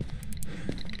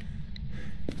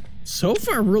 So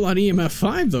far, rule out EMF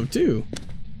 5 though, too.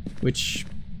 Which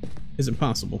isn't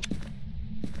possible.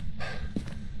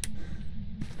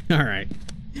 Alright.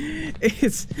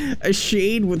 It's a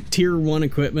shade with tier 1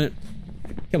 equipment.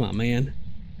 Come on, man.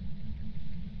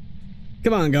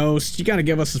 Come on, Ghost. You gotta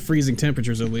give us the freezing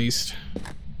temperatures at least.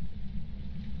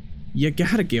 You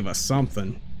gotta give us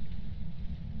something.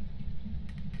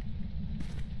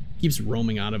 Keeps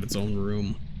roaming out of its own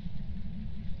room.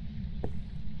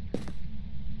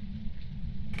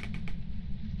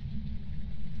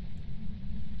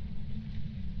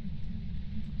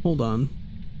 Hold on.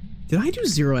 Did I do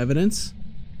 0 evidence?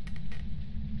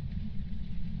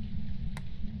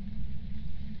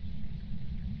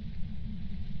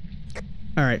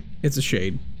 Alright, it's a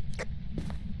shade.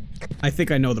 I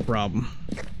think I know the problem.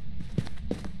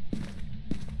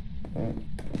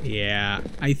 Yeah,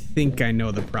 I think I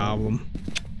know the problem.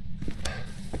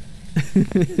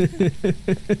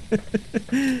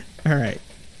 Alright.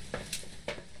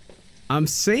 I'm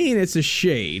saying it's a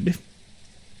shade.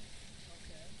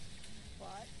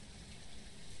 What?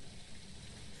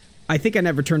 I think I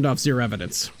never turned off 0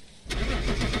 evidence.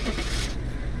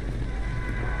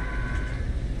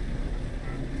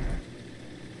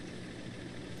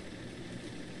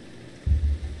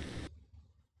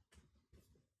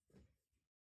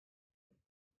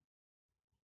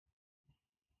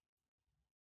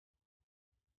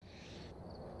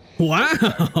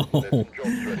 Wow,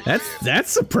 that's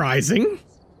surprising.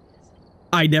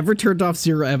 I never turned off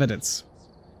 0 evidence.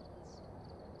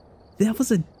 That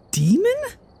was a demon?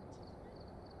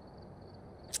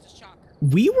 It's a shocker.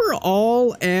 We were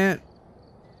all at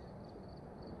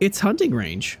its hunting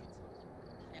range.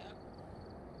 Yeah.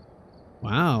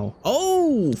 Wow.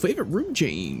 Oh, favorite room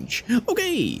change.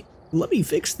 Okay, let me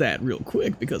fix that real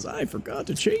quick because I forgot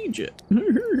to change it.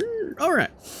 All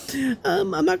right. I'm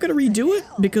not gonna redo it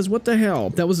because what the hell?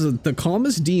 That was the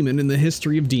calmest demon in the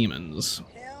history of demons.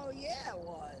 Hell yeah, it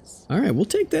was. All right, we'll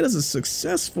take that as a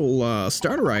successful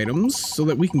starter items so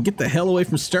that we can get the hell away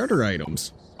from starter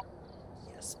items.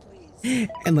 Yes, please.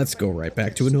 And let's go right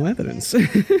back to a no evidence. Let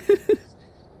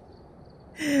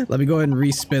me go ahead and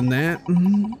respin that.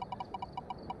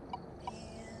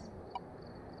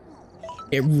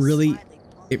 It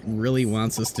really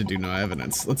wants us to do no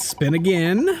evidence. Let's spin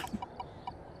again.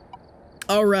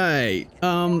 All right.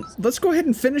 Let's go ahead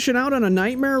and finish it out on a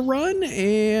nightmare run,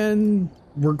 and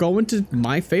we're going to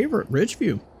my favorite,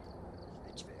 Ridgeview.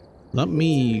 Let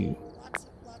me Lots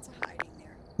of hiding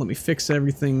there. let me fix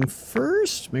everything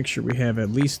first. Make sure we have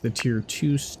at least the tier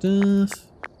 2 stuff.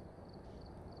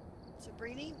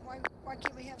 Sabrini? Why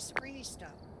can't we have Sabrini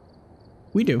stuff?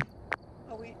 We do.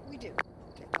 Oh, we do.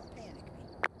 Okay, don't panic me.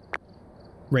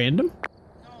 Random?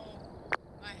 No,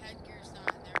 my headgear's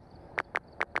not in there.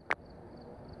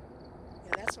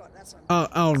 Yeah, that's what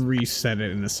I'll reset it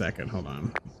in a second. Hold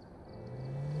on.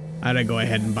 I gotta go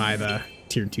ahead and buy the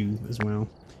tier 2 as well.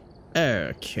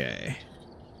 Okay.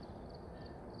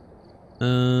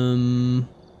 Alright.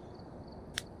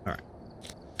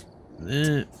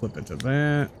 That, flip it to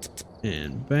that,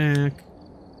 and back.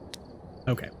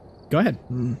 Okay, go ahead.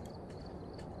 Go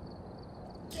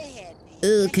ahead,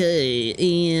 man. Okay,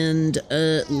 and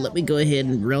let me go ahead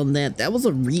and run that. That was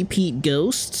a repeat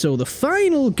ghost, so the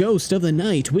final ghost of the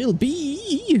night will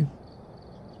be...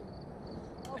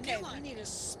 Okay, we need a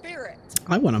spirit.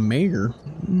 I want a mayor.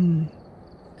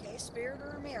 Okay, spirit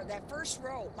or a mare. That first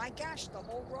row. My gosh, the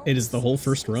whole row. It is the whole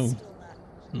first row. Still not.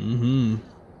 Mm-hmm.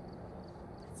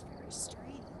 That's very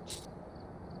strange.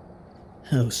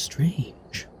 How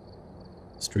strange.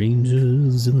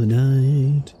 Strangers in the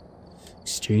night.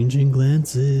 Exchanging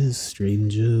glances,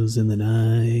 strangers in the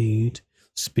night.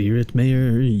 Spirit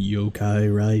Mayor,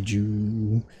 Yokai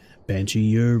Raiju,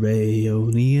 Banshee Urei,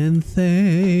 Oni and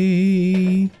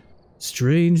Thay.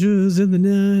 Strangers in the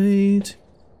night.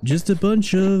 Just a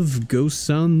bunch of ghosts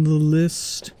on the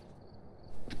list.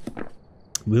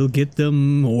 We'll get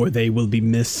them or they will be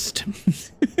missed.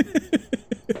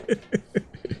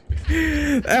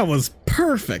 That was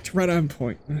perfect. Right on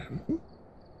point.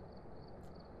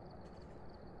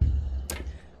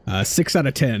 6 out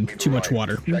of 10. Too much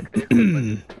water.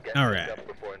 All right.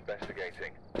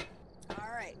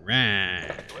 Right.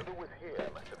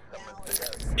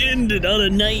 Ended on a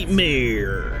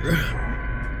nightmare.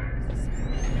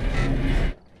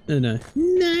 And a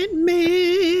nightmare.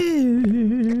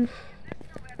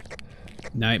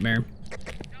 Nightmare.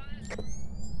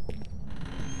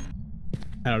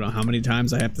 I don't know how many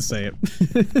times I have to say it.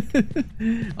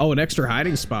 Oh, an extra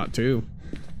hiding spot too.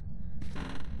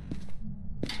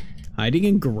 Hiding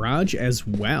in garage as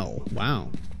well. Wow.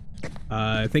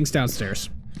 Things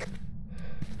downstairs.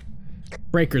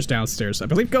 Breakers downstairs. I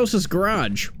believe Ghost is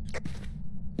garage.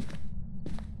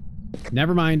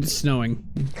 Never mind, it's snowing.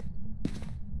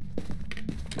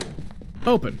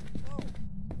 Open.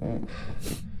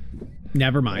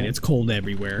 Never mind, it's cold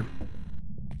everywhere.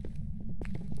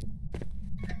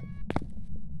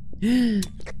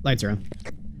 Lights are on.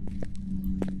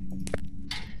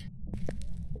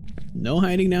 No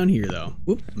hiding down here though.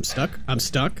 Oop, I'm stuck. I'm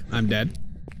stuck. I'm dead.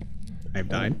 I've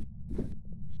died.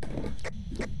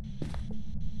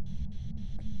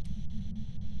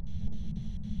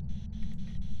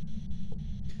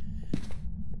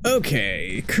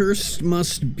 Okay, cursed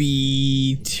must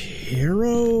be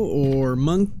Taro or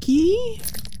Monkey?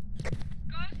 Ghost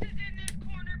is in this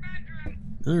corner bedroom.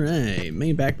 Alright,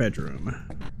 main back bedroom.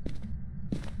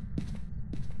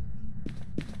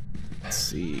 Let's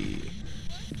see.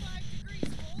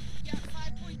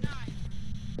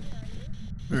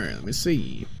 Alright, let me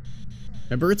see.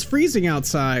 Remember, it's freezing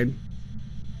outside.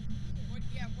 What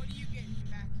are you getting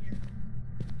back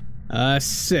here?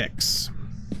 6.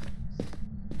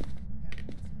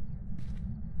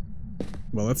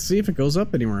 Well, let's see if it goes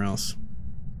up anywhere else.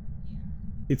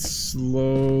 It's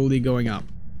slowly going up.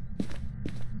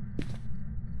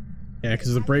 Yeah,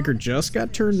 because the breaker just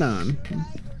got turned on.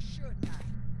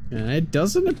 It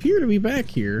doesn't appear to be back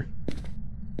here.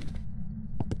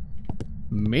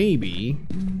 Maybe.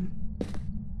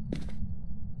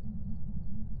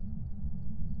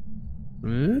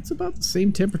 It's about the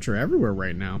same temperature everywhere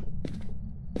right now.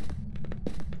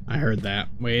 I heard that.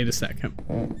 Wait a second.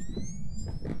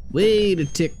 Wait a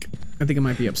tick. I think it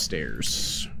might be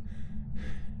upstairs.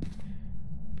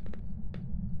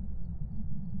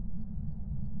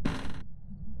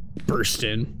 Burst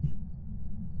in.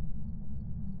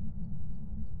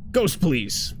 Ghost,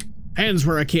 please. Hands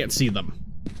where I can't see them.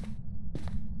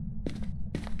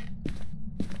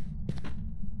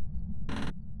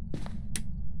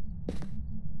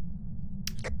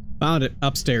 Found it.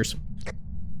 Upstairs.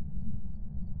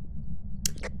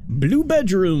 Blue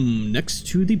bedroom next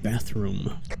to the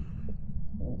bathroom.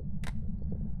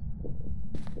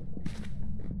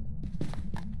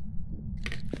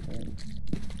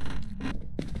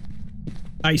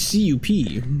 I see you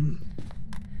pee.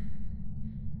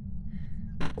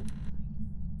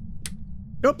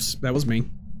 Oops, that was me.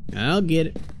 I'll get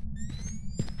it.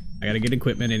 I gotta get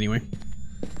equipment anyway.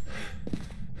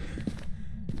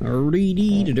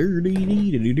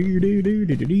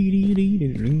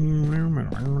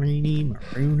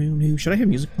 Should I have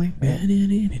music playing?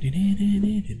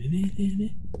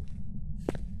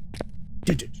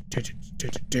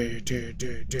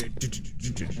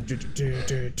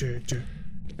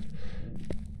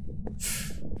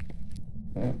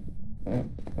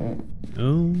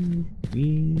 Oh,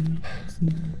 we see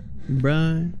the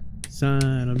bright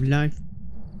side of life.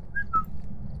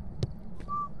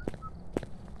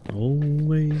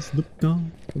 Always look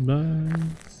on the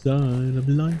bright side of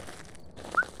life.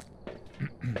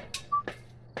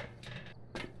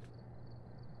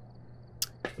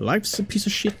 Life's a piece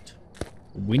of shit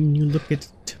when you look at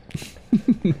it.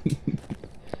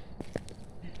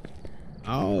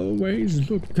 Always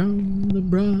look on the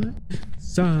bright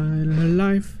side of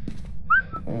life.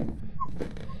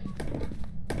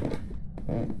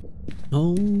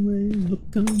 Always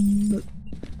look on the...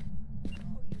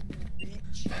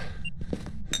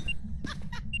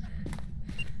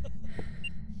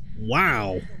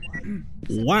 Wow.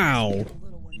 Wow.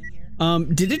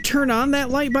 Did it turn on that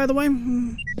light, by the way?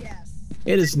 Yes.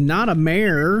 It is not a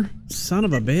mare. Son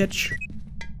of a bitch.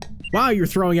 Wow, you're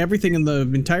throwing everything in the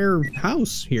entire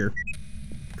house here.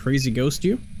 Crazy ghost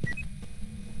you.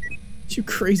 You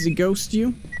crazy ghost,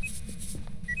 you.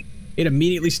 It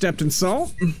immediately stepped in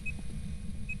salt.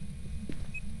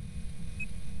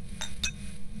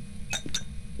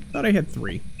 Thought I had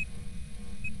 3.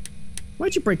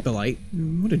 Why'd you break the light?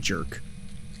 What a jerk.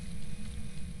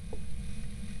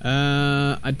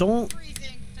 I don't...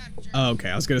 Oh, okay,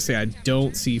 I was gonna say I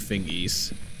don't see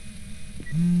fingies.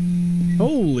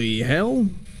 Holy hell.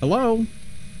 Hello?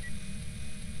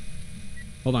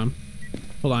 Hold on.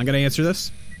 Hold on, I gotta answer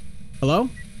this. Hello?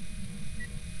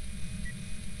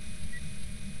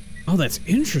 Oh, that's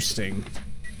interesting.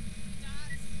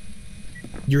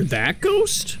 You're that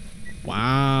ghost?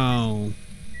 Wow.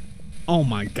 Oh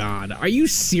my god, are you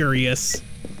serious?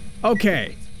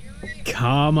 Okay.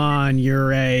 Come on,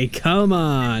 Ure, come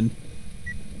on.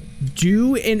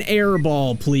 Do an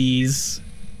airball, please.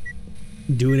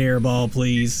 Do an airball,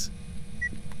 please.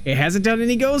 It hasn't done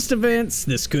any ghost events.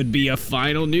 This could be a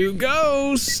final new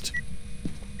ghost.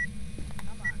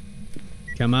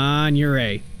 Come on,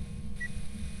 Ure.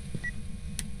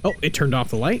 Oh, it turned off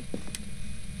the light.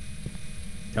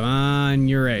 Come on,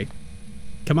 Ure.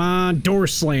 Come on, door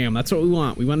slam. That's what we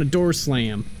want. We want a door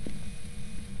slam.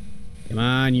 Come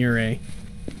on, Ure.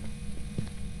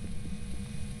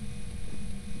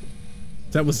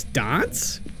 That was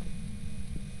dots?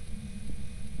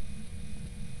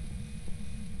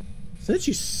 Said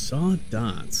you saw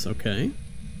dots, okay.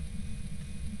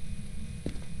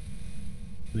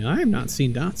 I mean, I have not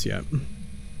seen dots yet.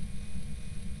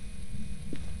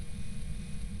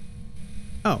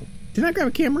 Oh, did I grab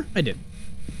a camera? I did.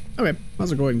 Okay, might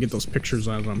as well go ahead and get those pictures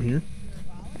out of them here.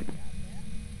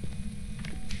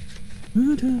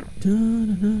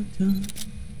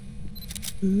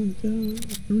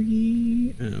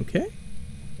 Three. Okay.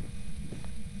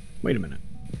 Wait a minute.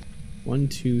 1,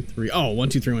 2, 3. Oh, 1,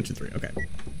 2, 3, 1, 2, 3. Okay.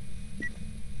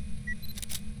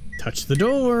 Touch the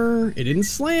door. It didn't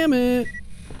slam it.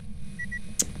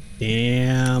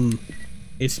 Damn.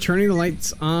 It's turning the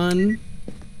lights on.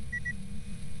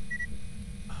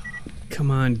 Come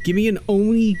on, give me an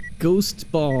Oni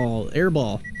ghost ball, air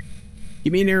ball.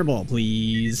 Give me an air ball,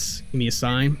 please. Give me a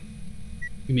sign.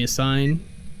 Give me a sign.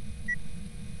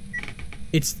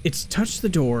 It's touched the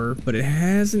door, but it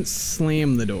hasn't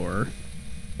slammed the door.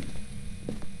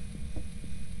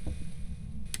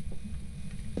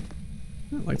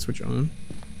 Light switch on.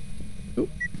 Oh,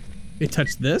 it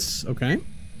touched this. Okay.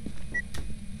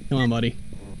 Come on, buddy.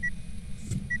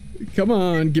 Come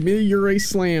on, give me a Ure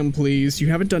slam, please. You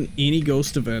haven't done any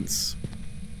ghost events.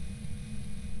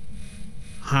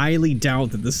 Highly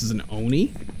doubt that this is an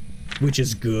Oni, which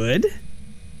is good.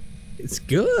 It's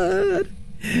good.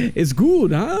 It's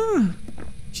good, huh?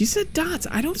 She said dots.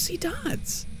 I don't see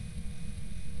dots.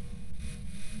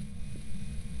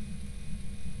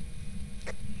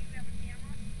 It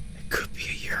could be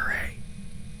a Ure.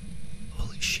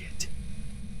 Holy shit.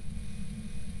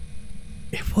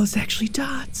 It was actually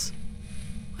dots.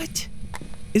 What?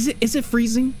 Is it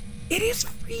freezing? It is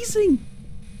freezing.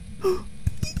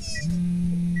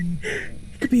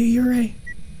 It could be a Ure.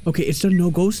 Okay, it's done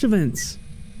no ghost events.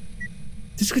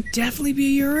 This could definitely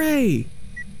be a Ure.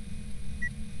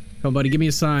 Come on, buddy, give me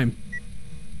a sign.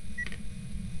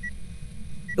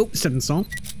 Oh, 7 salt.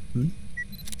 1,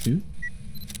 2,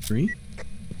 3.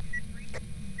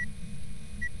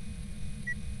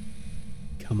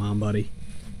 Come on, buddy.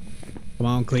 Come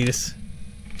on, Cletus.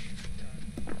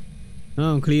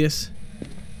 Oh, Cletus.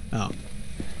 Oh.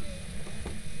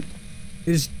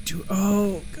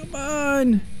 Oh, come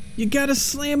on. You gotta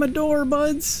slam a door,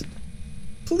 buds.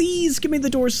 Please give me the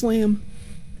door slam.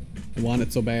 I want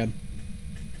it so bad.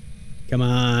 Come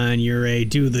on, Ure,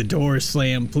 do the door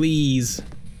slam, please.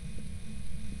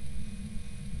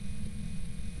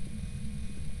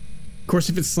 Of course,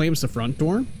 if it slams the front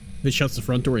door, if it shuts the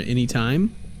front door at any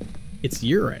time, it's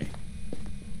Ure.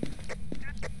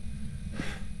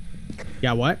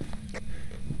 Yeah, what?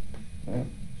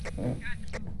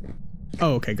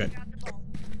 Oh, okay, good.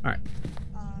 Alright.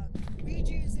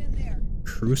 Ouija's in there.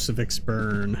 Crucifix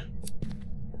burn.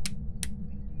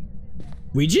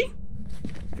 Ouija?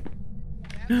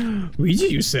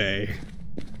 Ouija, you say?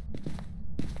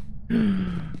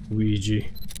 Ouija.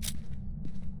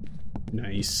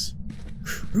 Nice.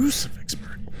 Crucifix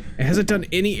burn. It hasn't done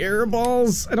any air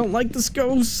balls. I don't like this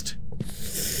ghost.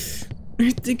 I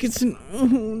think it's an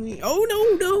Oni. Oh,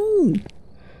 no, no.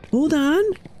 Hold on.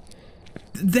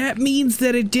 That means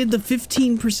that it did the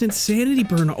 15% sanity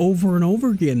burn over and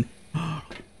over again.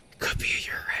 Could be a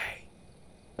Ure.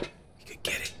 We could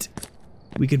get it.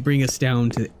 We could bring us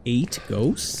down to 8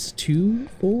 ghosts. 2,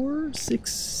 4,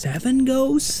 6, 7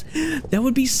 ghosts. That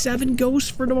would be 7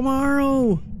 ghosts for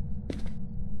tomorrow.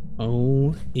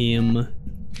 OMG.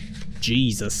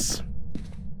 Jesus.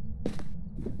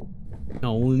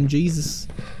 Oh, Jesus.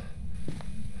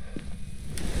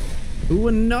 Ooh,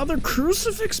 another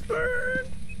crucifix burn.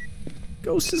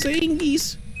 Ghost is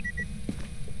Angies.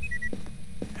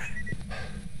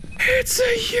 It's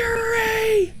a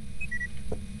Ure!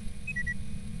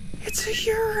 It's a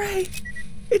Ure!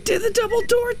 It did the double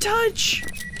door touch!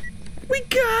 We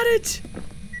got it!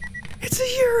 It's a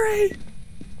Ure!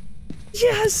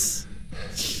 Yes!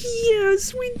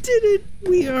 Yes, we did it!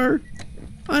 We are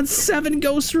on 7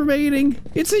 ghosts remaining.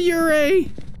 It's a Ure!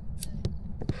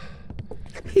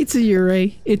 It's a Ure.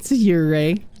 It's a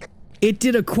Ure. It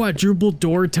did a quadruple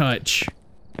door touch.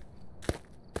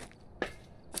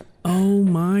 Oh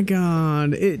my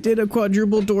god. It did a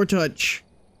quadruple door touch.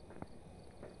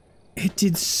 It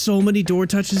did so many door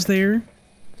touches there.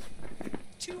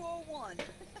 201.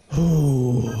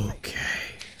 Oh, okay.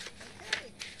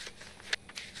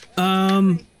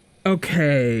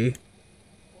 Okay.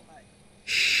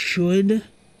 Should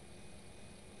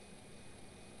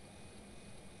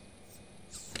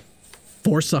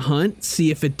force a hunt,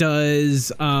 see if it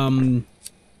does,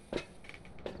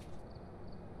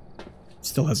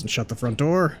 still hasn't shut the front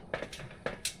door.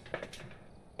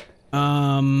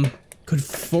 Could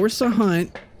force a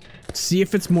hunt, see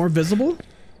if it's more visible.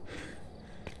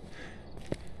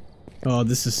 Oh,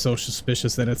 this is so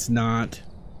suspicious that it's not.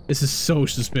 This is so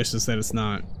suspicious that it's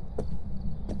not.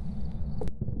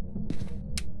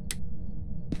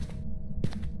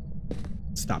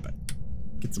 Stop it.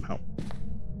 Get some help.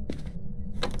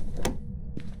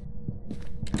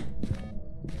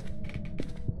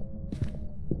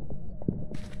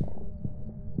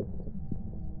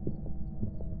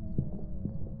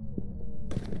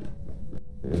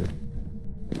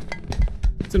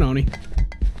 It's an Oni.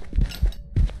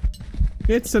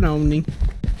 It's an Oni.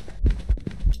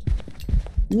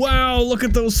 Wow, look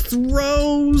at those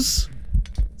throws!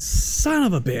 Son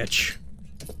of a bitch.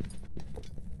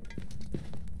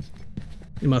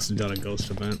 You must have done a ghost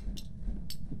event.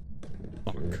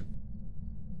 Fuck.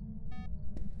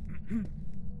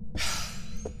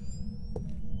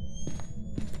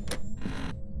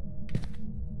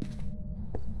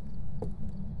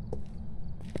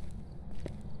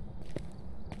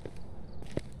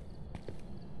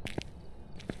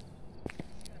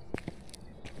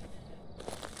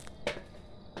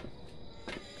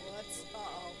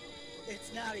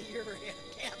 It's not a Ure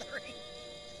gathering.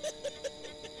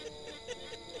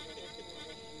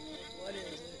 What is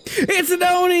it? It's an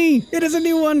Oni! It is a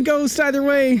new one, ghost, either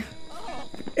way. Oh.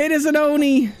 It is an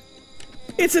Oni.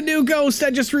 It's a new ghost,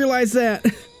 I just realized that.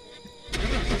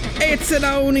 It's an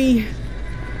Oni.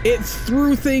 It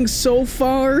threw things so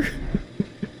far.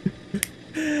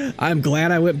 I'm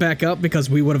glad I went back up because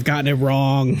we would have gotten it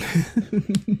wrong.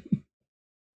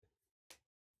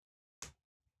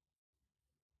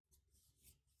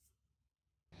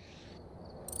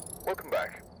 Welcome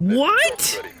back.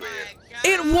 What?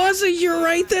 It was a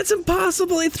Urite? That's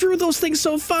impossible. It threw those things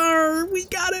so far. We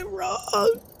got it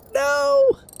wrong.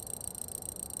 No.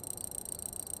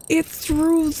 It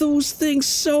threw those things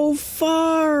so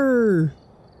far.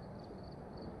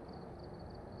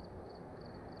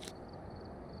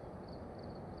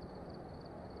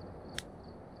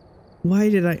 Why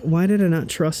did I not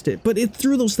trust it? But it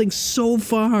threw those things so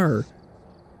far.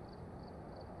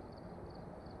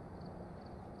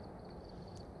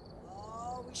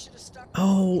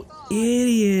 Oh,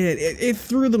 idiot. It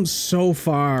threw them so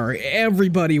far.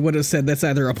 Everybody would have said that's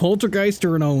either a poltergeist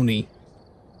or an Oni.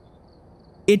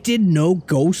 It did no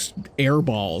ghost air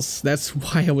balls. That's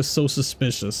why I was so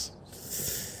suspicious.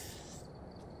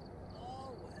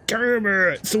 Damn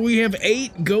it. So we have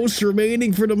 8 ghosts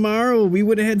remaining for tomorrow. We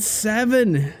would have had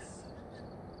 7.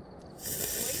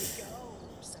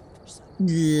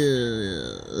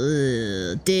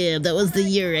 Damn, that was the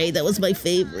Ure. That was my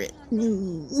favorite.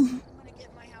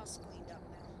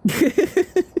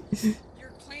 You're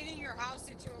cleaning your house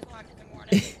at 2 o'clock in the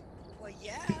morning. Well,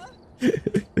 yeah.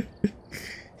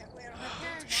 That way I don't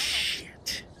have to.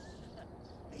 Shit.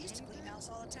 I used to clean house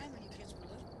all the time when you kids were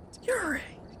little. Ure.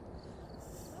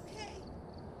 Okay.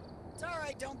 It's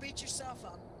alright, don't beat yourself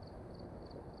up.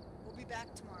 We'll be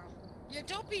back tomorrow. Yeah,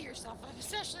 don't beat yourself up,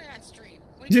 especially on stream.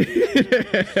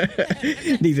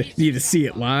 Need to see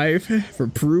it live for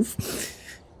proof.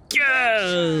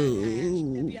 Go!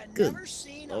 Have you Good never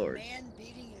seen Lord. a man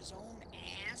beating his own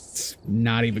ass? It's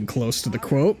not even close to the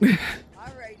quote.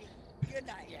 Alrighty. Good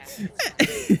night.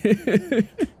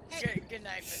 Good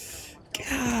night, Miss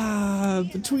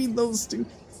God, between those two.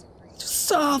 Just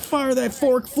saw how far that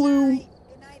fork flew. Good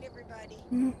night, everybody.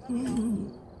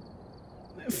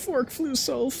 That fork flew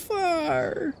so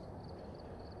far.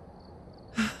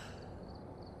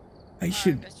 I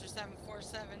should. Mr.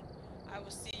 747. I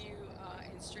will see you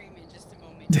in stream in just a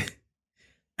moment.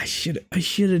 I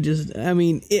should have just. I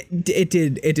mean, it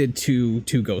did two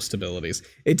ghost abilities.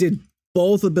 It did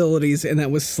both abilities, and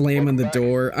that was slamming the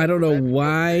door. I don't know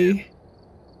why.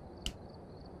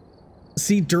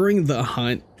 See, during the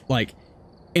hunt, like,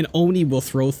 an Oni will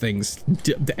throw things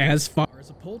as far as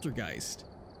a poltergeist.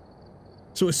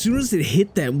 So as soon as it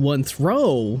hit that one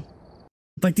throw,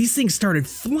 like, these things started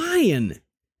flying.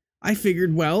 I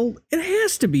figured, well, it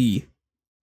has to be.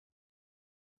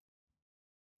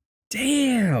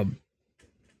 Damn.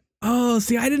 Oh,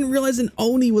 see, I didn't realize an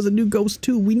Oni was a new ghost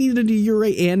too. We needed a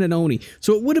Yurei and an Oni.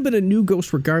 So it would have been a new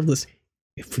ghost regardless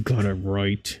if we got it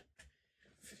right.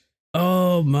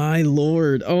 Oh my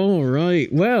lord. All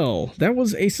right. Well, that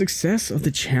was a success of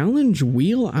the challenge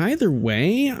wheel either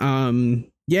way.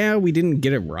 Yeah, we didn't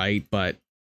get it right, but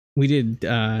we did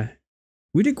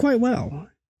quite well.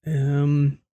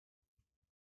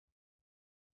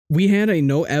 We had a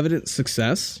no evidence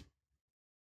success.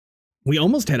 We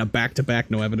almost had a back-to-back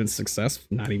no evidence success,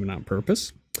 not even on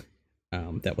purpose.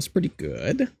 That was pretty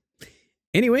good.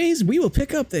 Anyways, we will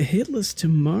pick up the hit list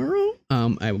tomorrow.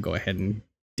 I will go ahead and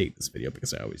date this video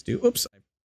because I always do. Oops, I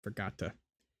forgot to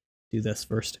do this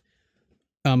first.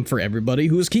 For everybody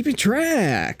who is keeping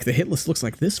track, the hit list looks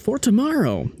like this for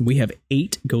tomorrow. We have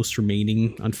 8 ghosts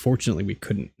remaining. Unfortunately, we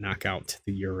couldn't knock out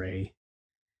the Yurei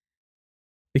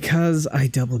because I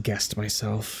double guessed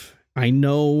myself. I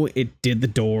know it did the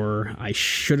door. I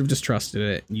should have distrusted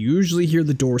it. You usually hear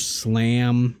the door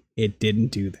slam. It didn't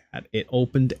do that. It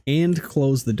opened and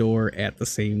closed the door at the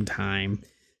same time.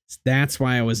 That's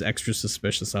why I was extra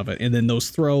suspicious of it. And then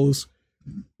those throws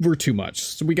were too much.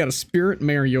 So we got a Spirit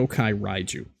Mare Yokai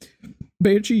Raiju,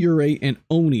 Banshee Yurei, and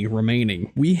Oni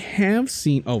remaining. We have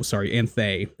seen... Oh, sorry, and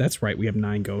Thay. That's right, we have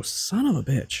 9 ghosts. Son of a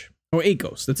bitch. Oh, 8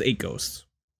 ghosts. That's 8 ghosts.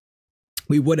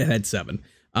 We would have had 7.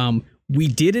 We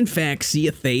did, in fact, see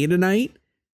a Thay tonight,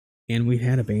 and we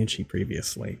had a Banshee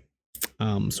previously.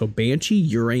 So Banshee,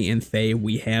 Yurei, and Thay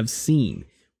we have seen.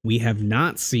 We have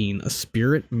not seen a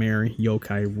Spirit Mare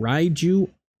Yokai Raiju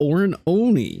or an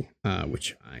Oni,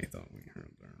 which I thought we heard.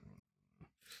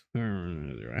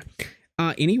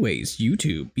 Anyways,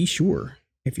 YouTube, be sure,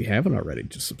 if you haven't already,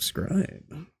 to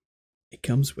subscribe. It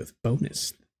comes with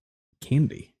bonus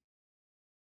candy.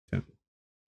 No,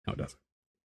 it doesn't.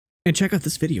 And check out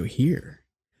this video here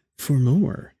for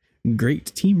more great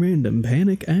Team Random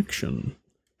Panic action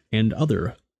and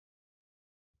other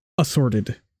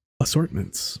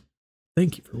assortments.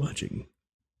 Thank you for watching.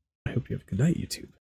 I hope you have a good night, YouTube.